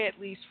would say, at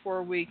least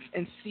 4 weeks,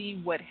 and see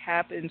what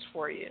happens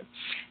for you.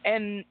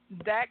 And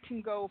that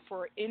can go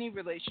for any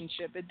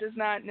relationship. It does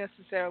not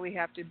necessarily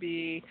have to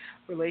be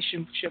a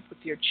relationship with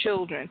your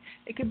children.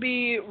 It could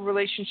be a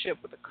relationship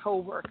with a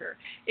coworker.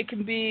 It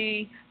can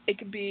be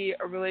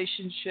a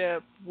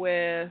relationship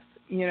with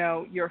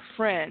your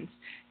friends.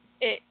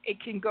 It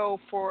can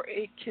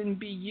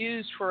be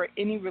used for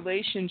any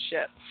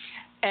relationship.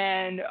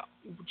 And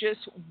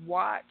just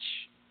watch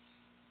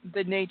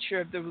the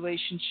nature of the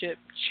relationship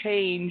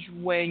change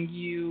when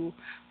you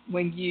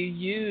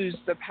use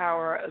the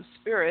power of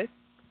spirit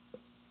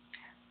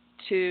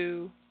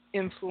to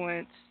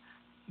influence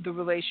the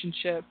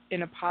relationship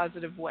in a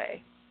positive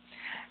way.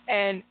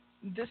 And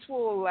this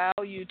will allow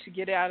you to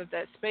get out of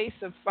that space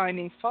of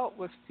finding fault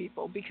with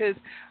people, because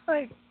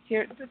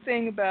here's the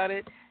thing about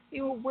it,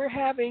 we're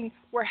having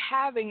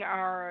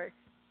our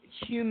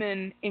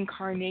human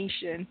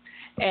incarnation,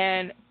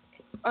 and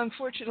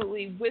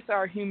unfortunately, with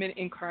our human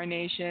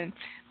incarnation,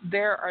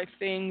 there are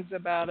things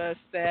about us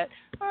that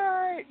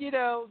are,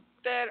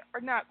 that are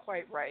not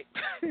quite right.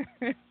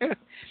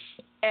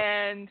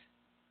 And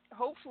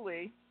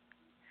hopefully,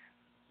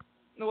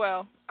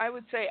 well, I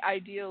would say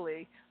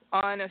ideally,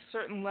 on a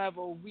certain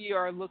level, we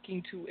are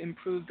looking to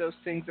improve those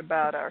things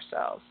about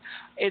ourselves.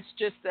 It's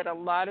just that a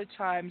lot of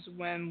times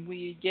when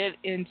we get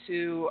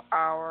into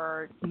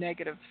our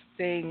negative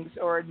things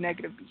or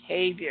negative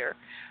behavior,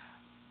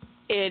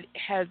 it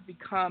has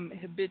become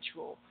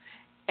habitual.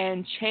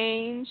 And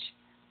change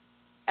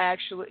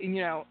actually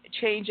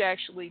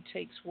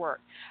takes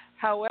work.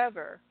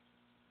 However,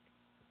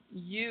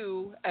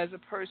 you as a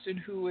person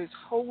who is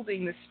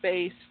holding the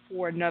space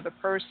for another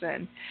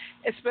person,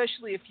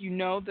 especially if you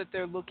know that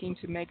they're looking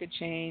to make a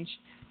change,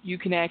 you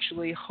can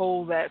actually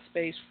hold that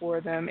space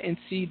for them and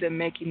see them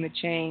making the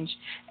change.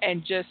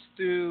 And just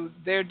through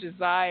their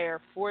desire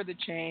for the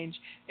change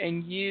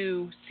and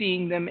you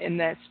seeing them in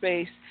that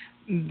space,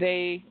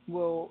 they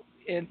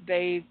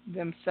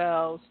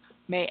themselves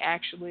may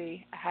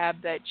actually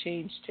have that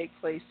change take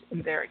place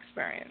in their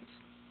experience.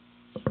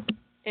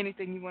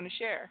 Anything you want to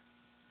share?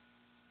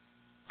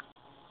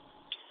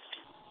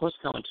 What's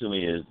coming to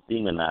me is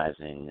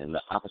demonizing, and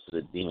the opposite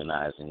of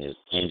demonizing is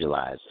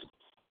angelizing.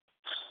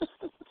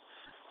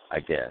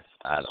 I guess.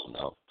 I don't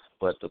know.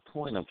 But the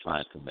point I'm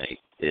trying to make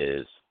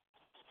is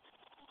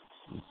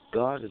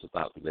God is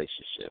about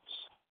relationships.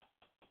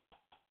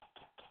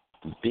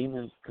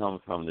 Demons come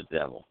from the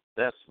devil.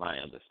 That's my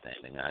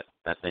understanding.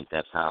 I think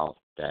that's how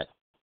that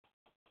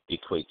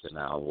equates in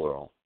our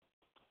world.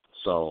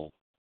 So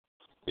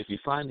if you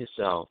find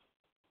yourself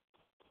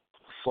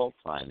fault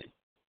finding,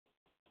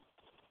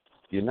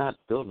 you're not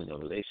building a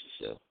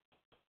relationship.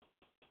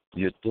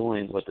 You're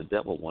doing what the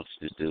devil wants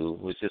you to do,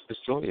 which is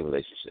destroy your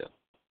relationship.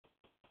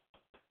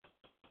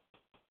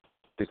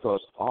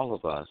 Because all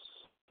of us,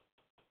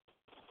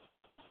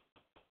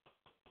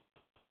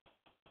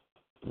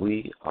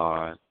 we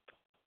are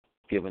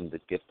given the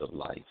gift of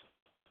life.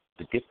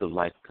 The gift of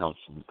life comes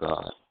from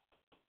God.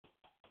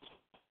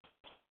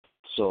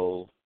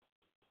 So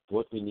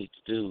what we need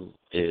to do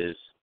is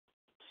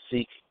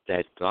seek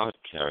that God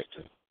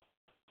character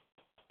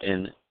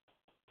in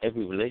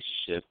every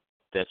relationship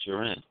that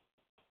you're in.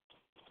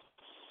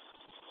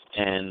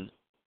 And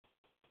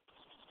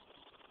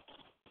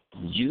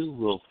you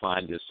will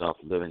find yourself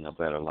living a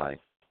better life.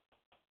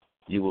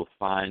 You will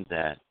find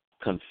that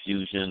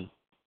confusion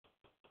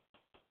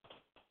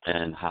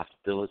and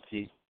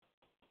hostility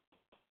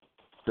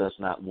does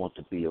not want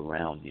to be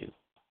around you.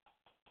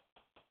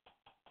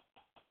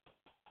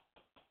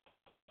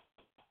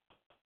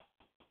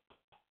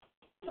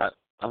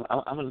 I'm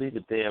going to leave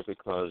it there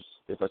because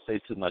if I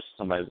say too much,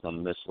 somebody's going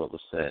to miss what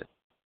was said.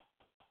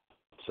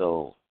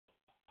 So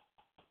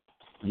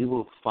you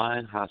will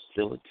find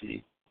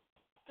hostility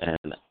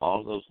and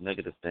all those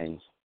negative things.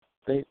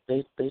 They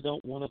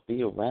don't want to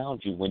be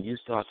around you when you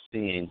start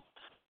seeing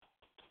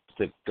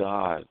the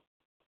God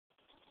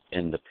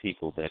in the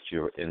people that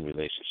you're in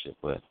relationship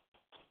with.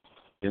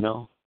 You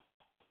know?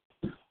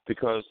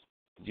 Because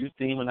You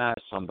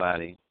demonize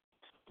somebody,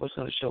 what's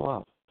going to show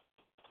up?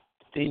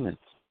 Demons.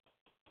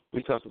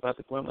 We talked about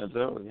the gremlins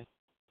earlier.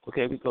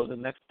 Okay, we go to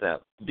the next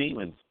step.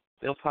 Demons.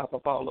 They'll pop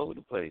up all over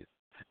the place.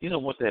 You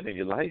don't want that in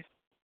your life.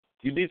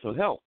 You need some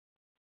help.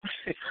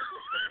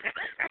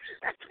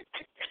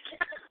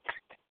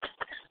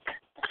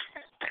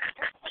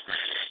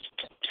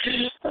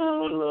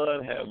 Oh,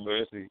 Lord have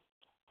mercy.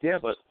 Yeah,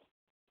 but,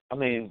 I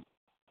mean,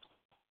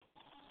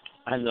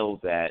 I know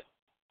that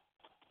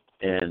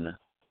in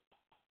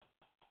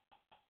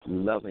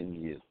loving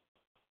you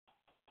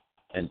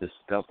and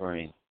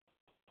discovering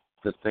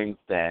the things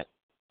that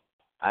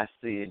I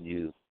see in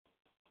you,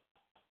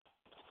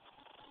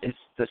 it's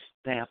the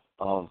stamp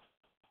of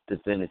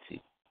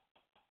divinity,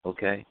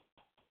 okay?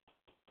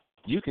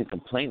 You can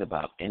complain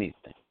about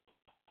anything.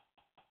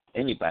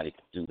 Anybody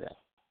can do that.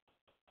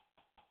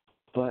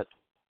 But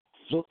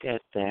look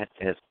at that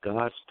as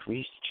God's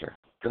creature,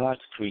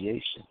 God's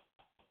creation.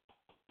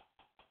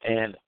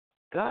 And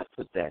God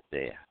put that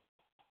there.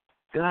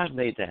 God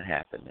made that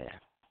happen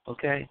there,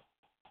 okay?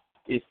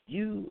 If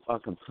you are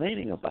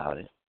complaining about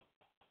it,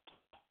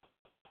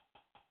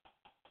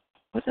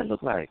 what's that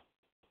look like?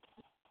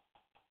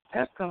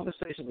 Have a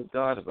conversation with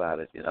God about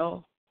it, you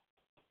know?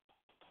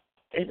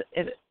 And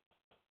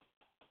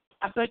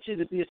I bet you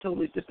it'd be a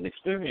totally different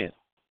experience.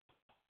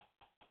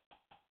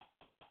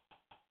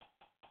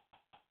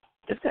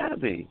 It's got to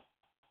be.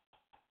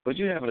 But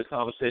you're having a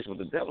conversation with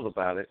the devil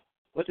about it,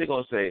 what they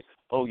going to say?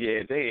 Oh,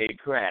 yeah, they ain't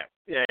crap.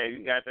 Yeah,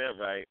 you got that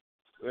right.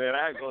 Well,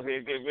 I go ahead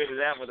and get rid of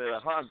that one in a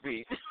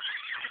heartbeat.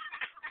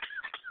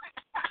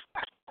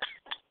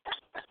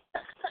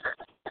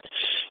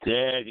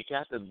 Yeah, you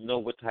got to know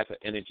what type of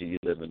energy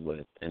you're living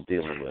with and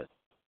dealing with.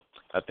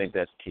 I think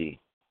that's key.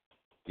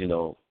 You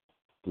know,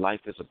 life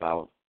is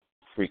about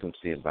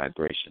frequency and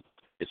vibration.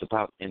 It's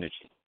about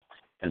energy.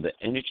 And the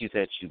energy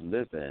that you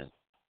live in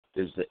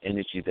is the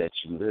energy that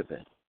you live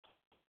in.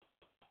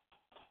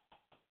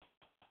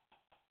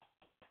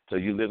 So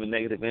you live in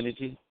negative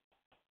energy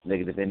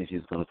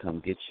is going to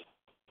come get you.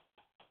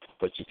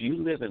 But if you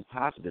live in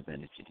positive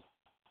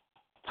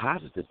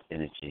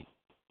energy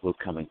will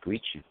come and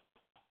greet you.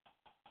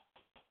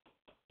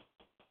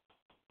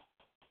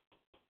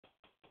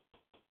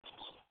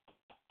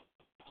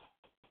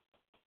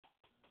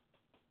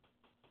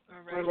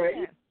 All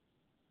right.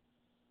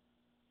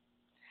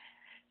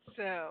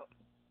 So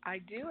I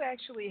do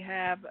actually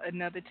have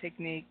another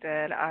technique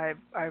that I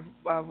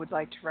would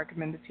like to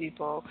recommend to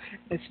people,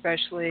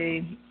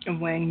 especially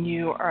when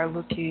you are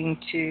looking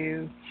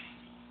to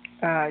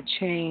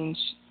change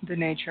the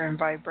nature and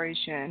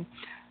vibration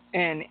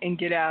and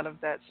get out of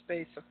that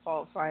space of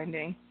fault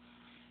finding.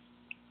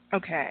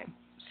 Okay,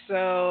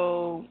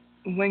 so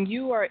when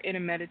you are in a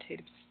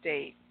meditative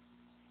state,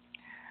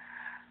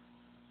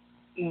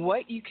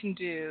 what you can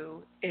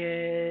do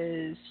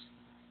is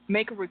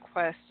make a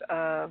request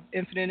of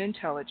infinite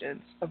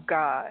intelligence, of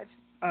God,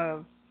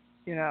 of,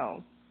 you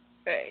know,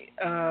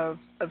 of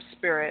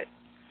spirit,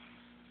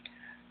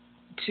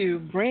 to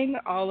bring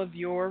all of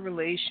your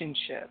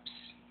relationships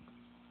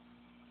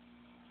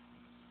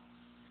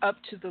up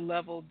to the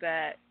level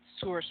that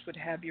Source would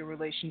have your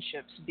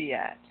relationships be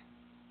at.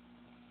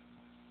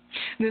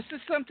 This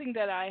is something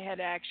that I had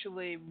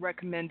actually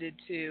recommended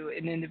to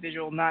an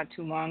individual not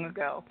too long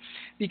ago,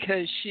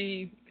 because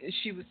she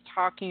was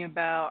talking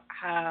about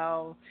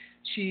how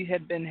she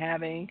had been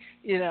having,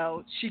 you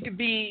know, she could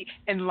be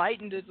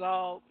enlightened as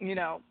all, you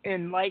know,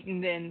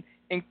 enlightened and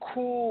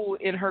cool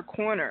in her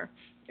corner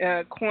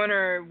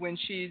when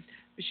she's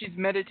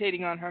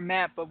meditating on her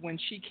mat, but when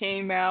she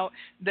came out,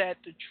 that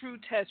the true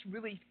test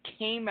really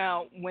came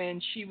out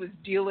when she was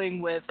dealing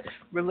with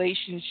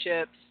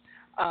relationships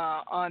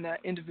on an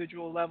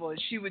individual level,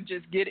 and she would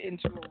just get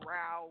into a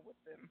row with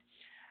them,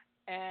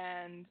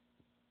 and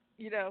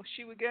you know,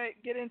 she would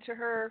get into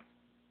her.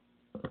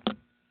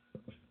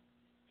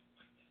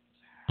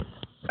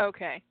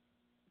 Okay,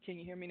 can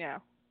you hear me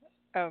now?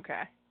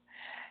 Okay,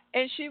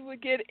 and she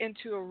would get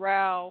into a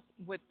row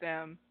with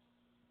them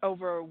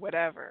over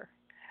whatever.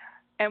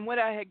 And what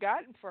I had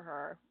gotten for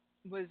her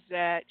was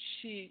that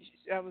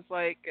I was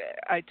like,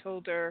 I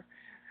told her,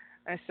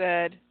 I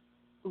said,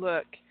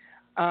 look,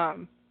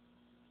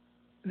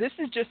 this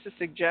is just a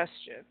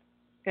suggestion,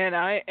 and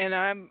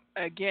I'm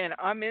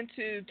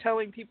into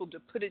telling people to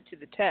put it to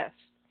the test.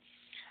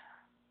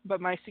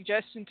 But my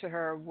suggestion to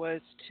her was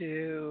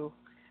to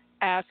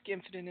ask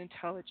infinite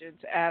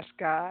intelligence, ask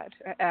God,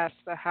 ask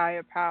the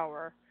higher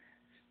power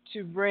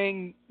to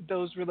bring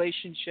those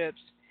relationships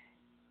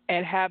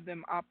and have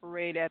them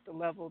operate at the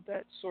level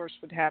that Source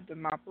would have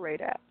them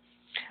operate at,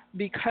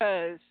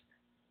 because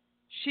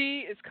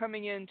she is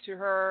coming into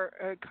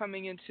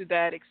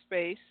that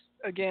space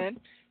again.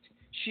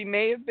 She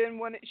may have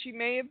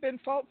been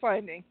fault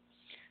finding,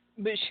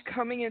 but she's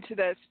coming into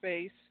that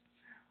space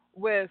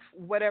with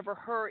whatever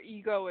her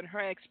ego and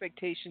her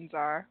expectations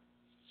are,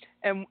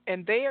 and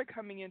they are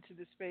coming into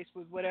the space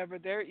with whatever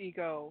their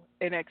ego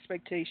and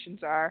expectations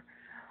are.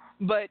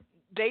 But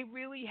they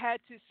really had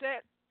to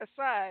set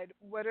aside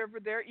whatever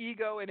their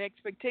ego and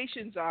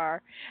expectations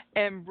are,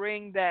 and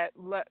bring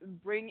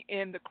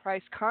in the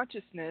Christ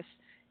consciousness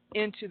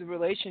into the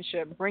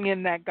relationship, bring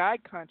in that God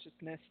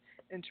consciousness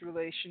into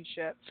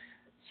relationship,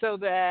 so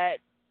that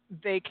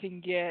they can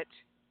get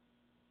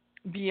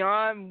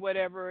beyond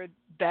whatever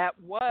that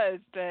was,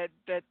 that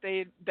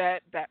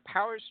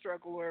power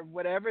struggle or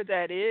whatever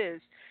that is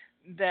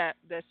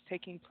that's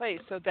taking place.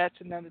 So that's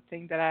another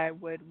thing that I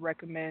would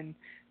recommend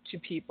to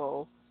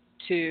people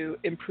to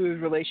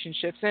improve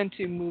relationships and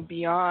to move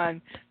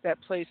beyond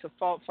that place of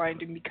fault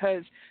finding.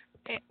 Because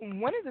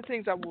one of the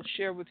things I will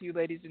share with you,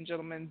 ladies and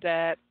gentlemen,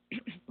 that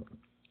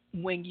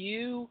when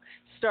you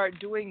start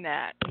doing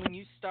that, when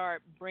you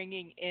start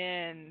bringing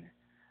in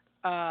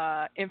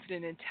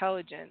infinite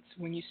intelligence,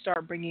 when you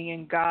start bringing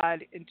in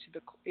God into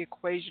the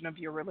equation of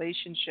your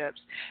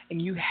relationships,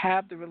 and you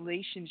have the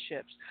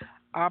relationships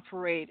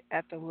operate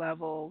at the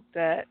level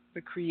that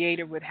the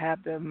Creator would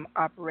have them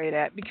operate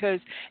at. Because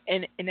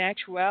in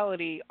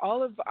actuality,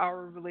 all of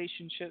our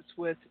relationships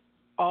with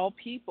all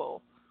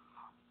people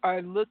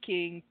are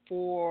looking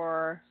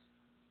for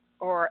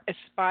or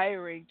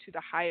aspiring to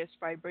the highest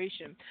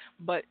vibration.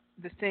 But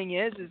the thing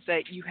is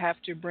that you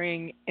have to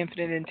bring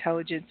infinite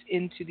intelligence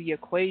into the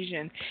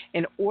equation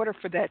in order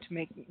for that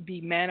to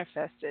be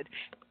manifested.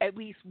 At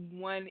least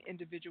one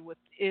individual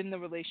within the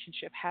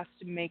relationship has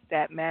to make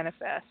that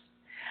manifest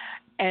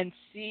and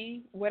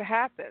see what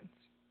happens.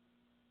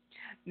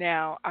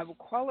 Now, I will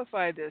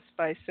qualify this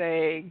by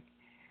saying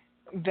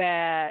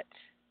that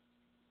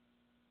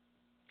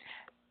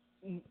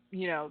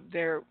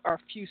there are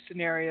few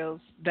scenarios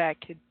that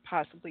could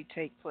possibly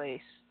take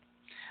place.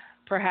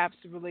 Perhaps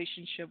the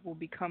relationship will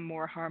become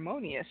more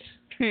harmonious.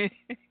 And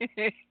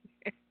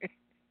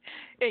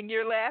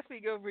you're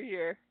laughing over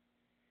here.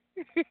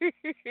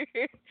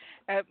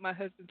 My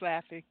husband's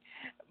laughing.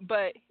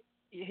 But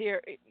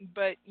your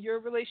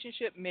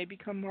relationship may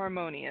become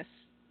harmonious.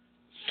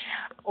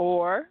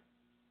 Or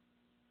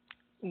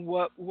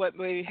what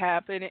may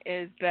happen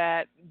is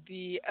that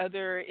the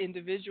other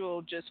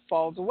individual just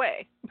falls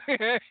away.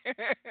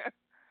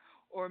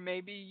 Or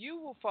maybe you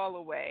will fall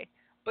away.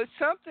 But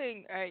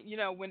something,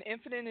 when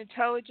infinite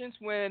intelligence,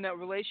 when a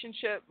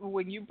relationship,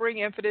 when you bring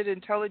infinite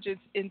intelligence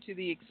into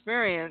the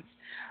experience,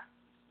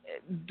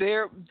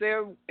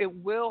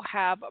 it will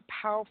have a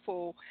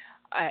powerful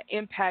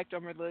impact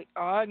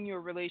on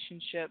your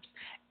relationships,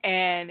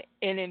 and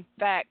in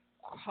fact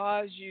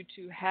cause you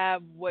to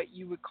have what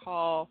you would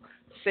call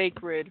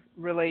sacred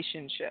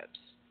relationships.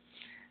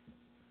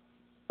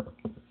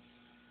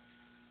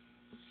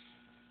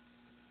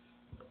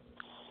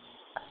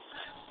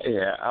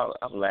 Yeah,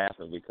 I'm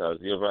laughing because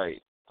you're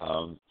right.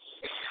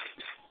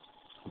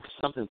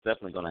 Something's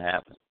definitely going to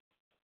happen.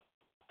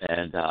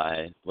 And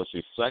I was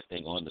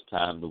reflecting on the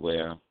time to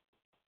where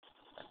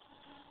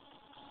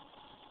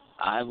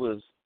I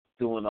was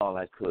doing all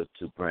I could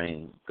to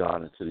bring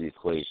God into the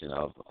equation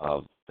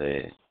of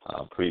the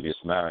previous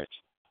marriage.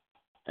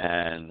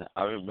 And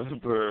I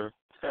remember,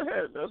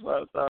 that's why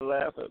I started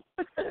laughing.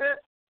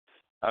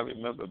 I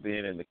remember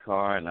being in the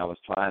car and I was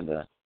trying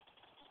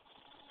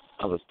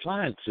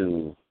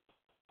to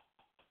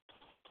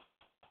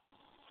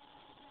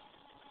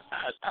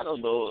I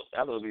don't know.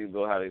 I don't even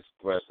know how to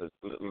express it.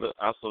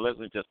 So let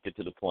me just get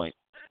to the point.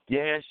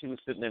 Yeah, she was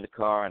sitting in the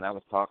car, and I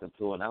was talking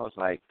to her, and I was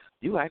like,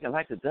 "You acting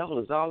like the devil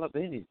is all up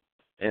in you,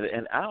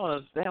 and I don't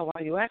understand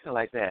why you acting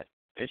like that."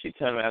 And she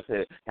turned around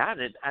and said, "I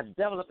the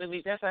devil up in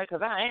me. That's right,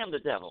 because I am the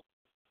devil."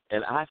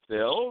 And I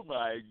said, "Oh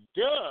my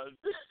God!"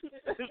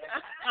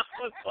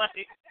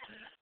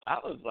 I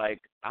was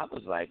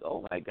like,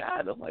 "Oh my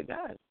God, oh my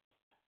God."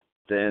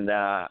 Then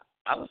I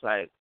was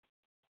like,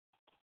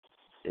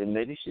 and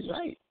maybe she's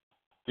right.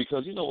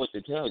 Because you know what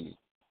they tell you.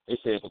 They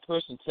say if a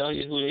person tell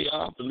you who they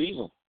are, believe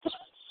them.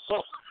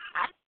 So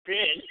I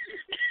did.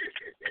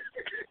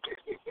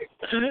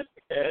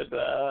 And,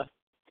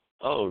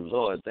 oh,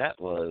 Lord, that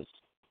was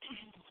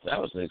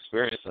an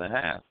experience and a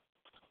half.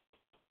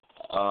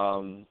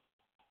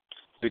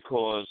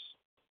 Because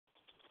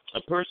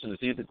a person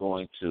is either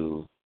going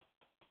to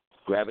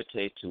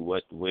gravitate to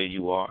where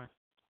you are,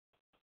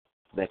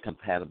 that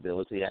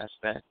compatibility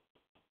aspect,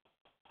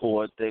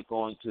 or they're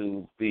going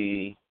to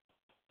be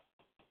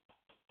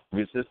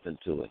resistant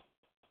to it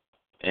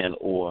and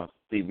or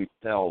be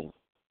repelled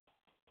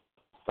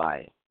by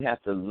it. You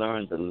have to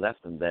learn the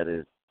lesson that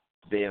is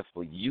there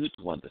for you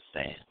to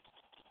understand,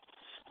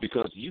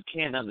 because you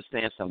can't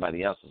understand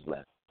somebody else's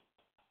lesson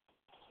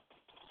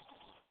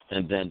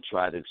and then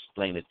try to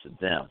explain it to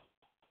them.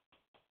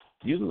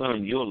 You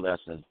learn your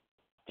lesson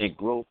and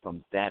grow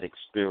from that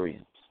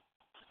experience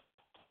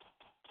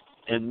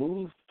and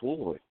move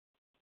forward.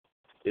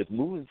 If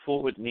moving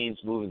forward means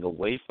moving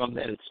away from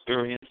that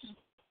experience,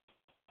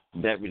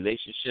 that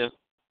relationship,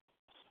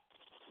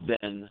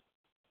 then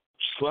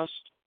trust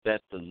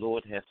that the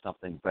Lord has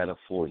something better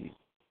for you.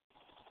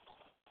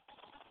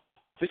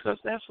 Because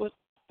that's what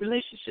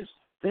relationships,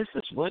 this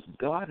is what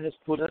God has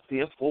put us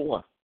here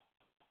for.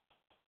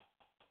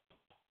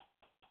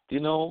 You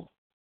know,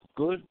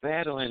 good,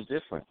 bad, or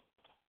indifferent.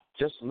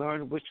 Just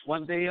learn which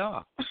one they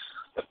are.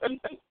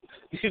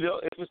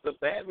 If it's a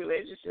bad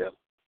relationship,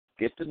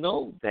 get to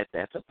know that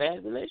that's a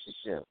bad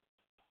relationship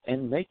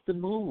and make the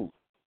move.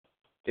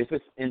 If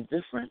it's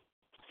indifferent,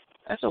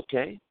 that's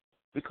okay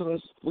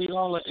because we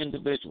all are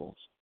individuals.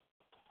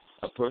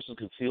 A person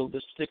can feel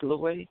this particular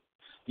way.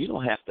 You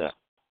don't have to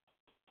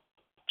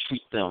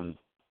treat them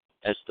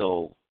as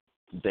though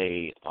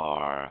they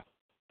are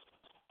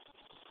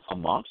a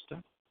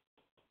monster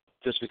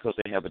just because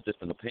they have a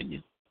different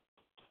opinion.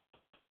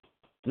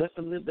 Let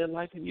them live their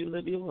life and you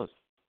live yours.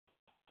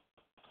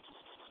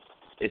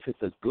 If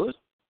it's a good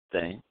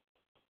thing,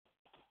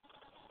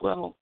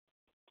 well,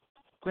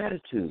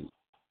 gratitude.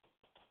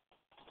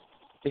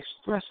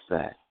 Express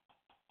that.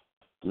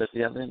 Let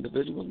the other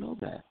individual know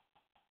that.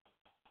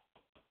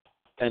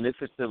 And if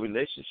it's a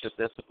relationship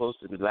that's supposed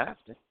to be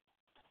lasting,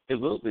 it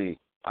will be.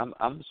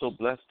 I'm so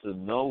blessed to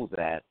know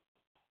that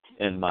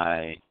in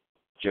my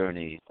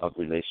journey of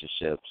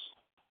relationships.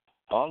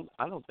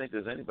 I don't think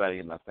there's anybody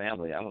in my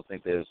family. I don't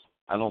think there's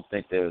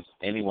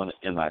anyone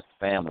in my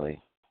family.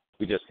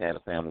 We just had a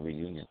family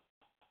reunion,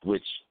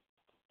 which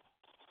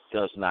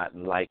does not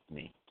like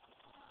me.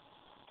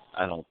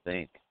 I don't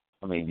think.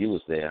 I mean, you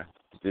was there.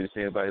 Did you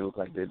see anybody look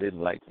like they didn't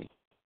like me?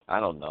 I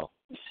don't know.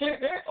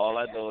 All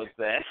I know is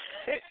that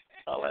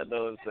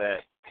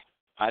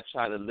I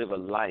try to live a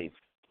life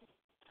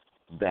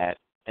that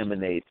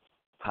emanates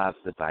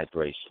positive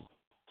vibration.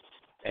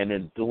 And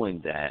in doing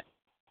that,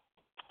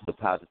 the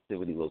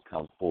positivity will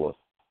come forth.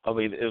 I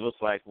mean, it was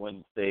like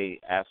when they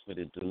asked me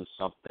to do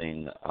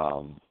something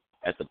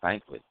at the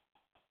banquet.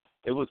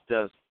 It was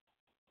just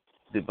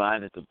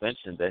divine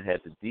intervention that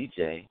had the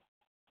DJ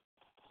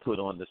put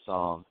on the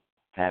song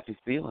Happy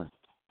Feelings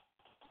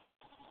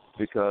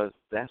because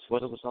that's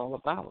what it was all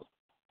about.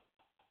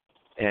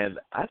 And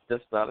I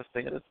just started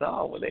singing the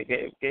song. When they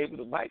gave me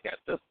the mic, I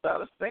just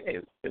started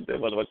singing. And then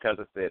one of my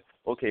cousins said,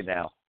 okay,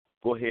 now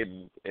go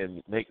ahead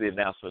and make the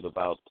announcement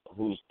about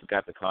who's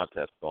got the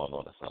contest going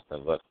on or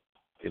something. But,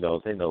 they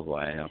know who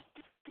I am.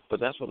 But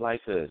that's what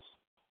life is.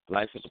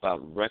 Life is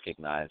about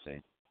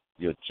recognizing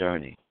your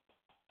journey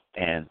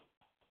and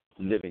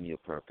living your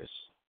purpose.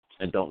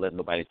 And don't let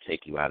nobody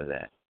take you out of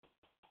that.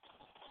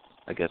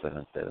 I guess I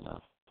didn't say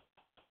enough.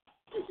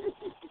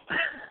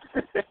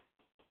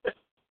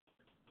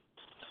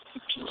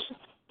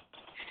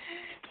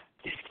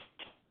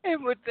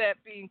 And with that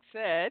being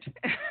said,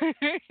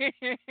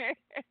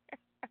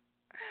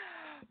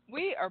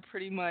 we are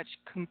pretty much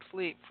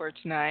complete for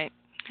tonight.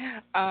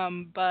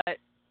 But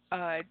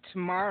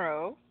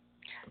tomorrow,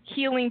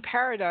 Healing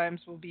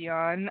Paradigms will be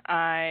on.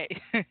 I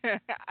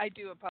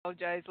do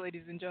apologize,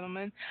 ladies and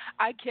gentlemen.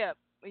 I kept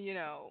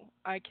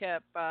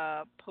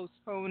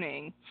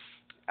postponing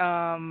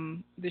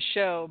the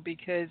show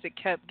because it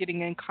kept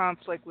getting in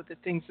conflict with the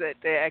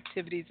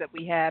activities that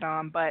we had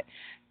on. But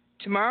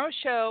tomorrow's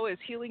show is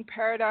Healing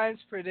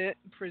Paradigms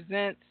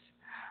presents.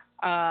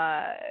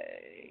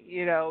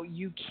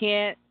 You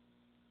can't.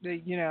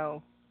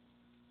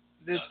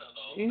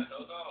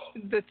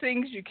 The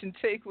things you can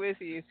take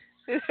with you.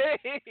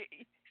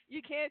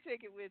 You can't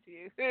take it with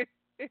you.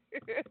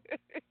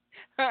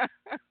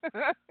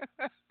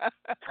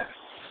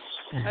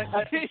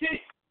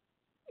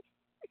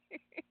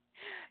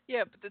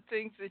 Yeah, but the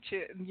things that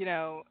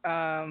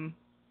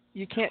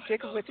you can't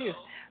take it with you.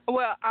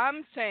 Well,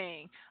 I'm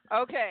saying,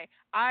 okay,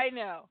 I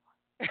know.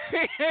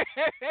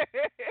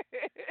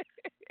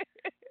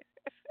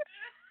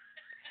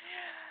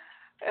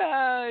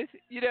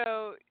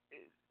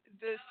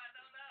 This,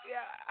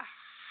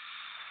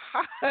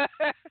 yeah.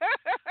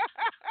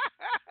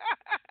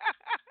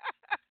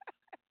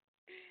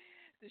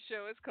 The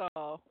show is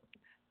called,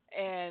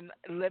 and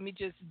let me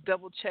just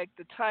double check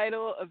the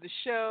title of the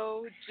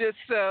show, just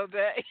so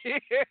that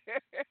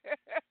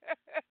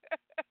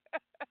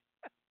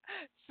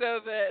so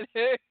that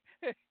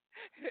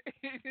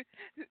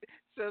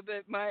so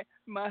that my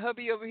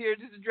hubby over here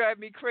doesn't drive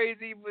me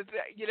crazy with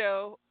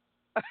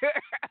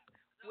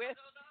with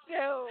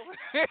no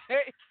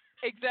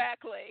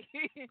exactly.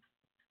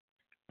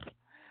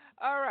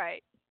 All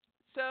right.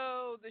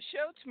 So the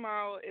show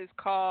tomorrow is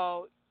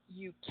called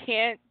You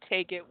Can't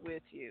Take It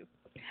With You.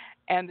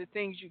 And the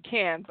things you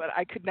can, but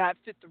I could not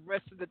fit the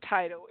rest of the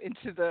title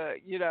into the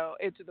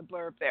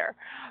blurb there.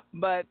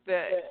 But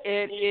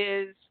it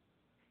is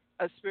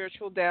a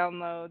spiritual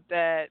download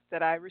that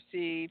I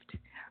received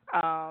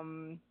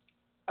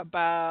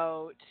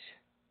about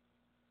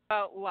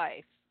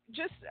life.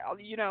 Just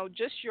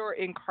your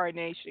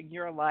incarnation,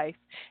 your life,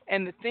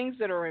 and the things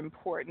that are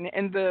important,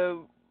 and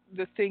the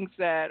things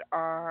that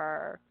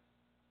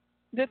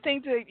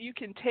you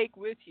can take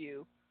with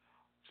you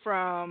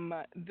from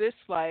this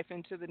life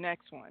into the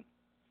next one.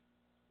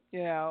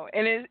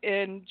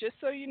 And just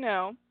so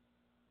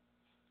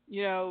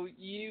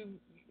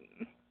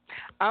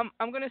I'm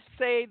going to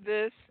say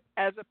this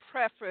as a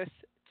preface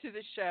to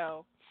the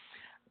show.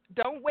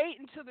 Don't wait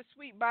until the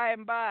sweet by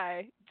and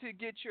by to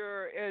get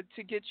your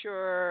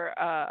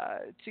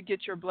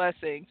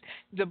blessings.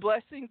 The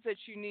blessings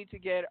that you need to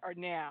get are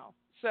now.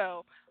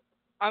 So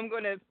I'm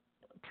going to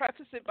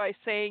preface it by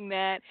saying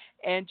that,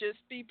 and just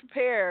be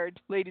prepared,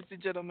 ladies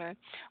and gentlemen.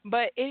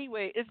 But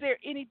anyway, is there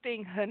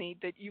anything, honey,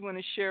 that you want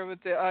to share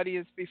with the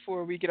audience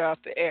before we get off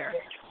the air?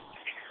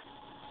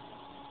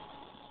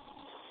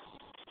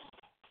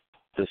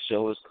 The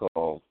show is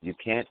called You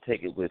Can't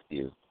Take It With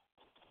You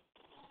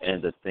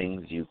and the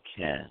Things You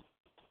Can.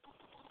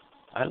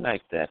 I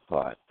like that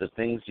part, the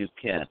things you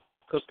can,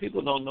 because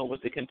people don't know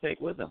what they can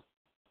take with them.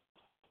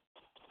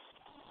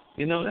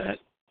 You know that?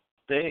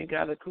 They ain't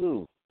got a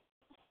clue.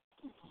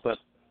 But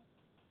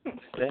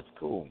that's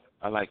cool.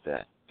 I like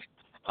that.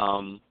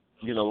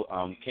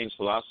 King's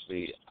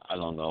Philosophy, I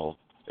don't know,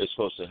 it's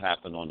supposed to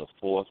happen on the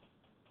fourth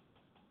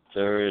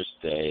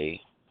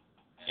Thursday,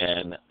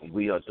 and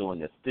we are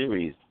doing a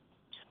series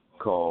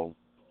called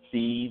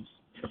Thieves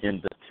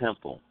in the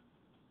Temple.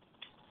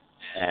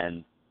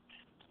 And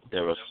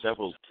there are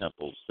several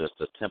temples. There's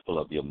the temple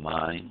of your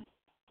mind.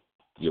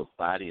 Your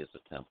body is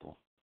a temple.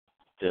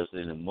 There's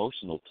an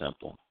emotional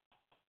temple.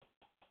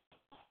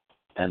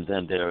 And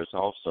then there is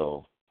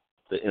also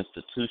the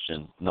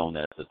institution known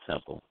as the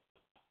temple,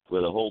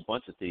 with a whole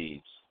bunch of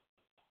thieves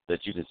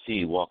that you can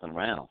see walking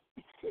around.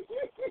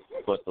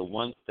 But the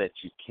ones that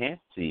you can't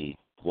see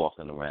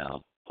walking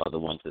around are the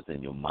ones that's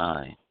in your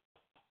mind,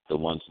 the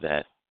ones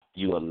that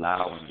you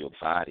allow in your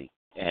body.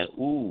 And,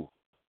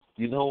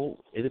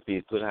 it'd be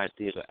a good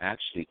idea to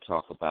actually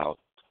talk about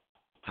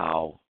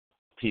how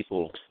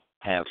people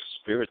have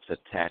spirits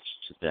attached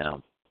to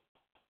them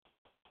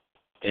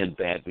in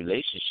bad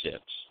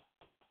relationships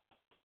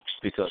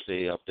because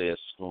they up there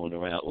screwing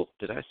around. Oh,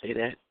 did I say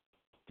that?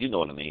 You know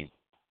what I mean.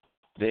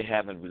 They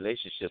having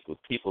relationships with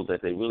people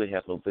that they really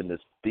have no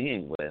business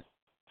being with,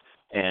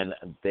 and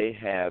they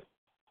have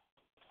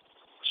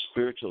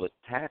spiritual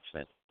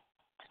attachment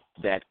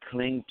that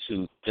cling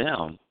to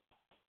them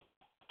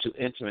to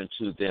enter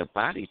into their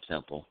body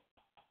temple,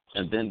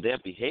 and then their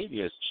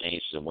behavior has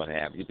changed and what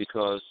have you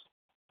because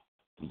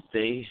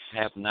they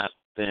have not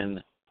been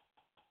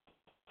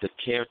the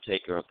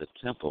caretaker of the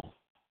temple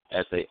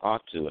as they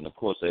ought to, and of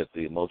course there's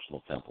the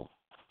emotional temple.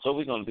 So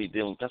we're going to be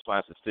dealing, that's why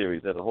it's a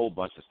series, there's a whole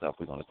bunch of stuff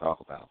we're going to talk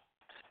about.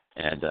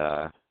 And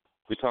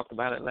we talked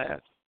about it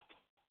last,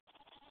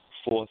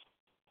 fourth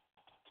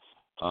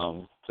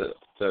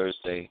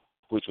Thursday,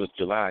 which was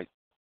July.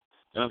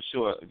 And I'm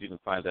sure if you can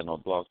find that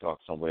on Blog Talk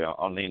somewhere,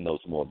 Arlene knows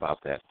more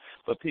about that.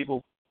 But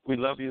people, we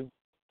love you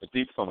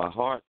deep from our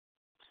heart,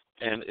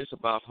 and it's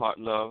about heart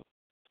love.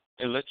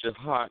 And let your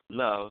heart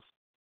love,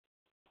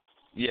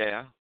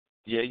 yeah.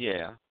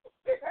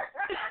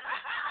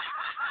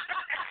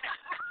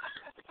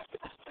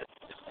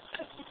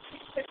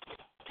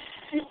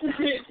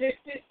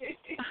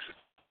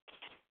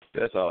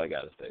 That's all I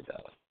got to say,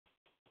 darling.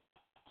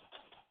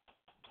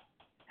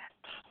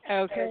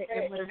 Okay,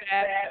 and with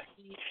that,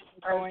 we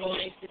are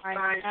going to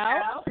find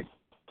out.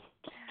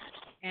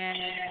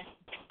 And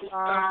the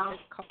song is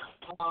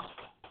called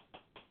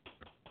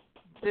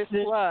This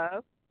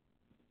Love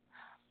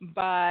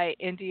by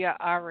India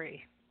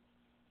Ari.